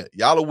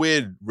 y'all are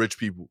weird rich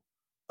people.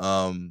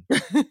 Oh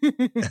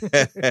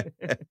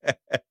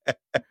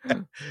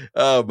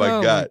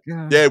my God.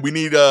 Yeah, we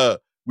needed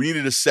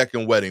a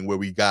second wedding where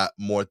we got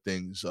more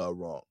things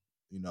wrong,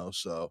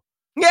 so.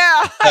 Yeah,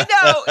 I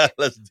know.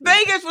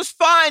 Vegas was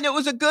fine. It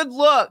was a good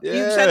look. Yeah.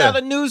 You sent out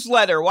a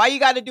newsletter. Why you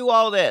got to do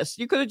all this?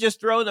 You could have just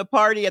thrown a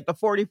party at the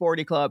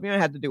 40/40 Club. You don't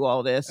have to do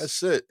all this.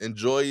 That's it.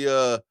 Enjoy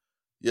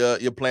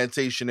your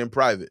plantation in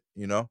private,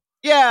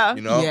 Yeah.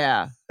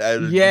 Yeah.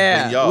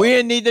 We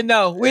didn't need to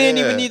know. We didn't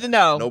even need to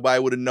know.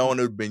 Nobody would have known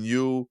it would have been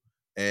you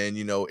and,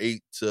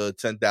 8 to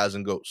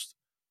 10,000 ghosts.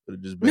 Would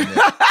have just been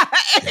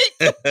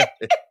there.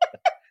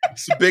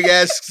 It's a big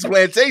ass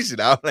plantation.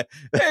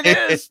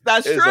 It is.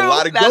 That's true. There's a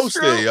lot of ghosts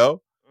there,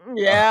 yo.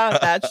 Yeah,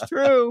 that's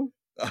true.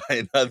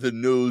 In other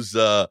news,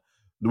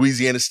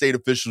 Louisiana state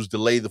officials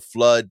delay the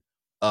flood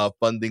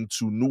funding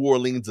to New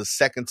Orleans a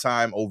second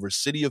time over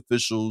city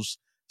officials'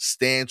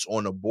 stance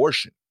on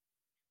abortion.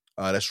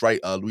 That's right.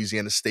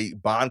 Louisiana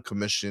State Bond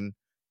Commission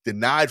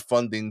denied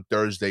funding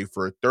Thursday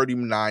for a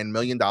 $39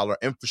 million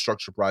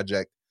infrastructure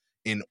project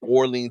in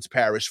Orleans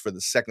Parish for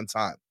the second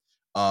time,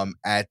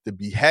 at the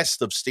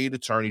behest of State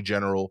Attorney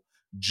General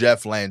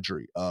Jeff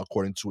Landry,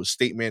 according to a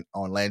statement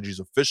on Landry's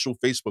official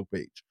Facebook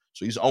page.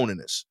 So he's owning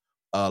this.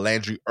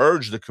 Landry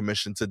urged the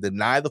commission to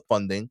deny the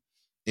funding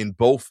in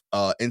both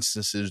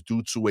instances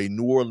due to a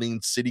New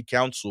Orleans City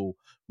Council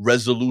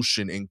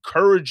resolution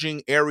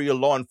encouraging area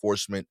law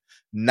enforcement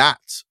not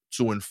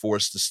to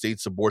enforce the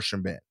state's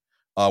abortion ban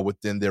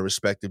within their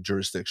respective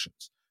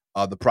jurisdictions.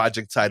 The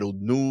project,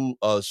 titled New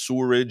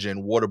Sewerage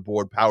and Water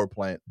Board Power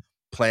Plant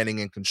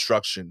Planning and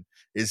Construction,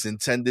 is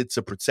intended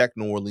to protect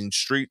New Orleans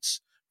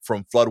streets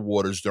from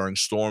floodwaters during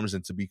storms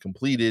and to be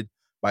completed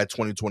by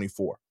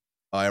 2024.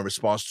 In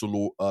response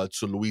to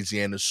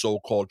Louisiana's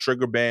so-called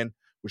trigger ban,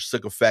 which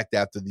took effect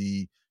after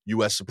the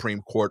U.S.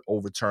 Supreme Court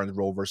overturned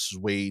Roe versus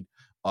Wade,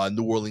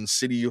 New Orleans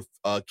City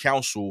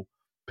Council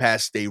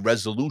passed a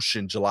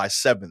resolution July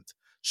 7th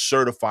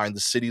certifying the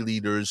city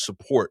leaders'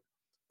 support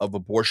of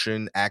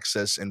abortion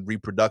access and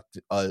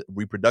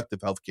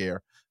reproductive health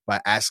care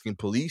by asking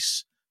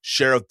police,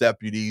 sheriff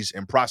deputies,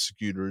 and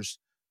prosecutors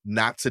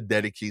not to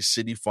dedicate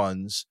city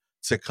funds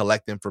to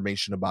collect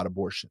information about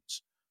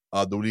abortions.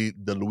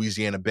 The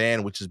Louisiana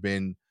ban, which has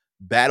been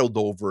battled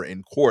over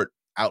in court,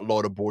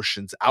 outlawed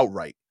abortions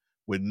outright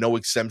with no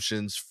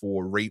exemptions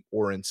for rape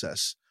or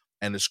incest,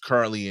 and is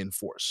currently in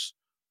force.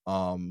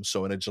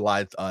 So in a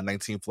July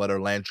 19th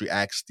letter, Landry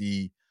asked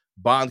the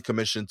Bond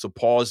Commission to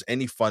pause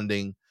any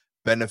funding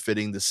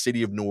benefiting the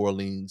city of New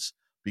Orleans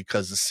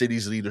because the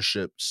city's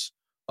leadership's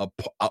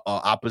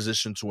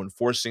opposition to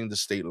enforcing the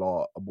state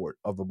law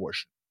of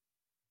abortion.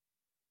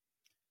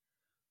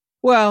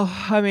 Well,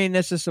 I mean,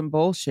 this is some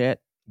bullshit.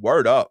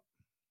 Word up.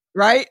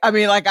 Right? I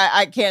mean, like,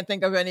 I can't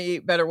think of any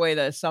better way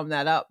to sum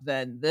that up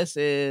than this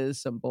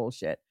is some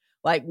bullshit.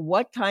 Like,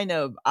 what kind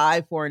of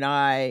eye for an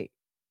eye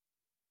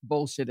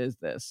bullshit is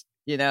this?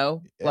 You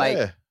know?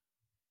 Yeah.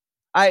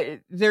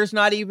 Like, there's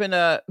not even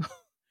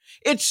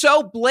it's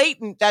so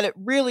blatant that it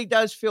really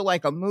does feel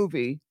like a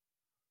movie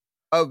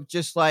of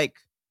just like,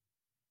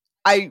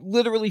 I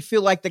literally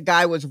feel like the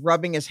guy was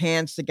rubbing his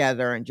hands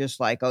together and just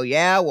like, oh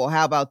yeah, well,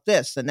 how about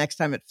this? The next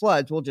time it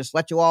floods, we'll just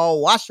let you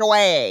all wash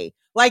away.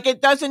 Like,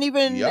 it doesn't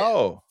even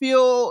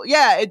feel,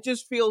 it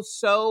just feels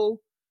so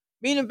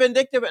mean and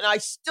vindictive. And I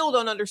still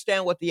don't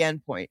understand what the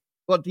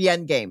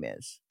end game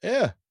is.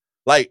 Yeah.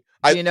 Like,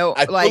 I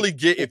like, fully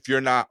get if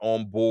you're not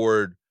on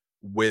board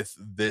with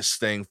this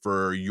thing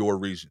for your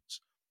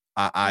reasons.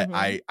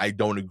 I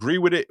don't agree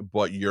with it,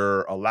 but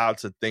you're allowed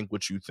to think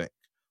what you think.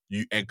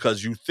 And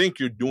because you think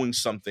you're doing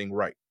something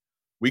right.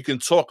 We can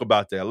talk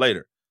about that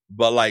later.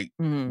 But like,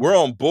 we're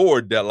on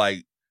board that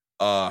like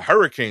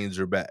hurricanes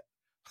are bad.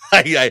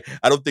 I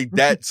don't think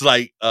that's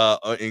like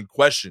in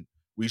question.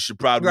 We should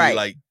probably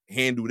like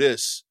handle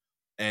this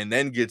and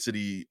then get to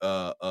the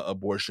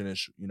abortion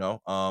issue, you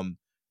know?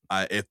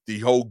 If the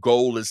whole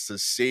goal is to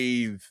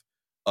save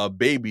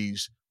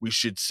babies, we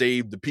should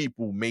save the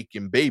people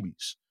making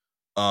babies.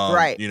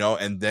 You know,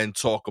 and then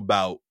talk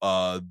about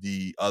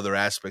the other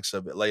aspects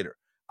of it later.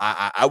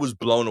 I was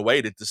blown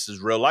away that this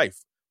is real life.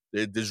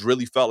 This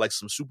really felt like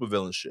some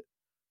supervillain shit.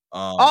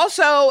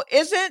 Also,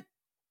 isn't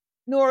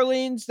New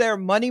Orleans their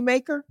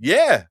moneymaker?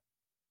 Yeah.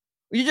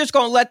 You're just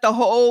going to let the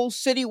whole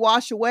city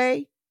wash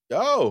away?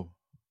 Yo.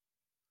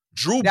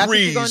 Drew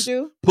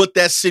Brees put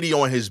that city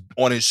on his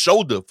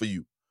shoulder for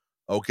you.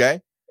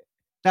 Okay?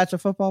 That's a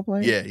football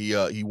player?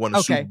 Yeah, he won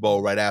a Super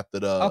Bowl right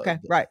after the... Okay,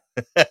 right.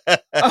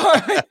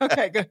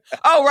 Okay, good.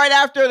 Oh, right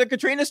after the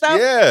Katrina stuff?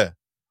 Yeah.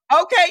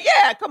 Okay,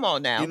 yeah, come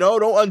on now. You know,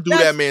 don't undo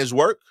that man's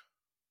work.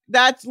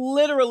 That's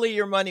literally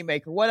your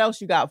moneymaker. What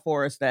else you got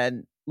for us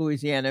then,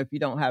 Louisiana, if you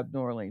don't have New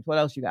Orleans? What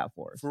else you got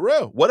for us? For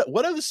real.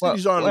 What other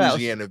cities are in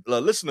Louisiana?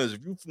 Listeners, if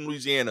you're from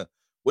Louisiana,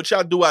 what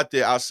y'all do out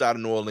there outside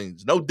of New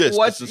Orleans? No diss.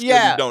 You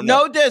don't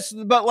know. No diss,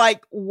 but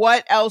like,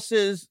 what else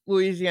is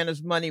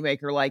Louisiana's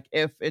moneymaker? Like,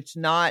 if it's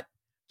not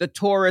the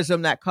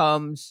tourism that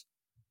comes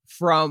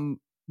from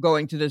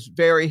going to this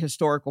very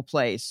historical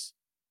place,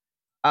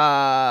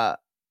 what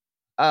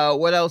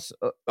else?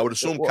 I would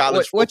assume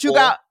college football. What you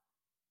got?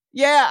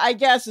 Yeah, I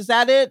guess. Is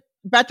that it?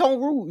 Baton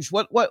Rouge.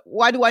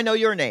 Why do I know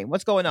your name?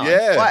 What's going on?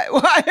 Yeah.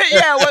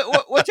 Yeah.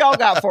 What y'all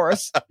got for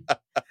us?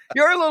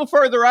 You're a little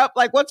further up.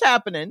 Like, what's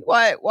happening?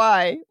 Why?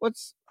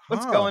 What's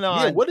going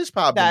on? Yeah. What is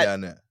popping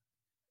down there?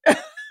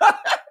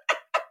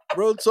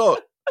 Real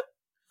talk.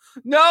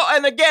 No,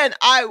 and again,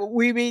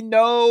 we mean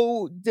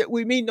no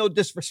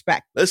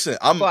disrespect. Listen,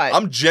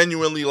 I'm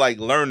genuinely like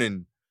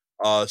learning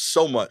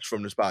so much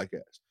from this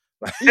podcast.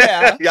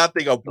 Yeah, y'all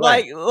think I'm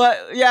playing.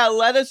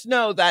 Let us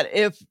know that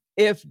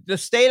if the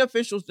state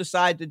officials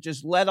decide to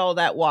just let all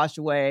that wash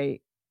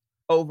away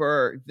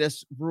over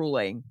this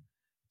ruling,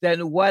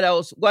 then what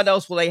else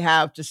will they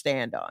have to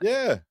stand on?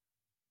 Yeah.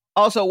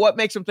 Also, what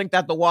makes them think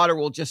that the water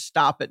will just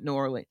stop at New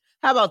Orleans?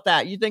 How about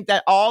that? You think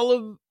that all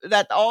of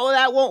that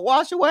won't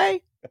wash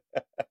away?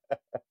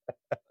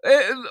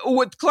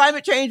 With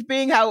climate change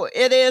being how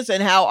it is,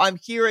 and how I'm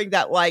hearing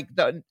that like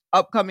the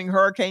upcoming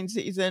hurricane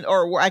season,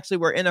 or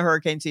we're in a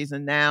hurricane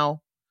season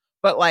now,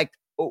 but like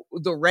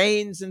the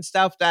rains and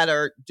stuff that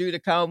are due to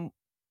come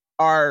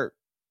are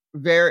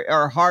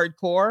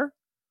hardcore,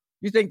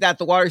 you think that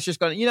the water's just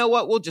going to, you know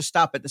what? We'll just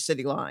stop at the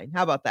city line.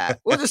 How about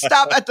that? We'll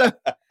stop at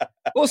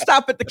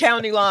the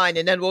county line,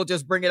 and then we'll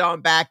just bring it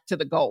on back to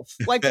the Gulf.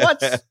 Like,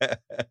 what's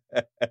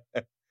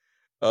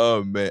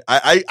Oh man,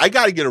 I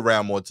got to get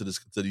around more to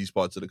these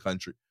parts of the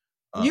country.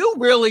 You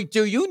really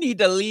do. You need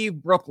to leave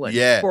Brooklyn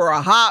for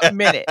a hot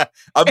minute.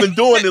 I've been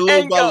doing it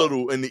little by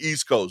little in the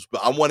East Coast,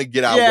 but I want to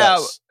get out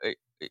west.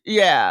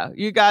 Yeah,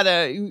 we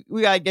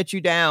gotta get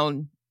you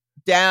down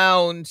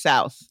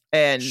south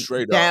and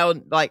straight down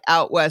up. Like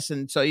out west,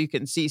 and so you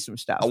can see some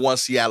stuff. I want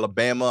to see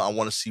Alabama. I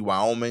want to see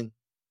Wyoming.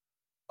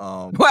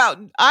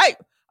 Well,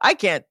 I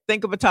can't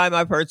think of a time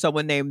I've heard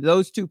someone name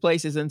those two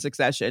places in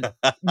succession,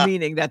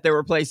 meaning that there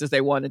were places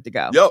they wanted to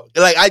go. Yo,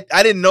 like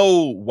I didn't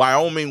know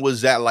Wyoming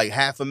was at like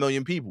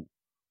 500,000 people.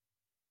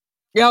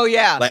 Oh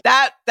yeah, like,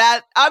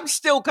 that I'm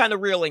still kind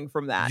of reeling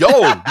from that. Yo,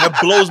 that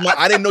blows my.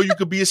 I didn't know you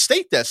could be a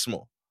state that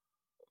small.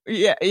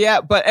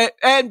 Yeah, but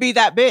and be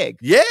that big.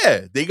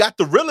 Yeah, they got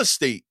the real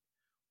estate,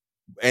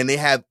 and they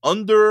have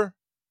under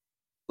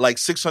like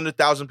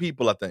 600,000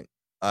 people, I think.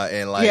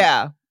 And like,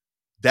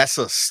 that's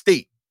a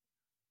state.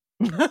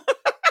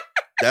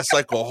 That's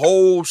like a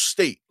whole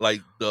state.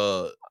 Like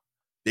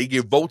they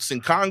get votes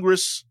in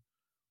Congress.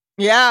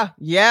 Yeah,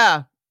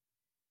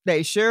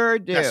 they sure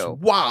do. That's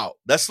wow.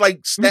 That's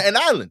like Staten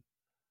Island.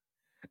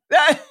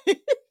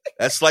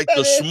 That's like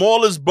the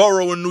smallest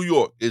borough in New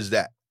York. Is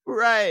that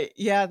right?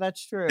 Yeah,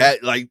 that's true.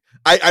 That like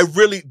I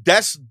really.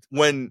 That's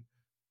when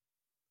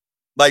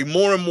like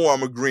more and more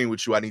I'm agreeing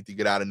with you. I need to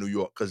get out of New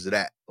York because of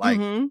that. Like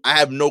I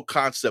have no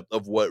concept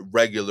of what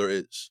regular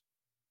is.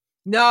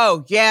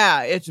 No,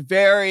 yeah, it's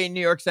very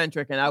New York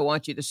centric, and I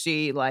want you to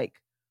see like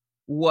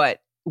what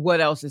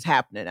else is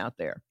happening out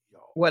there,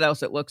 what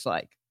else it looks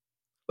like.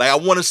 Like I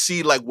want to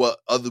see like what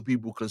other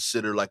people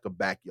consider like a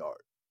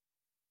backyard.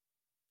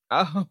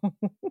 Oh,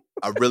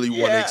 I really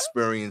want to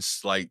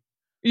experience like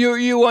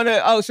you want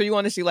to. Oh, so you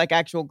want to see like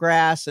actual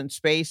grass and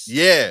space?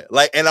 Yeah,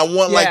 like, and I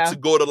want like to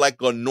go to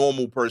like a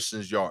normal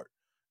person's yard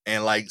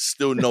and like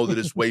still know that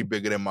it's way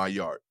bigger than my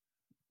yard.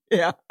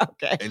 Yeah.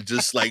 Okay. And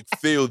just like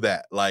feel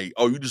that, like,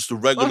 oh, you just a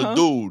regular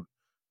dude,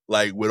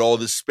 like with all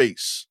this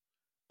space.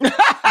 You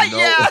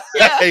know?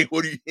 Yeah. Hey,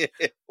 what do you?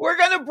 We're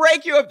gonna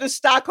break you of the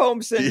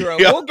Stockholm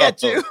syndrome. Yo. We'll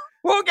get you.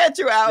 We'll get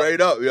you out.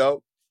 Straight up,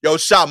 yo.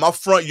 Shot. My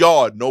front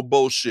yard, no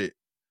bullshit,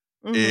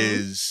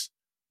 is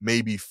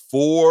maybe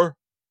 4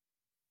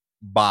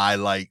 by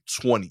like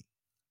 20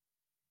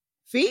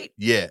 feet.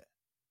 Yeah,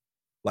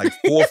 like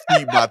 4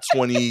 feet by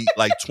 20,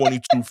 like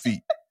 22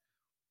 feet.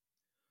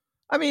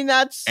 I mean,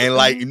 that's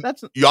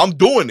yo, I'm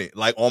doing it.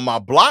 Like on my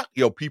block,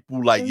 yo,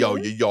 people like, yo,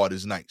 your yard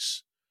is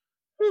nice.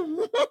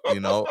 You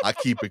know, I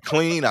keep it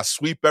clean. I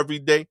sweep every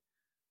day.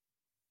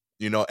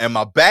 You know, and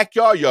my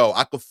backyard, yo,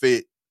 I could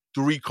fit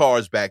 3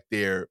 cars back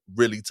there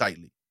really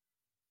tightly.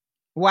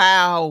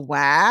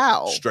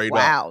 Wow. Straight up.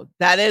 Wow.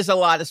 That is a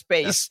lot of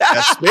space.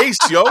 That's space,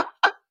 yo.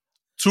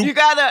 You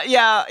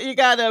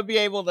gotta be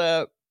able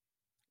to.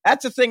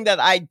 That's the thing that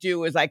I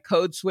do is I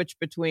code switch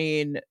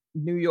between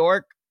New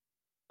York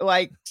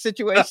like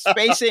situation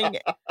spacing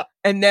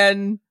and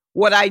then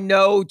what I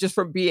know just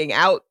from being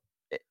out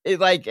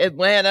like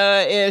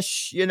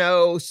Atlanta-ish, you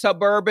know,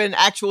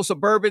 actual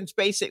suburban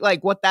spacing,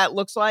 like what that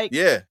looks like.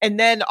 Yeah. And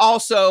then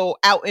also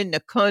out in the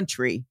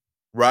country.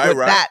 Right.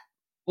 That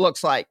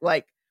looks like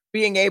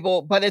being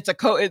able, but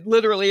it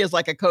literally is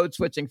like a code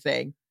switching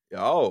thing.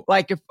 Oh.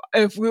 Like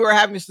if we were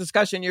having this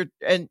discussion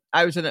and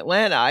I was in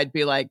Atlanta, I'd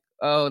be like,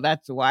 oh,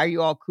 that's why are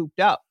you all cooped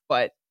up?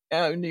 But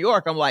in New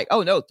York, I'm like,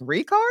 oh no,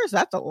 3 cars?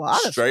 That's a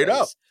lot of straight space.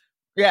 Up.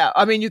 Yeah,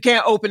 I mean, you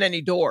can't open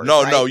any doors.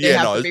 No, right? no, they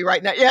have to be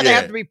right now. Yeah, they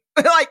have to be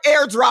like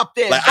airdropped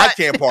in. Like I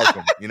can't park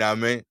them. You know what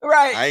I mean?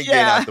 Right. I ain't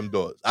getting out them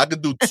doors. I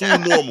could do 2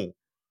 normal,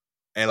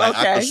 and like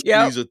I could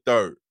squeeze a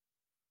third.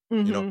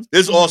 You know,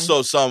 there's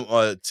also some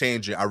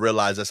tangent. I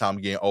realize that's how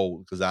I'm getting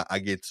old because I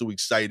get too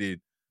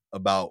excited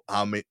about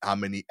how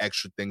many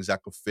extra things I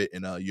could fit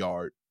in a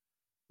yard.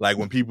 Like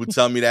when people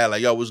tell me that,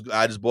 like, yo,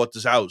 I just bought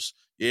this house.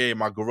 Yeah,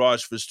 my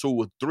garage fits 2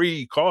 or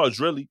 3 cars,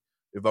 really.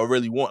 If I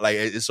really want, like,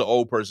 it's an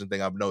old person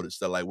thing I've noticed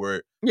that, like,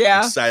 we're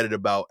excited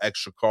about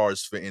extra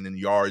cars fitting in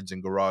yards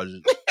and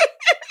garages.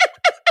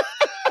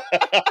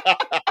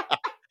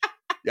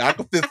 Yeah, I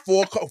can fit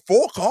 4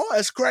 cars.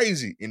 That's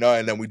crazy, you know.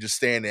 And then we just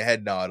stand and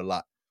head nod a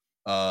lot.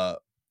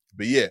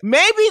 But yeah,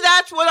 maybe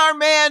that's what our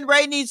man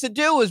Ray needs to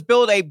do is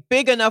build a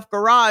big enough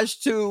garage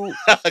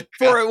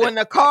for when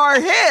the car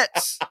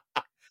hits,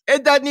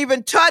 it doesn't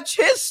even touch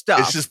his stuff.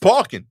 It's just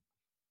parking.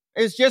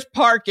 It's just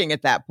parking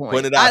at that point.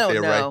 Put it out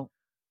there, right?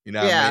 You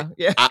know what I mean?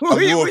 Yeah. I'm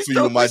rooting for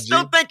you, my G. We're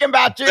still thinking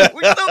about you.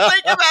 We're still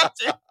thinking about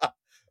you.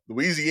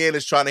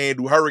 Louisiana's trying to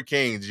handle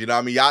hurricanes. You know what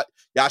I mean?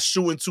 Y'all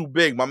shooting too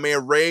big. My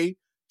man Ray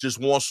just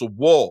wants a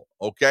wall,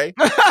 okay?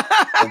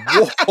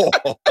 A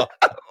wall.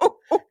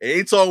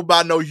 Ain't talking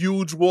about no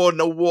huge wall,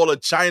 no wall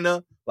of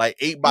China, like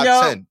 8 by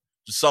 10.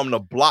 Just something to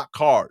block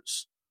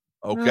cars,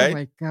 okay? Oh,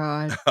 my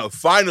God.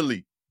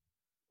 Finally,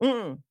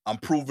 I'm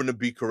proven to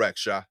be correct,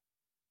 Sha.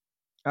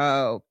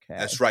 Okay.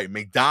 That's right.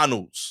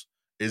 McDonald's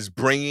is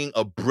bringing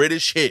a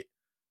British hit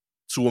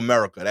to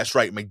America. That's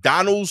right.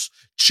 McDonald's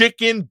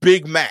Chicken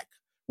Big Mac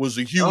was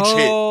a huge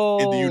hit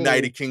in the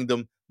United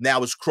Kingdom.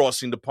 Now it's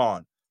crossing the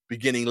pond.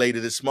 Beginning later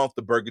this month,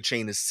 the burger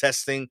chain is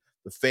testing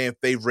the fan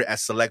favorite at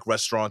select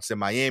restaurants in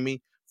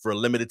Miami for a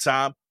limited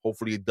time.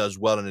 Hopefully it does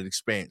well and it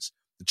expands.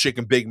 The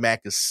Chicken Big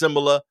Mac is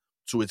similar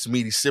to its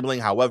meaty sibling.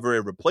 However,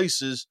 it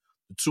replaces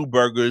the 2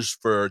 burgers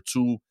for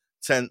 2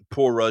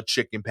 tempura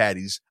chicken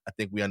patties. I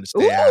think we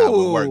understand how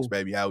it works,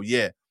 baby. Hell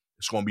yeah.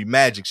 It's going to be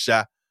magic,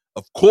 Sha.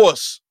 Of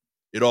course,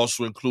 it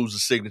also includes the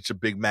signature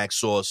Big Mac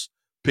sauce,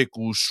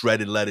 pickles,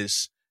 shredded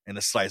lettuce, and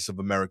a slice of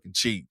American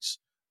cheese.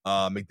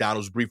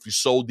 McDonald's briefly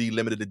sold the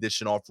limited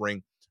edition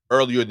offering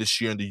earlier this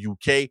year in the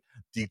UK.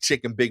 The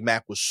Chicken Big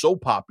Mac was so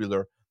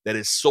popular that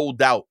it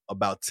sold out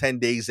about 10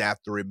 days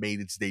after it made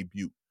its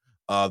debut.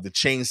 The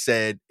chain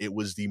said it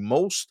was the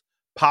most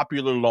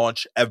popular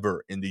launch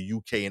ever in the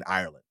UK and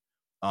Ireland.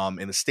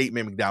 In a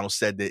statement, McDonald's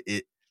said that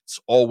it's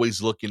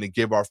always looking to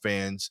give our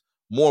fans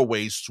more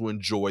ways to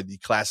enjoy the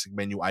classic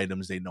menu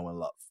items they know and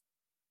love.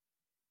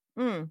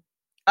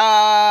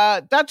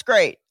 That's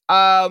great.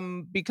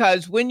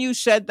 Because when you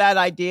said that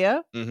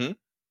idea,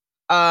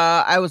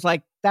 I was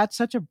like, that's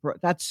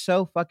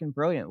so fucking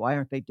brilliant. Why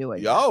aren't they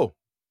doing it?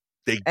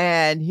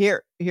 And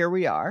here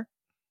we are.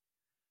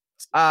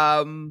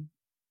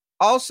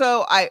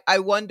 Also, I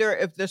wonder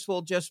if this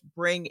will just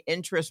bring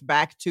interest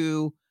back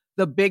to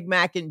the Big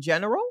Mac in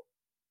general.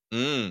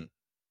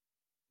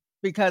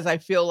 Because I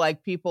feel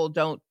like people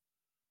don't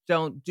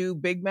do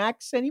Big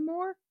Macs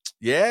anymore.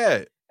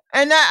 Yeah.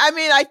 And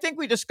I think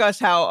we discussed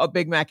how a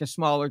Big Mac is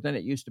smaller than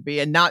it used to be,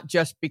 and not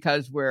just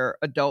because we're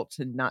adults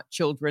and not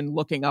children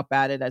looking up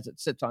at it as it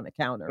sits on the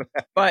counter.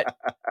 But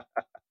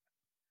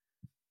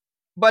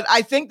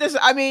I think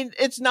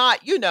it's not,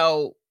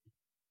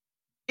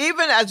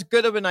 even as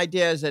good of an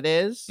idea as it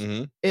is,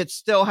 it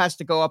still has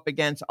to go up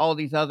against all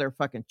these other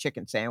fucking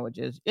chicken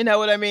sandwiches. You know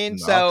what I mean?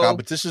 No, so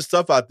competition's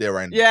tough out there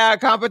right now. Yeah,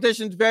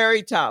 competition's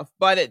very tough,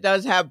 but it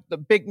does have the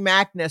Big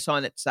Macness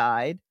on its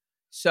side.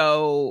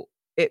 So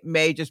it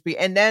may just be,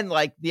 and then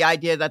like the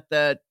idea that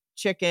the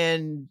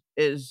chicken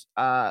is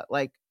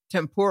like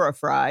tempura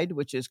fried,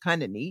 which is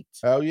kind of neat.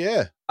 Oh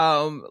yeah.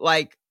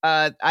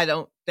 I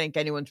don't think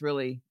anyone's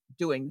really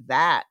doing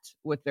that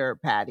with their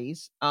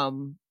patties.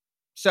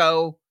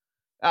 So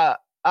I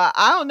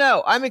don't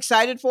know. I'm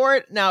excited for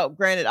it. Now,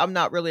 granted, I'm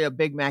not really a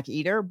Big Mac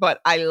eater,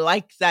 but I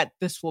like that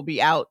this will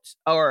be out,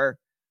 or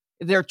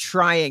they're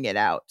trying it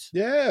out.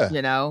 Yeah.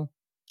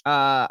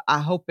 I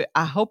hope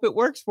it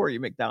works for you,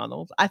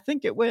 McDonald's. I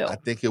think it will. I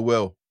think it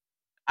will.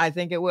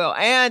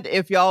 And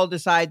if y'all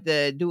decide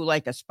to do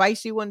like a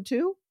spicy one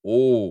too.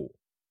 Oh.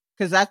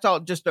 Because that's all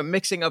just a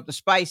mixing of the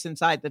spice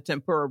inside the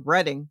tempura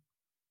breading.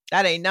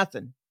 That ain't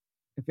nothing.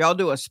 If y'all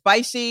do a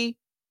spicy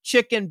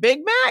chicken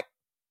Big Mac,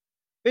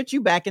 bitch,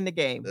 you back in the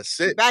game. That's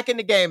it. Back in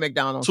the game,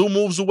 McDonald's. 2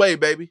 moves away,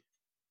 baby.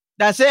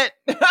 That's it.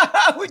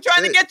 We're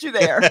trying to get you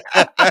there.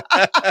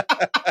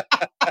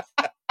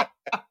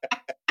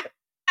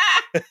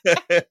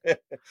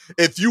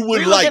 If you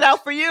would look it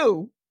out for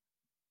you.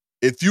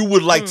 If you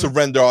would like to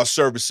render our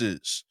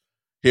services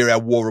here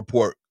at War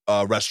Report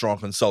Restaurant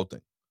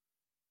Consulting,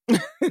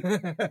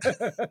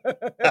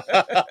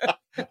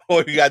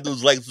 all you gotta do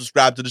is like,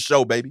 subscribe to the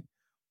show, baby.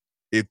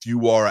 If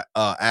you are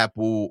a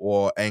Apple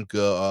or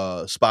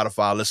Anchor,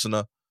 Spotify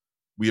listener,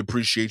 we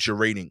appreciate your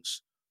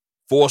ratings.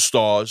 4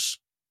 stars.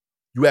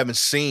 You haven't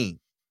seen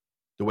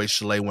the way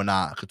Shalay and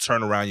I could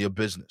turn around your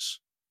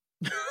business.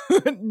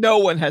 No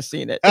one has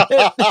seen it.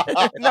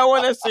 No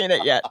one has seen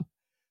it yet.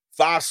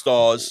 5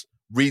 stars.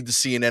 Read the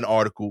CNN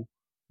article.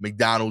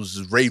 McDonald's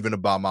is raving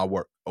about my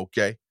work.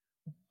 Okay.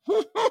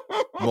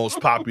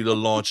 Most popular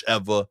launch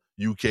ever.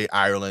 UK,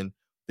 Ireland.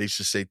 They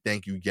should say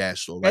thank you,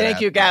 Gas Store. Right,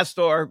 thank you, Gas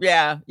Store.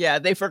 Yeah.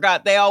 They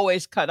forgot. They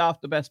always cut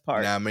off the best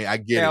part. Yeah, I mean, I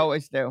get it. They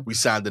always do. We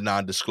signed a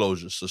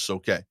non-disclosure, so it's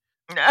okay.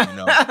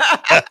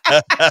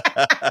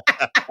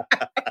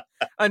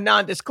 A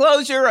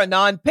non-disclosure, a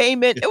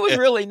non-payment. It was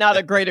really not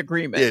a great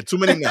agreement. Yeah, too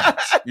many nines.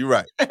 You're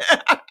right.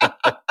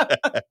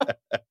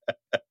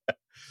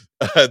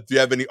 If you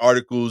have any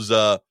articles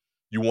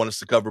you want us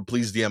to cover,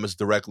 please DM us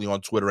directly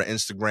on Twitter and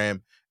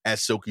Instagram at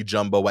Silky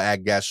Jumbo or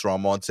at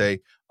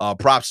Gastromonte.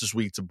 Props this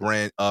week to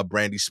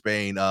Brandy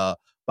Spain,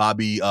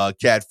 Bobby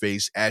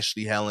Catface,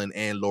 Ashley Helen,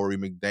 and Lori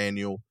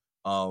McDaniel.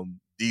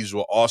 These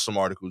were awesome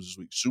articles this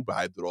week. Super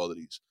hyped with all of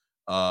these.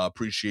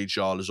 Appreciate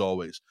y'all as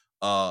always.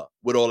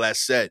 With all that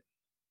said,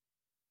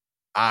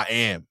 I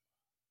am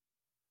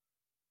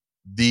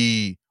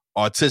the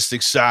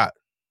artistic side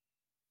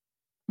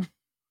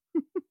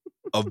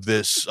of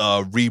this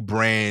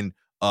rebrand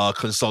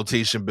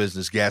consultation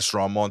business,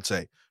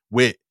 Gastromonte,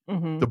 with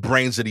the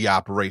brains of the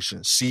operation,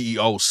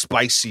 CEO,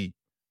 spicy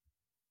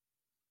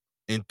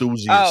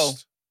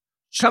enthusiast.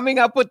 Coming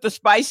up with the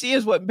spicy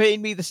is what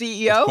made me the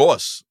CEO? Of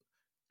course.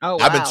 Oh,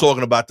 wow. I've been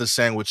talking about the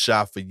sandwich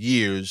shop for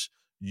years.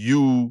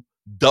 You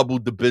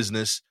doubled the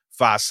business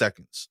 5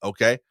 seconds,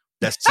 okay?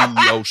 That's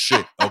CEO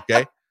shit,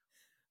 okay?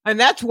 And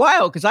that's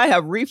wild because I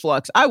have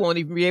reflux. I won't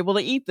even be able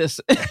to eat this.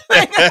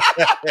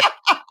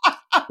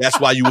 That's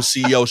why you a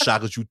CEO,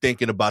 Shot, because you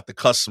thinking about the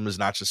customers,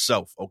 not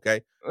yourself,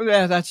 okay?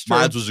 Yeah, that's true.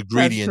 Mine was a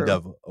greedy That's true.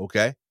 endeavor,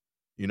 okay?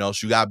 You know,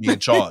 so you gotta be in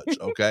charge,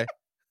 okay?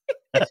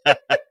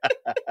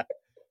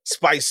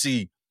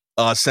 Spicy,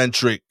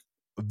 centric,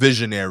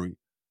 visionary,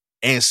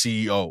 and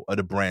CEO of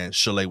the brand,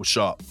 Chalet with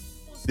Sharp.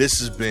 This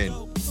has been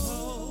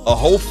a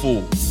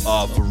hopeful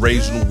for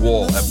Ray's New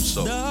Wall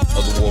episode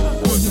of the War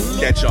Report.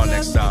 Catch y'all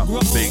next time.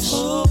 Peace.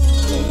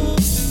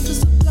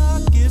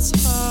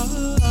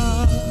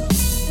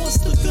 Once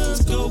the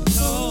guns go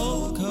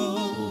cold, cold.